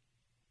moment?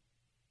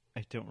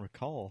 I don't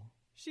recall.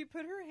 She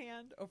put her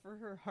hand over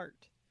her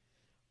heart.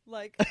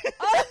 Like, and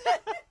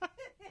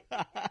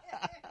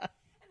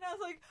I was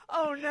like,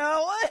 oh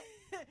no.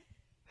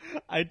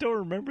 I don't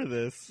remember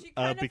this She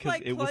kind of because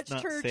like it was clutched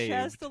not her saved.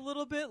 chest a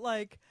little bit,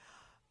 like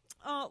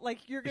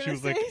you're gonna She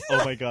was say like,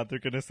 something, "Oh my god, they're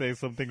gonna say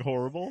something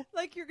horrible."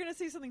 like you're gonna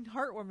say something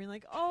heartwarming,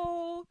 like,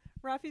 oh,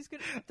 Rafi's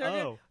gonna.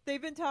 Oh.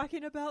 They've been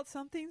talking about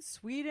something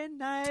sweet and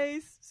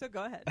nice. So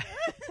go ahead.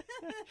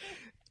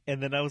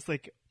 And then I was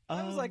like,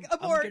 I was like, I'm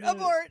abort, gonna-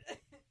 abort.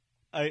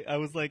 I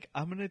was like,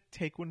 I'm gonna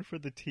take one for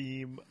the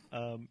team.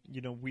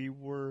 You know, we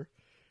were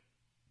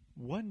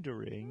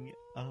wondering,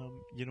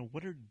 you know,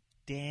 what are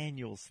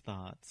Daniel's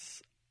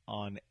thoughts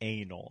on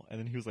anal? And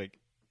then he was like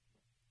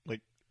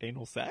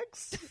anal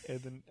sex? And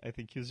then I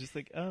think he was just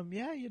like,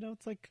 yeah, you know,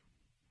 it's like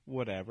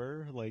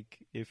whatever. Like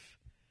if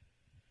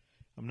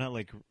I'm not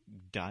like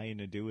dying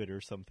to do it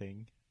or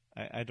something.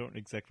 I don't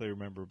exactly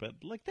remember, but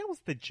like that was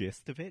the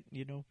gist of it.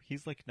 You know,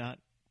 he's like not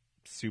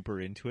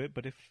super into it,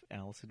 but if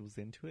Allison was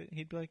into it,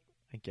 he'd be like,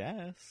 I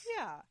guess.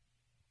 Yeah,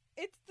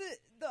 it's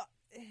the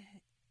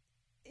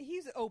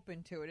he's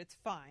open to it. It's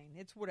fine.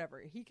 It's whatever.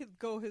 He could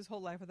go his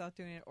whole life without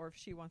doing it, or if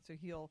she wants to,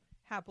 he'll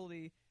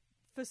happily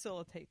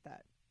facilitate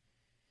that.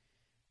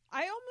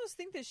 I almost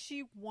think that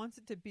she wants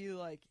it to be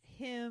like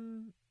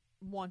him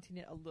wanting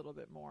it a little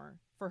bit more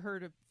for her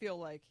to feel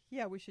like,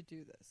 yeah, we should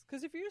do this.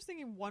 Because if you're just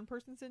thinking one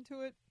person's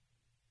into it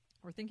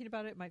or thinking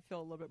about it, it might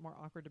feel a little bit more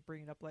awkward to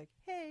bring it up like,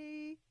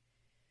 hey,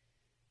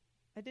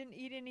 I didn't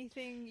eat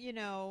anything, you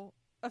know,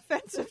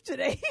 offensive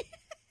today.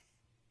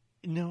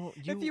 No,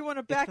 if you want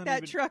to it's back not that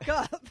even- truck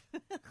up.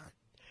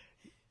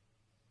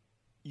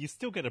 You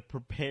still got to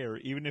prepare,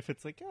 even if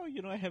it's like, oh,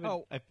 you know,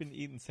 I've been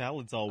eating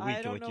salads all week.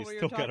 I don't Like know you what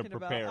still you're got to talking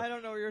prepare. about. I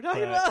don't know what you're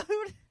talking But-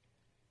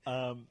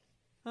 about.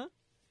 Huh?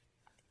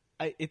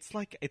 It's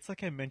like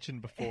I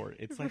mentioned before.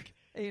 It's like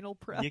Anal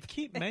prep. you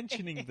keep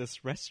mentioning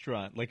this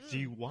restaurant. Like, do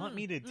you want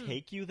me to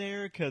take you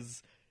there?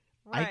 Because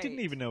I didn't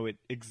Right. even know it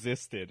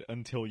existed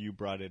until you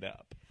brought it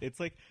up. It's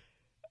like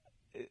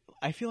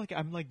I feel like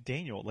I'm like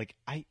Daniel. Like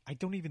I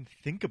don't even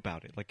think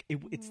about it. Like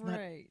it's not.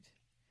 Right.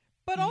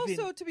 But even-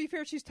 also, to be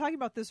fair, she's talking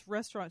about this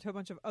restaurant to a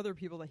bunch of other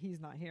people that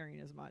he's not hearing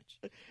as much.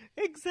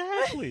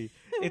 Exactly.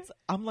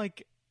 I'm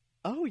like,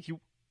 oh, you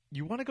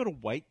want to go to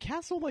White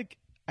Castle? Like,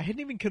 I hadn't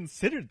even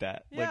considered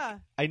that. Yeah. Like,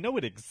 I know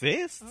it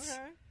exists.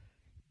 Okay.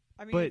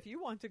 I mean, But- if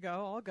you want to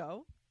go, I'll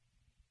go.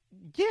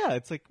 Yeah,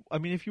 it's like, I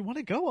mean, if you want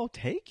to go, I'll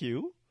take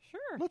you.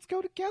 Sure. Let's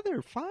go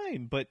together.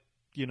 Fine. But,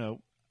 you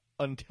know,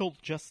 until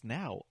just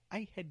now,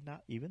 I had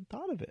not even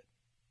thought of it.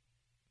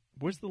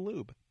 Where's the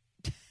lube?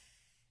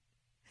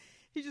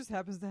 He just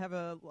happens to have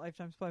a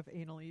lifetime supply of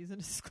anal ease in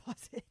his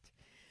closet.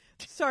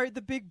 Sorry,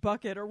 the big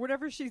bucket or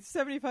whatever. She's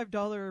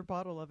 $75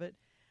 bottle of it.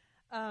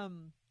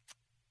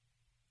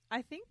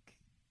 I think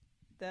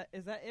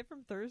is that it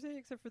from Thursday,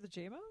 except for the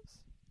JMOs.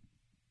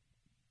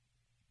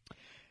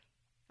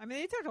 I mean,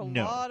 they talked a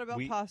lot about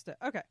pasta.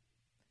 Okay.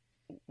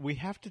 We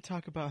have to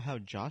talk about how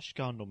Josh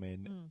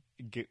Gondelman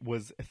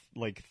was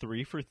like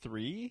 3 for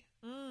 3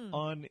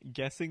 on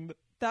guessing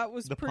that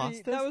was the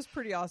pretty. pastas. That was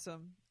pretty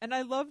awesome, and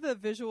I love the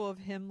visual of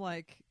him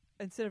like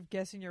instead of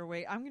guessing your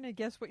weight, I'm gonna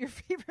guess what your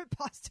favorite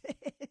pasta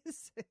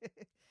is.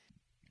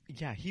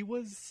 Yeah, he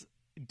was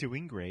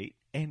doing great,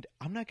 and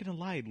I'm not gonna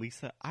lie,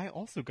 Lisa. I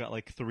also got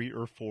like 3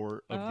 or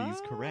 4 of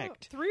these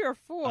correct. 3 or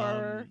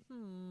 4.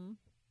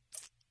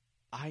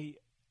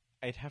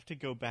 I'd have to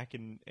go back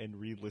and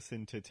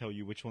re-listen to tell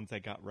you which ones I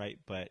got right,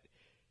 but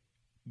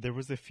there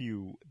was a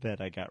few that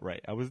I got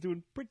right. I was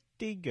doing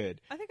pretty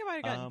good. I think I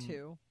might have gotten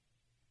 2.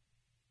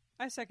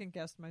 I second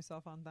guessed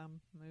myself on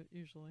them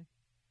usually.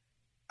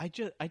 I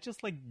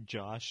just like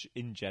Josh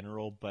in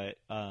general, but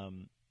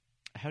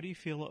how do you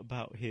feel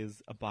about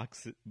his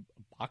Boston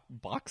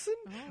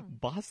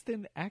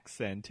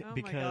accent? Oh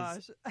because my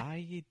gosh.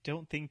 I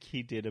don't think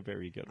he did a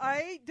very good one.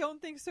 I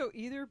don't think so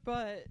either,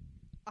 but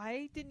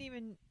I didn't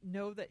even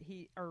know that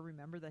or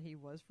remember that he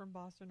was from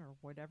Boston or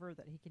whatever,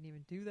 that he can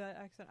even do that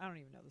accent. I don't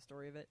even know the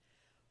story of it.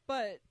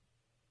 But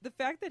the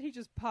fact that he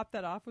just popped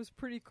that off was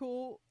pretty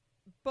cool.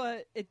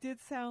 But it did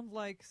sound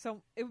like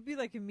it would be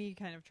like me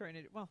kind of trying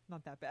to, well,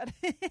 not that bad.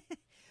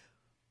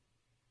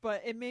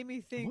 But it made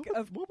me think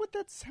what would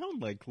that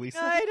sound like, Lisa?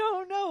 I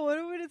don't know.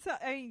 What would it sound?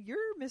 I mean, you're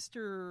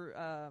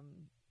Mr.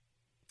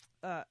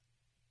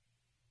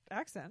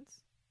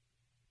 Accents.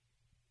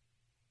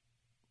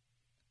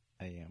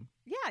 I am.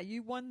 Yeah,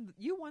 you won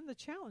the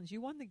challenge.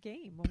 You won the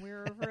game when we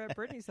were over at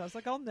Brittany's house.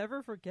 Like, I'll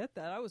never forget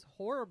that. I was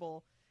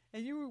horrible,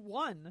 and you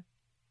won.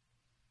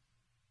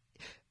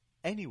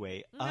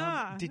 Anyway,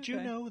 did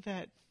you know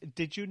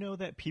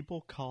that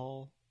people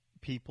call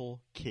people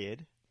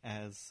kid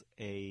as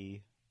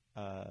a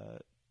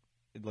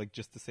like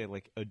just to say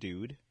like a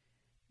dude?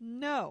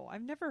 No,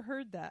 I've never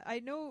heard that. I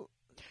know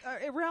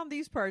around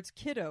these parts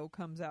kiddo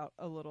comes out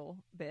a little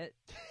bit,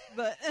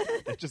 but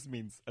that just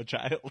means a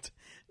child.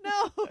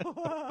 No.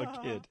 A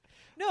kid.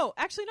 No,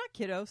 actually not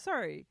kiddo.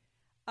 Sorry.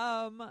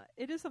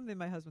 It is something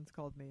my husband's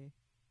called me.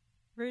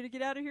 Ready to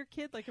get out of here,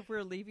 kid? Like if we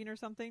were leaving or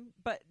something.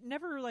 But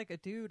never like a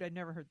dude. I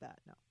never heard that.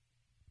 No.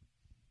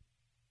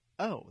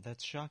 Oh,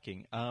 that's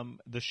shocking.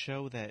 The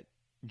show that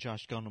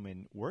Josh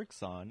Gondelman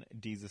works on,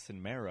 Desus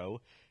and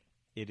Mero,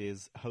 it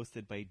is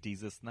hosted by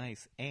Desus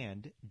Nice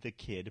and the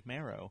kid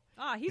Mero.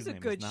 Ah, he's His a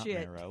name good is not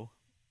shit. Mero.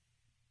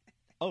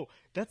 Oh,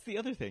 that's the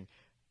other thing.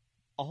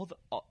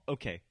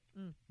 Okay.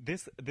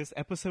 This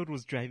episode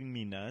was driving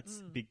me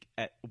nuts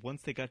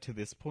once they got to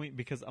this point,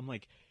 because I'm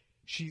like,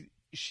 she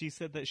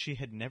said that she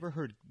had never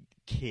heard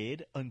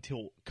kid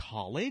until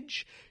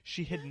college.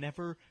 She had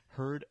never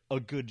heard a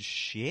good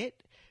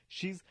shit.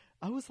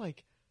 I was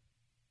like,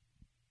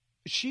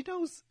 she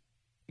knows,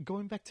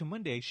 going back to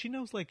Monday, she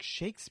knows like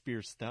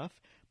Shakespeare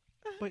stuff,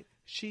 but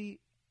she's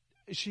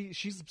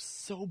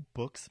so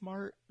book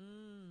smart.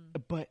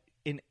 But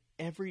in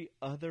every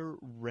other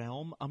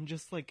realm, I'm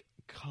just like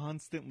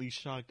constantly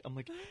shocked. I'm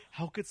like,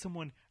 how could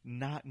someone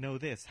not know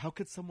this? How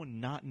could someone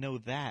not know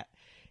that?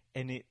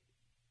 And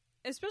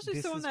especially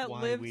this someone is that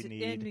why lived we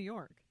need- in New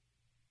York.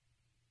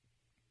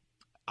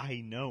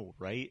 I know,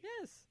 right?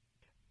 Yes.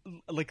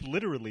 Like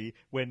literally,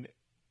 when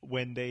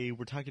they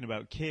were talking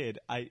about kid,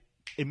 I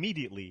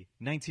immediately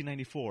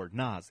 1994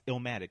 Nas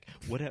Illmatic.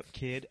 What up,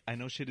 kid? I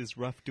know shit is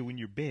rough doing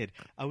your bid.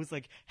 I was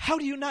like, how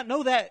do you not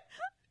know that?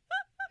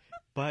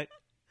 But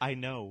I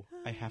know.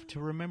 I have to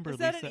remember, Is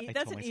that Lisa. I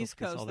that's tell an myself East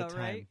this Coast, all the though, time.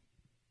 right?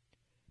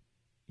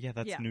 Yeah,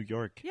 that's Yeah. New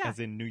York. Yeah. As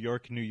in New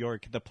York,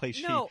 the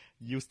place No,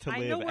 she used to live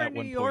I know where at New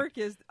one York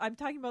point. is. I'm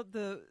talking about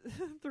the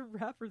the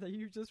rapper that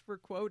you just were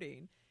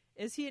quoting.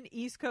 Is he an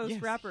East Coast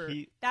Yes, rapper?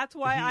 he- That's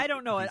why I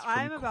don't know it. he's from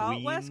I'm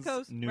about West Queens,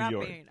 Coast New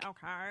rapping. York.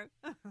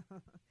 Okay.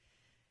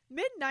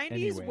 Mid-90s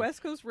Anyway.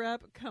 West Coast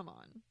rap. Come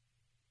on.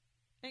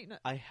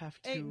 I have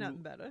Ain't to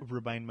nothing better.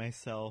 remind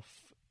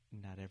myself,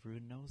 not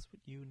everyone knows what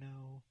you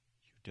know.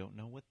 You don't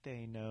know what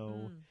they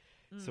know.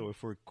 So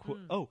if we're...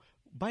 Oh,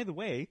 by the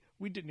way,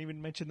 we didn't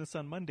even mention this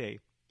on Monday.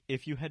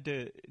 If you had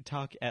to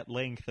talk at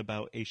length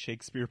about a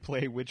Shakespeare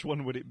play, which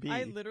one would it be?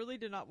 I literally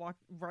did not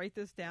write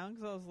this down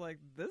because I was like,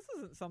 this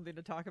isn't something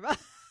to talk about.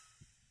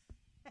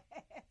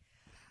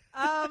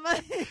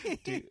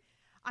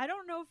 I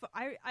don't know if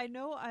I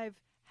know I've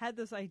had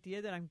this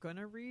idea that I'm going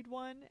to read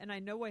one, and I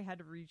know I had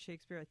to read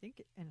Shakespeare, I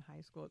think, in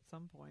high school at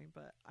some point,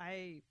 but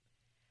I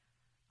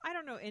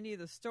don't know any of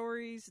the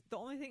stories. The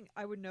only thing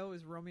I would know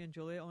is Romeo and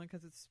Juliet, only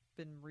because it's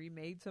been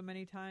remade so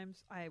many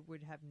times. I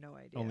would have no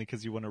idea. Only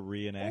because you want to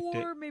reenact it?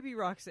 Or maybe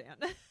Roxanne.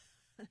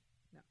 No,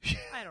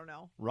 I don't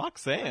know.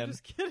 Roxanne? I'm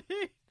just kidding.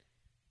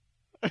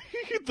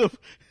 the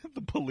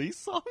police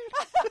song?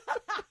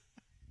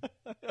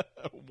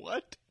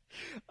 What?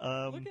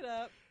 Look it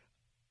up.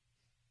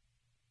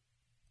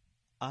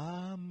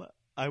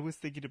 I was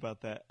thinking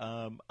about that.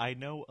 I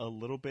know a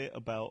little bit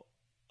about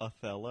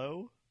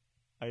Othello.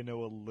 I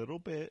know a little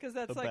bit Because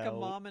that's about... like a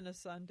mom and a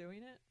son doing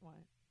it? Why?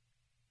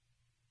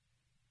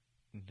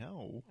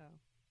 No.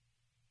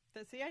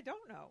 Oh. See, I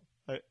don't know.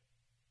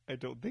 I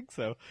don't think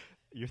so.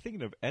 You're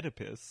thinking of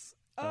Oedipus.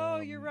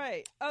 Oh, you're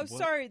right. Oh, what-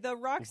 sorry. The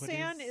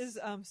Roxanne is-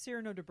 is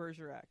Cyrano de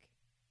Bergerac.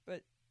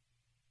 But,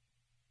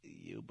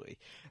 You boy.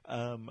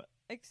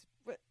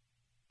 but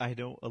I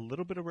know a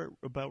little bit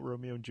about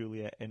Romeo and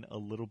Juliet and a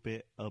little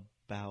bit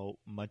about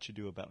Much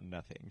Ado About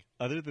Nothing.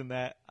 Other than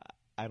that,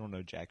 I don't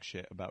know jack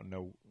shit about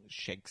no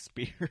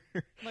Shakespeare.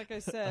 like I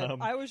said,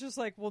 I was just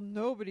like, well,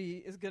 nobody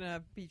is going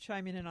to be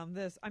chiming in on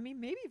this. I mean,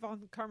 maybe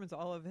Von Carmen's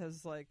Olive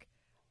has like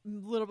a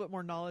little bit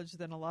more knowledge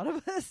than a lot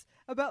of us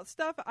about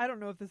stuff. I don't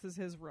know if this is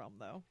his realm,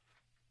 though.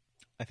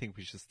 I think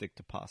we should stick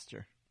to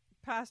posture.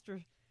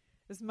 Pastor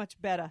is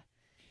much better.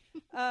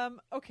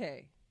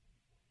 Okay.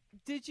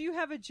 Did you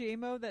have a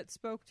JMO that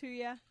spoke to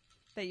you?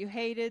 That you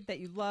hated? That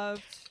you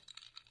loved?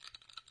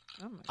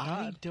 Oh, my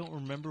I God. don't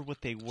remember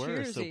what they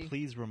were, so Cheersy.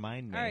 please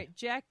remind me. All right.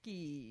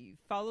 Jackie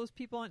follows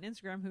people on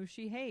Instagram who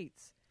she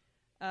hates.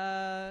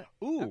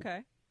 Ooh.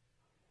 Okay.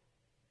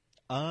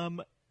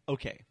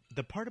 Okay.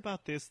 The part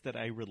about this that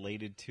I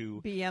related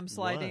to BM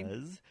sliding.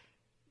 was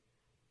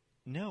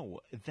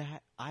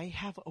that I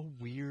have a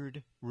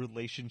weird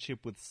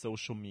relationship with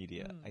social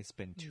media. I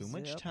spend too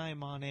much Zip.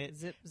 time on it.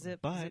 Zip, zip,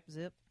 but zip,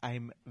 zip.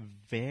 I'm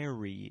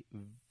very,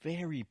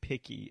 very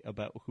picky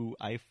about who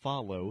I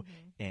follow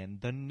and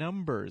the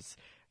numbers.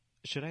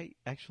 Should I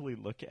actually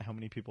look at how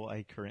many people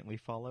I currently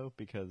follow?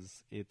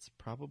 Because it's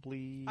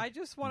probably I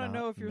just want to not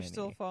know if you're many.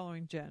 still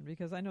following Jen,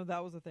 because I know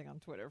that was a thing on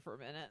Twitter for a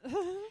minute.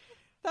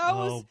 That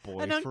was boy,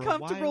 an for a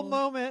uncomfortable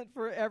while. moment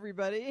for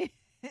everybody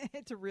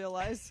to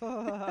realize.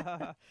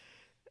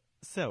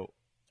 So,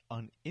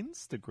 on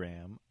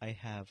Instagram, I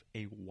have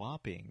a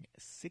whopping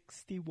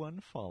 61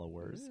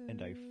 followers,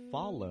 and I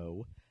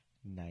follow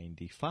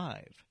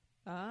 95.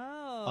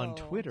 Oh.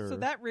 Twitter- So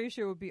that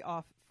ratio would be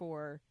off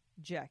for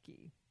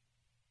Jackie.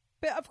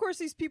 But of course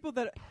these people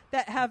that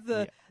have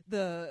the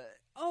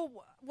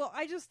oh, well,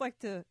 I just like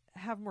to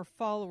have more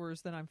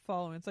followers than I'm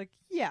following. It's like,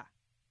 yeah.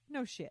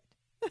 No shit.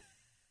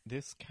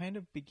 This kind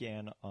of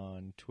began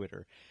on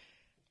Twitter.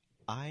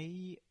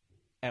 I,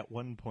 at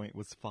one point,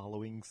 was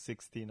following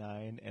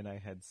 69, and I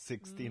had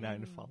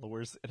 69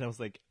 followers, and I was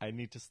like, I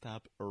need to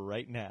stop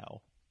right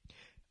now.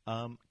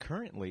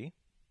 Currently,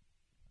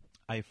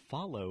 I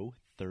follow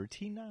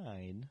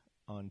 39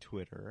 on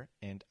Twitter,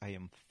 and I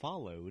am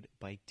followed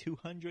by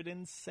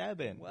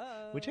 207,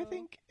 which I Whoa.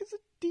 think is a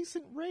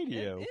decent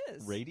radio. It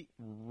is.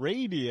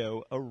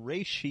 Radio, a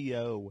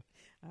ratio.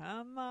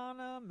 I'm on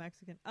a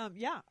Mexican.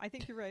 Yeah, I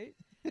think you're right.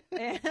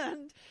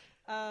 And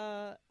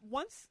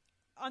once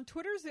on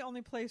Twitter is the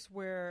only place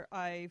where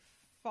I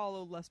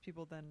follow less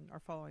people than are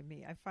following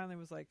me. I finally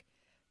was like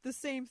the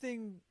same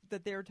thing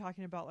that they were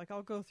talking about. Like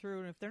I'll go through,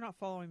 and if they're not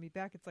following me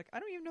back, it's like I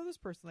don't even know this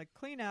person. Like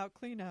clean out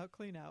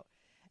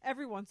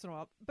every once in a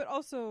while. But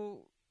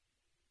also,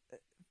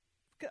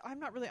 I'm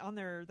not really on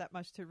there that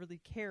much to really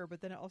care.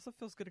 But then it also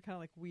feels good to kind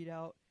of like weed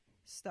out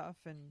stuff,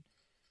 and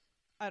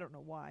I don't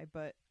know why,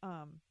 but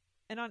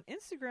and on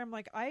Instagram,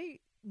 like I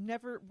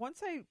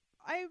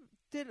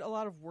did a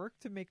lot of work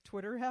to make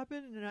Twitter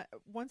happen, and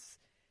once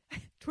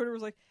Twitter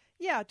was like,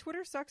 yeah,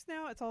 Twitter sucks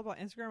now, it's all about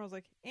Instagram, I was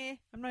like,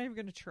 I'm not even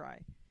going to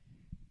try.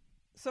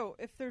 So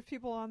if there's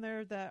people on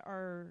there that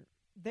are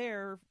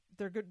there,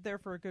 they're good there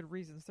for a good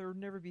reason. So there would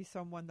never be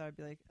someone that I'd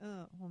be like,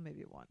 oh, well,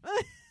 maybe one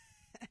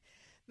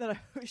that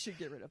I should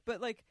get rid of.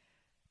 But like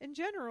in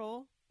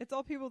general, it's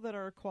all people that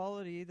are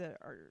quality, that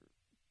are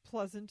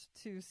pleasant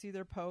to see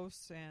their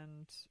posts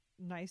and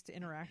nice to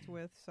interact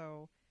with.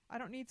 So I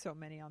don't need so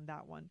many on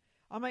that one.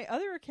 On my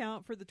other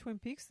account for the Twin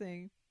Peaks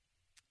thing,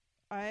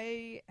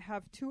 I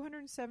have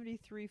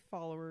 273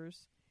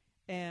 followers,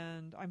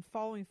 and I'm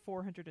following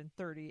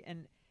 430.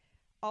 And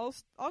I'll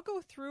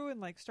go through and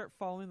like start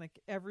following like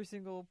every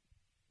single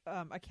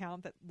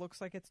account that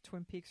looks like it's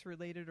Twin Peaks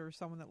related or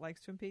someone that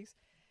likes Twin Peaks.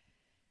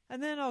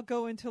 And then I'll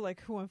go into like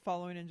who I'm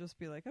following and just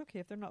be like, okay,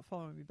 if they're not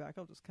following me back,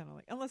 I'll just kind of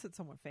like, unless it's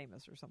someone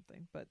famous or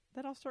something. But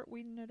then I'll start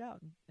weeding it out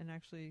and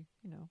actually,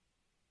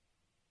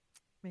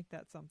 make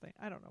that something.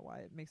 I don't know why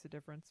it makes a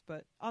difference,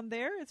 but on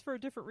there it's for a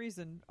different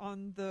reason.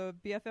 On the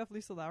BFF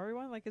Lisa Lowry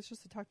one, like it's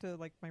just to talk to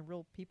like my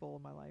real people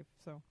in my life.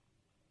 So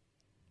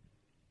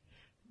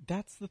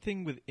That's the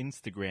thing with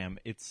Instagram.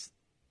 It's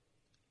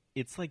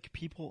like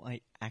people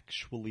I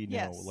actually know.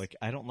 Yes. Like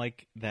I don't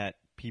like that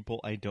people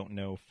I don't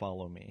know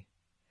follow me.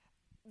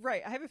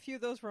 right, I have a few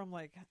of those where I'm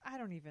like, I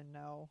don't even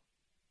know,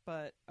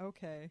 but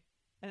okay.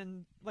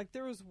 And like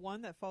there was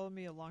one that followed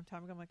me a long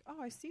time ago. I'm like,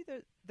 oh, I see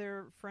that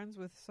they're friends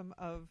with some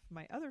of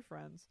my other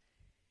friends.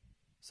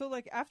 So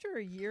like after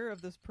a year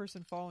of this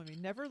person following me,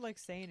 never like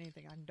saying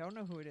anything, I don't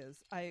know who it is,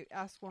 I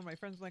asked one of my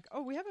friends, I'm like,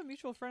 oh, we have a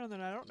mutual friend, and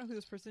then I don't know who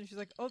this person is. She's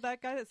like, oh,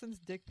 that guy that sends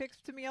dick pics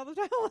to me all the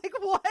time. I'm like,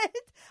 what?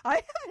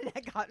 I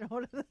haven't gotten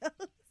one of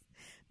those.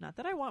 Not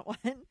that I want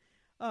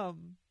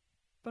one.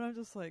 But I'm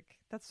just like,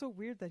 that's so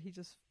weird that he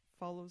just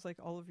follows like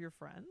all of your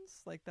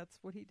friends. Like that's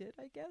what he did,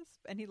 I guess.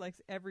 And he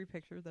likes every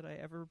picture that I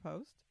ever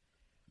post,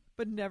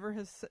 but never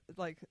has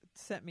like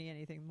sent me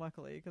anything.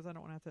 Luckily, because I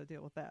don't want to have to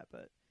deal with that.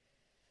 But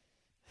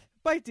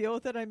by deal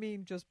with it, I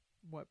mean just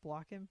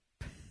block him.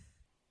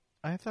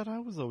 I thought I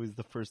was always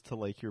the first to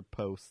like your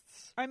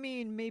posts. I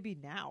mean, maybe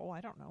now.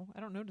 I don't know. I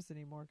don't notice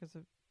anymore because I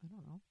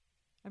don't know.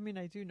 I mean,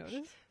 I do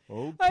notice.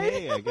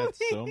 Okay, I got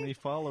so many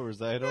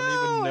followers. I don't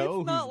even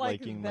know who's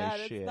liking my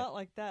shit. It's not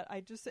like that.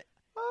 I just say,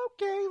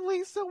 okay,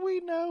 Lisa,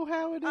 we know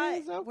how it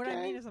is. Okay. What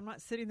I mean is I'm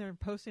not sitting there and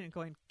posting and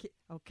going,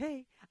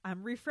 okay,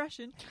 I'm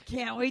refreshing.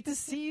 Can't wait to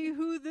see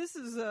who this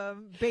is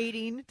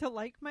baiting to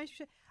like my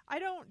shit. I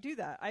don't do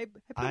that. I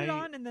put it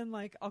on and then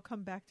like I'll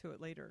come back to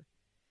it later.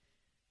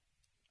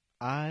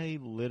 I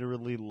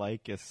literally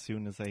like as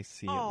soon as I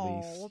see at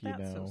least, well,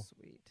 that's so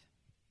sweet.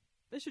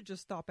 They should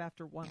just stop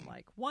after one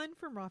like. One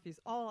from Rafi's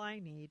all I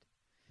need.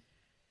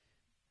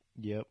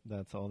 Yep,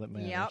 that's all that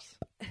matters.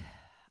 Yep.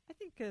 I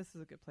think this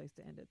is a good place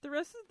to end it. The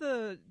rest of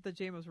the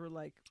JMOs were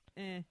like,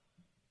 eh.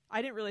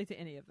 I didn't relate to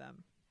any of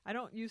them. I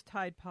don't use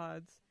Tide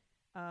Pods.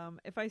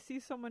 If I see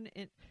someone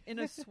in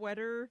a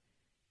sweater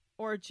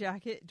or a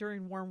jacket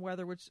during warm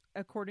weather, which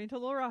according to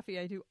Lil Rafi,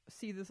 I do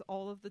see this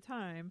all of the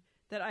time,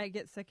 that I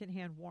get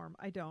secondhand warm.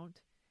 I don't.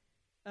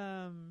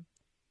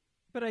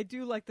 But I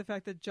do like the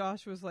fact that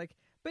Josh was like,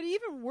 but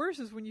even worse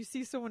is when you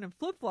see someone in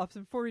flip-flops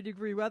in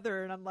 40-degree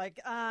weather, and I'm like,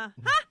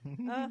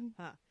 fucking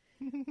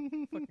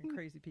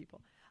crazy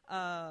people.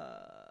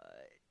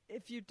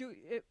 If you do,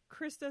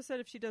 Krista said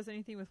if she does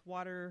anything with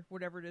water,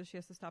 whatever it is, she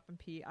has to stop and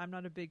pee. I'm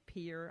not a big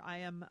peer. I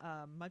am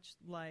much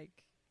like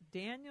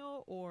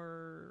Daniel,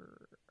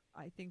 or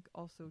I think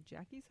also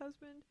Jackie's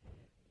husband.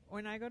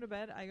 When I go to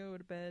bed,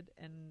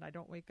 and I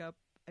don't wake up.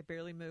 I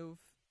barely move,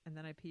 and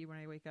then I pee when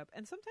I wake up.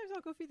 And sometimes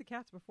I'll go feed the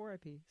cats before I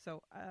pee.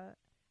 So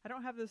I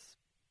don't have this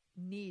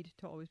need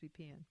to always be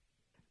peeing.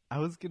 I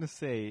was going to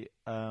say,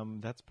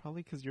 that's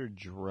probably because you're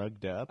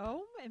drugged up.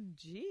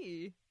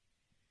 OMG.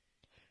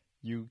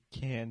 You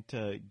can't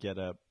get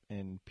up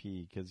and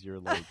pee because you're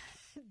like...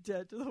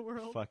 dead to the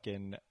world.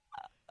 Fucking...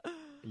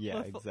 Yeah,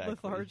 exactly.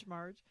 Letharge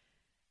Marge.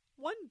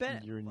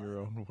 You're in your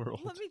own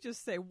world. Let me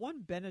just say,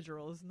 one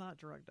Benadryl is not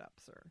drugged up,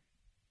 sir.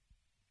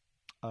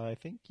 I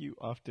think you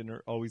often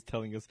are always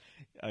telling us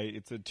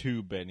it's a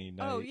 2 Benny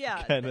night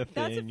kind of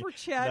thing. That's if we're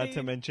chatting. Not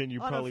to mention you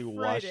probably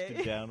washed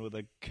it down with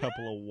a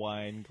couple of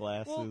wine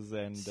glasses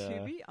and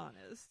to be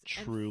honest,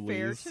 Trulies. And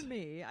fair to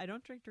me, I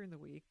don't drink during the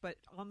week, but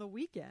on the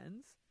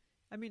weekends,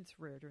 I mean it's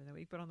rare during the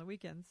week, but on the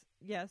weekends,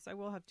 yes, I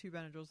will have 2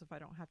 Benadryls if I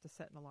don't have to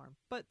set an alarm.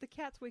 But the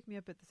cats wake me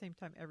up at the same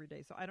time every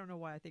day, so I don't know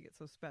why I think it's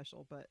so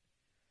special, but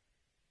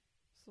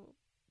so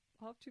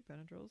I'll have 2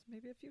 Benadryls,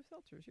 maybe a few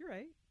seltzers. You're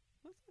right.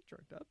 That's not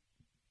drugged up.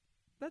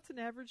 That's an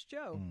average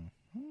Joe.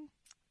 Mm-hmm.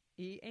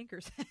 E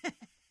anchors.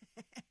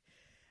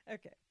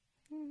 Okay.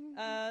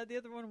 The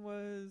other one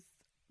was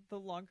the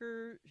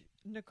longer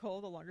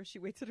she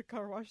waits at a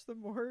car wash, the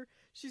more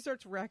she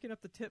starts racking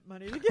up the tip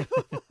money to give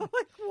them.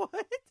 Like,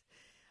 what?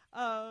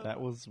 That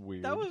was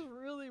weird. That was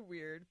really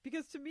weird.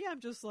 Because to me,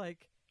 I'm just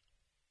like,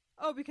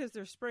 because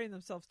they're spraying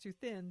themselves too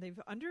thin. They've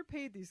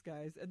underpaid these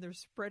guys, and they're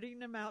spreading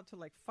them out to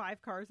like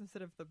 5 cars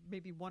instead of the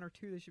maybe 1 or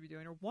 2 they should be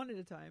doing, or 1 at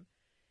a time.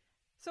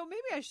 So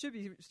maybe I should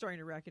be starting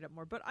to rack it up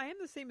more. But I am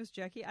the same as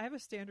Jackie. I have a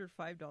standard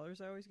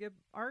 $5 I always give.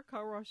 Our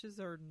car washes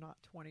are not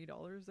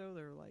 $20, though.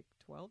 They're like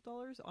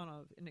 $12 on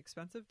an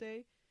expensive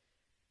day.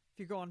 If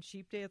you go on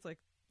cheap day, it's like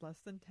less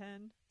than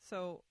 10.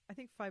 So I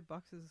think $5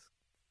 is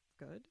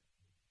good.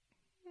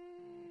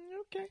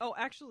 Okay. Oh,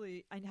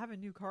 actually, I have a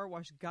new car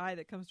wash guy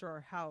that comes to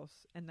our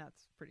house, and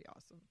that's pretty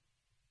awesome.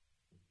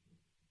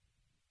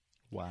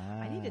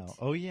 Wow.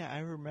 Oh, yeah, I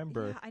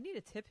remember. Yeah, I need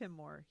to tip him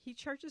more. He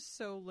charges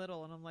so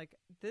little, and I'm like,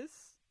 this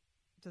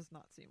does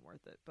not seem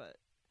worth it. But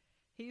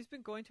he's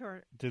been going to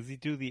our... Does he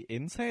do the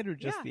inside or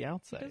just the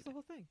outside? He does the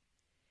whole thing.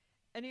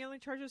 And he only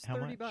charges How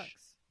 $30. much?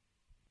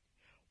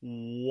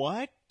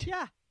 What?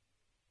 Yeah.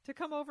 To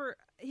come over.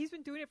 He's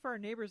been doing it for our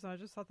neighbors, and I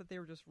just thought that they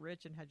were just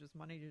rich and had just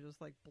money to just,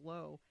 like,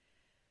 blow.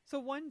 So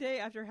one day,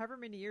 after however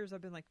many years,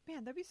 I've been like,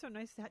 man, that'd be so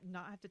nice to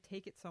not have to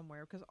take it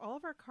somewhere, because all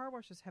of our car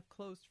washes have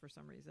closed for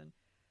some reason.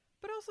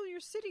 But also, you're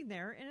sitting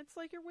there, and it's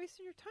like you're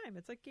wasting your time.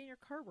 It's like getting your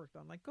car worked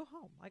on. Like, go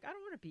home. Like, I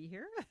don't want to be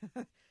here.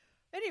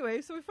 Anyway,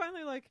 so we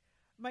finally, like,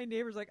 my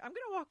neighbor's like, I'm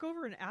going to walk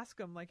over and ask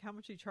him, like, how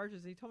much he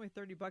charges. He told me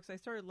 $30. I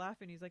started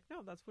laughing. He's like,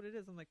 no, that's what it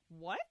is. I'm like,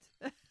 what?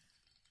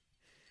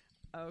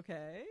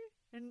 Okay.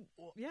 And,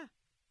 yeah.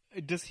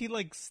 Does he,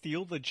 like,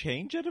 steal the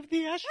change out of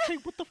the ashtray?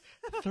 What the...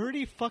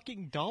 $30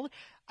 fucking dollars?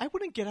 I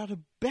wouldn't get out of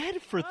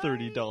bed for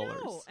 $30.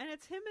 No, and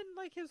it's him and,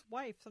 like, his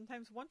wife.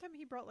 Sometimes, one time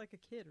he brought, like, a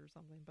kid or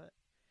something, but...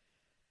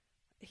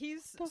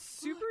 He's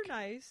super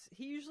nice.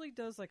 He usually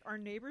does, like, our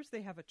neighbors,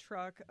 they have a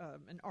truck,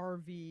 an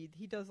RV.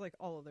 He does, like,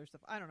 all of their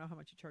stuff. I don't know how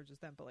much he charges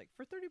them, but, like,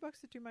 for $30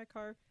 to do my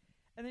car.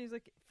 And then he's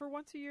like, for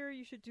once a year,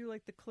 you should do,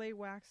 like, the clay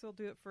wax. They'll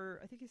do it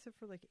for, I think he said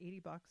for, like,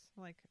 $80. I'm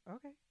like,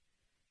 okay,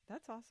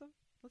 that's awesome.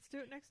 Let's do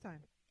it next time.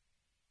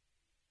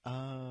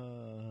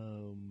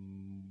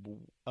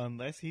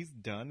 unless he's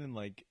done in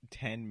like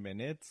 10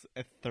 minutes,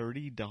 at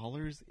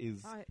 $30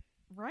 is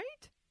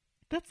right?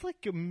 that's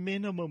like a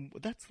minimum.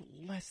 That's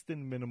less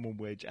than minimum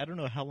wage. I don't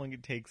know how long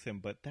it takes him,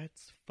 but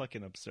that's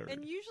fucking absurd.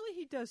 And usually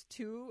he does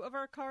 2 of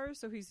our cars,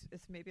 so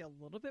it's maybe a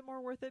little bit more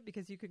worth it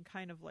because you can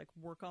kind of like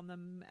work on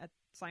them at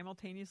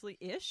simultaneously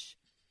ish.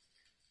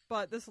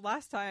 But this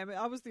last time,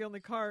 I was the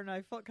only car, and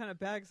I felt kind of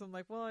bad, so I'm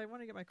like, well, I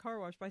want to get my car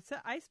washed. But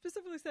I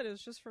specifically said it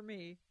was just for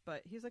me.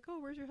 But he's like,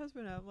 oh, where's your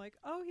husband? I'm like,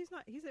 oh, he's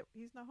not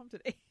home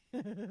today.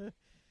 But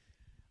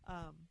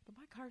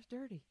my car's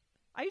dirty.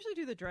 I usually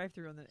do the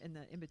drive-through in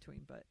the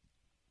in-between, but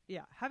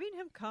yeah, having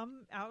him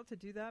come out to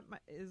do that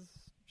is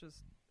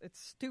just,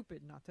 it's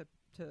stupid not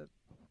to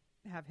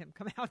have him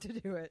come out to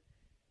do it.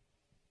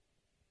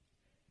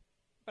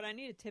 But I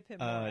need to tip him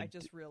more, I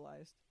just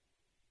realized.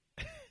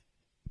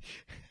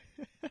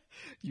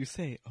 You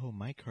say, oh,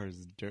 my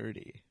car's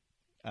dirty.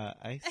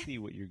 I see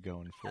what you're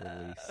going for,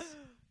 Elise.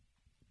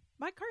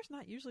 My car's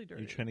not usually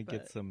dirty. You're trying to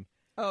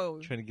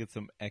get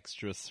some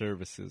extra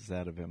services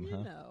out of him,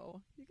 huh?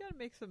 No, you got to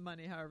make some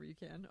money however you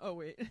can. Oh,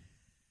 wait.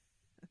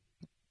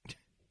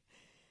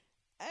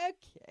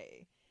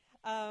 Okay.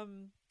 I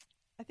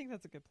think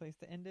that's a good place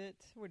to end it.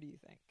 What do you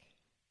think?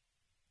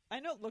 I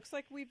know it looks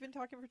like we've been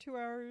talking for 2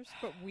 hours,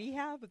 but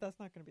that's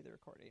not going to be the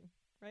recording,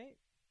 right?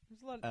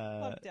 There's a lot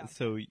of doubt.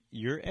 So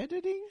you're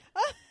editing?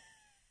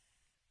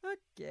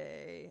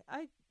 Okay.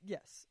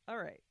 Yes. All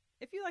right.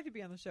 If you'd like to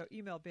be on the show,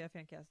 email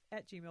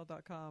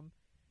bfncast@gmail.com.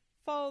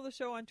 Follow the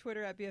show on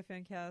Twitter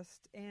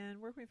 @bfncast. And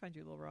where can we find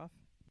you, Lil Roth?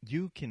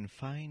 You can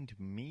find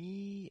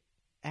me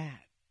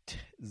at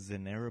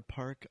Zenera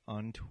Park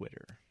on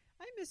Twitter.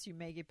 I miss you,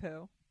 Maggie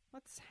Poo.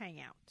 Let's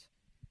hang out.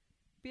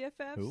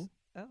 BFFs? Who?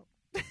 Oh.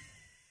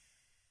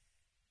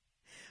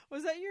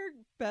 Was that your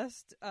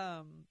best,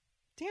 damn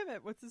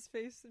it, what's his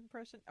face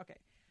impression? Okay.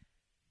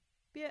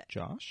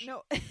 Josh?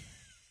 No.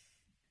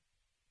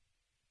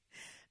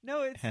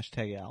 No, it's...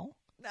 Hashtag Al?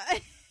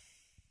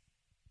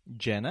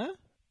 Jenna?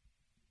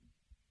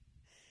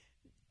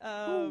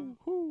 Oh.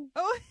 I'm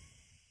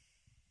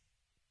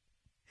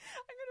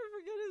gonna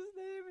forget his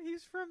name.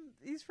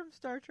 He's from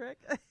Star Trek.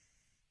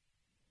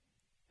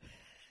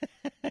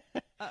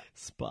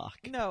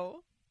 Spock.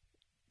 No.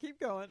 Keep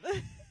going.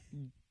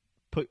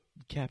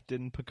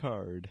 Captain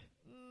Picard.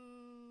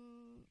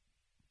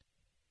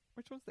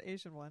 Which one's the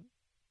Asian one?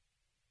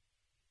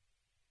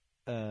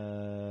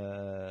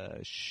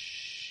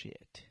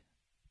 Shit.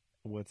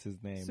 What's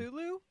his name?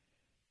 Sulu?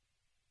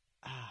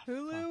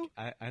 Hulu?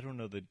 Fuck. I don't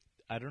know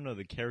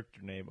the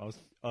character name. I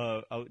was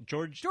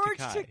George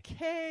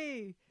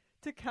Takei.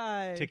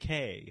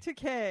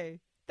 Takei.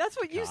 That's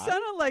what you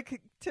sounded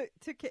like. I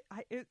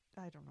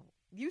don't know.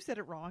 You said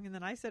it wrong, and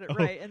then I said it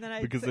right, and then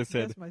I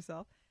said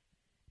myself.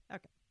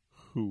 Okay.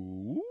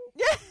 Who?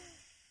 Yeah.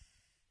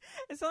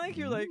 It sounded like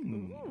you're like,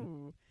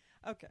 ooh.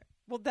 Okay.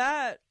 Well,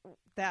 that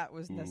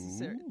was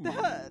necessary. Ooh.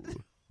 That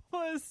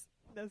was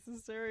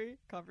necessary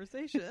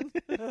conversation.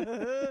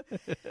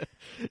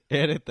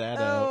 Edit that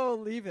out. Oh,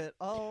 leave it.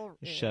 All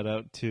Shout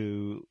out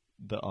to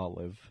the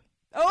Olive.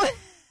 Oh.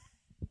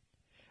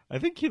 I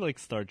think he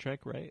likes Star Trek,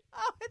 right?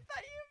 Oh, I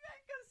thought you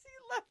meant because he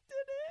left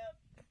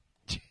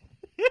it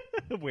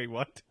in. Wait,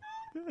 what?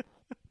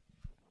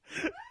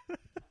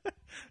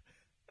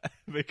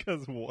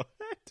 Because what?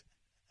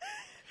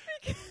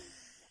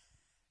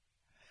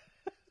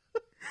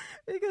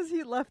 Because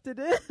he left it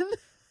in.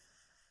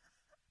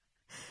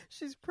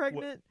 She's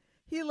pregnant. What?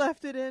 He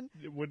left it in.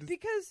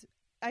 Because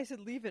I said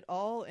leave it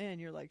all in.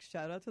 You're like,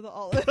 shout out to the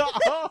Olive.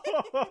 Oh,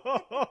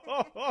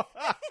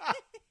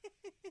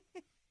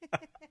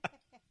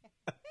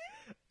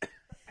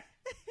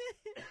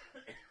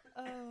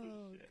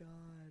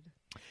 God.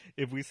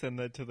 If we send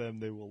that to them,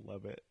 they will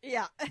love it.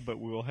 Yeah. But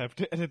we will have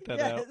to edit that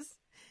out.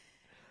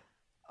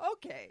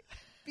 Okay.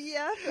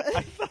 BF.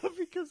 I thought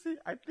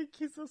I think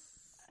he's a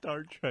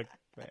Star Trek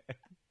fan.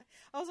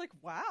 I was like,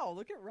 wow,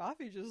 look at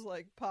Rafi just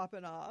like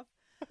popping off.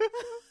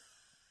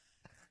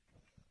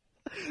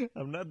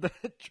 I'm not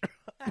that drunk.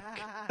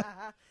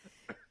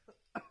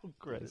 Oh,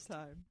 Christ.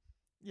 Time.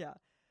 Yeah.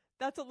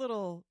 That's a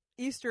little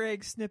Easter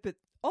egg snippet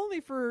only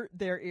for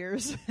their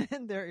ears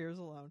and their ears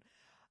alone.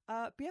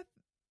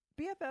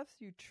 BFFs,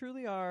 you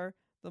truly are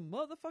the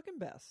motherfucking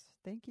best.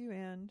 Thank you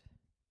and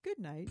good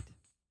night.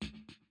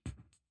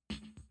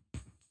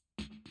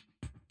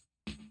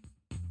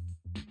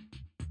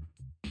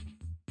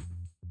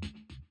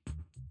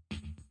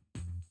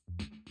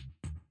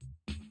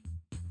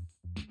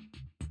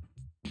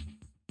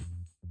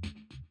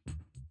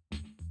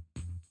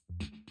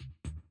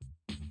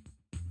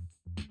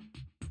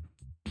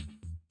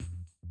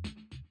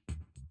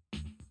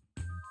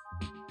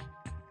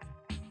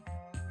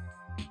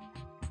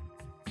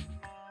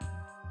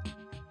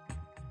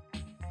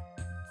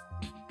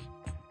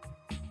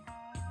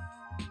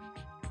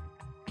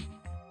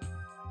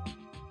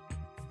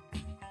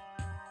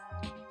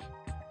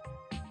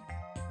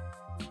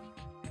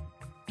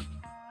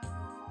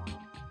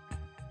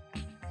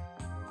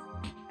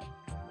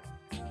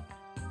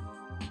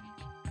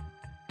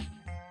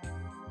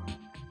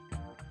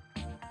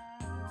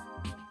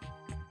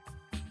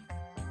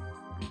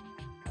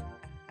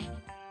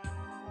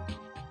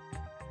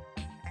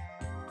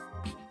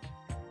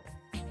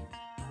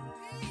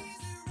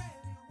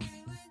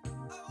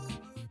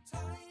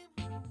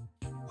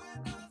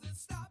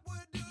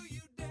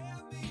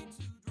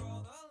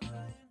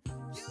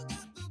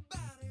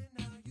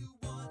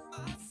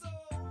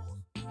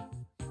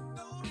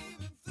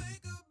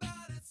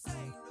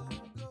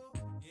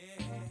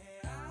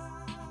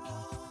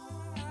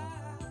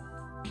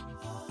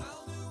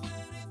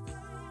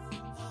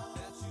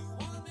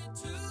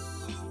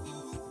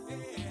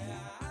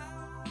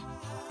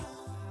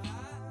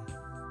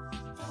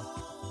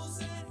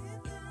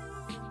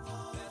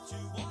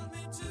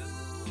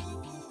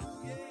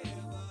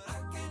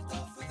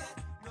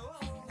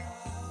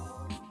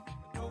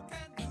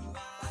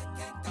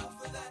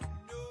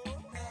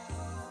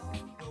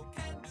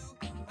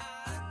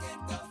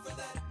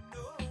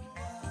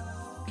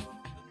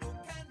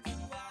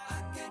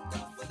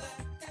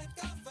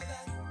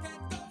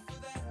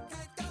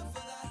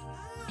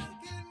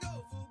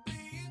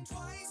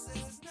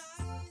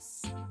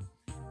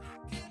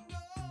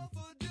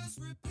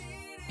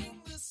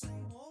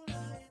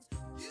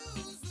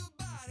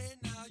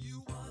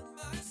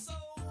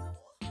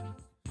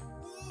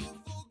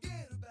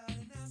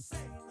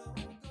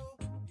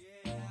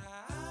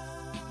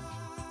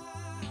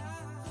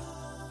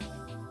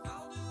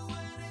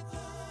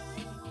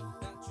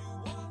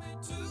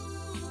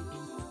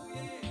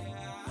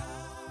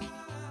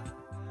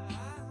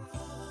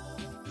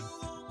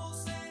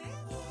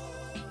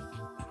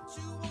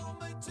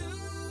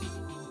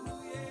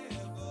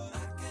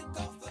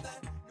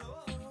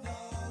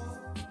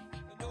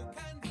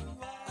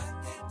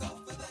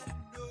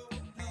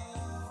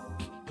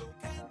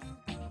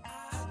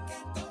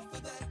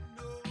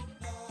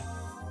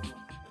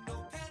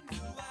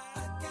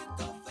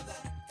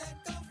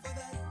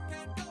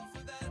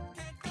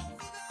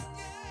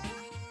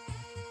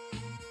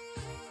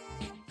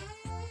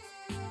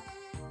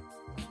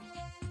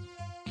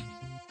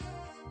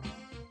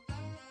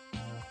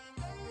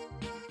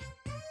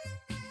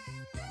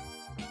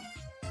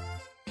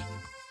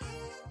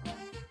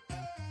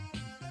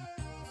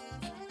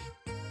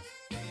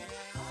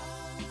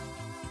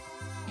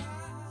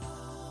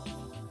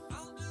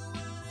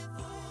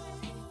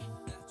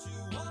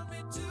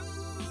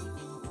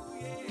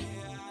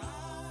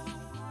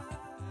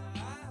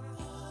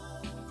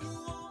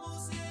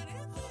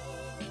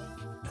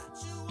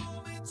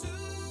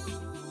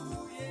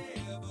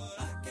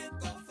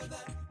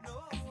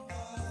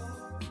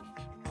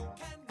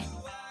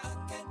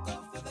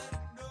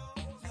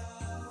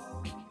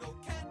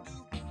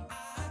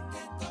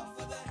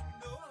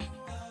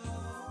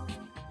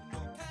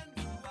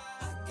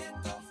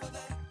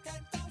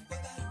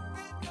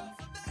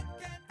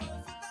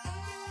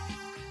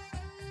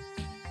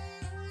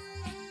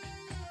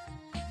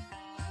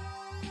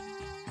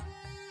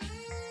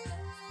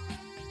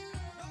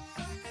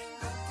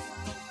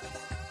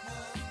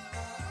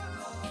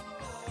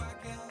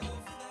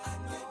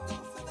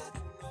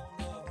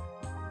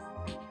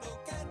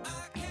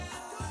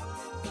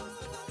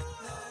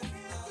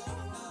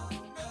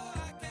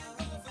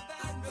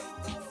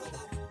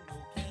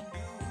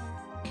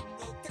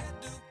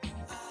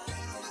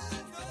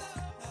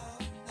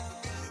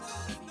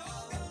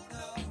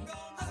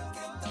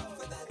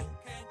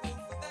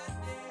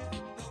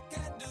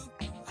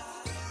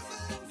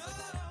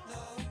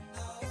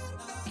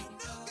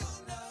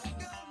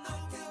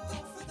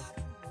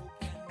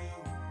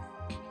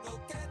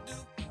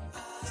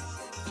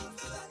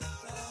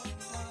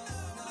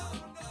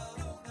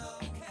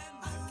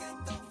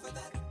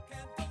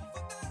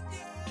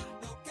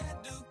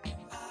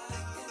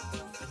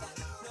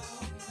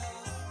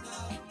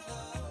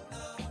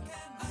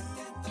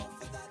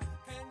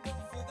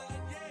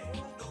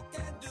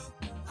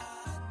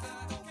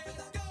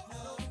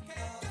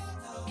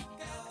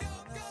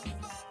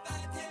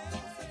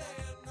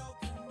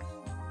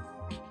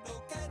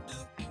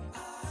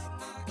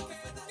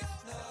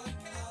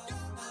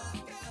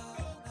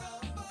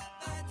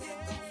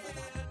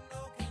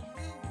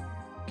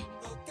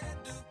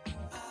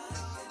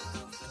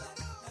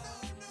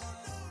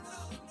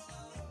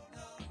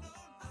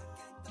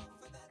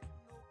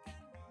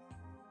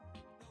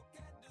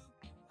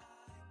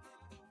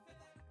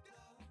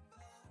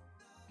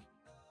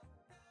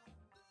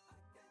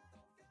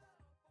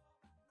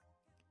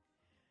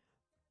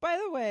 By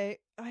the way,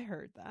 I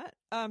heard that.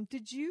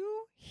 Did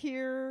you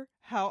hear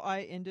how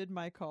I ended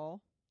my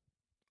call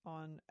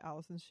on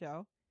Allison's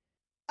show?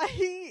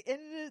 I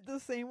ended it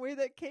the same way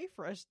that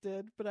K-Fresh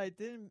did, but I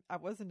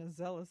wasn't as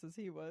zealous as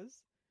he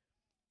was.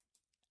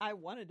 I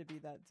wanted to be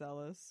that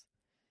zealous.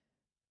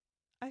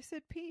 I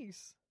said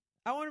peace.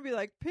 I want to be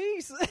like,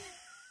 peace.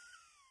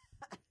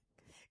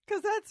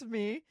 Because that's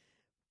me.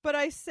 But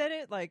I said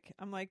it like,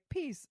 I'm like,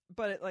 peace.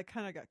 But it like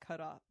kind of got cut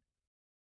off.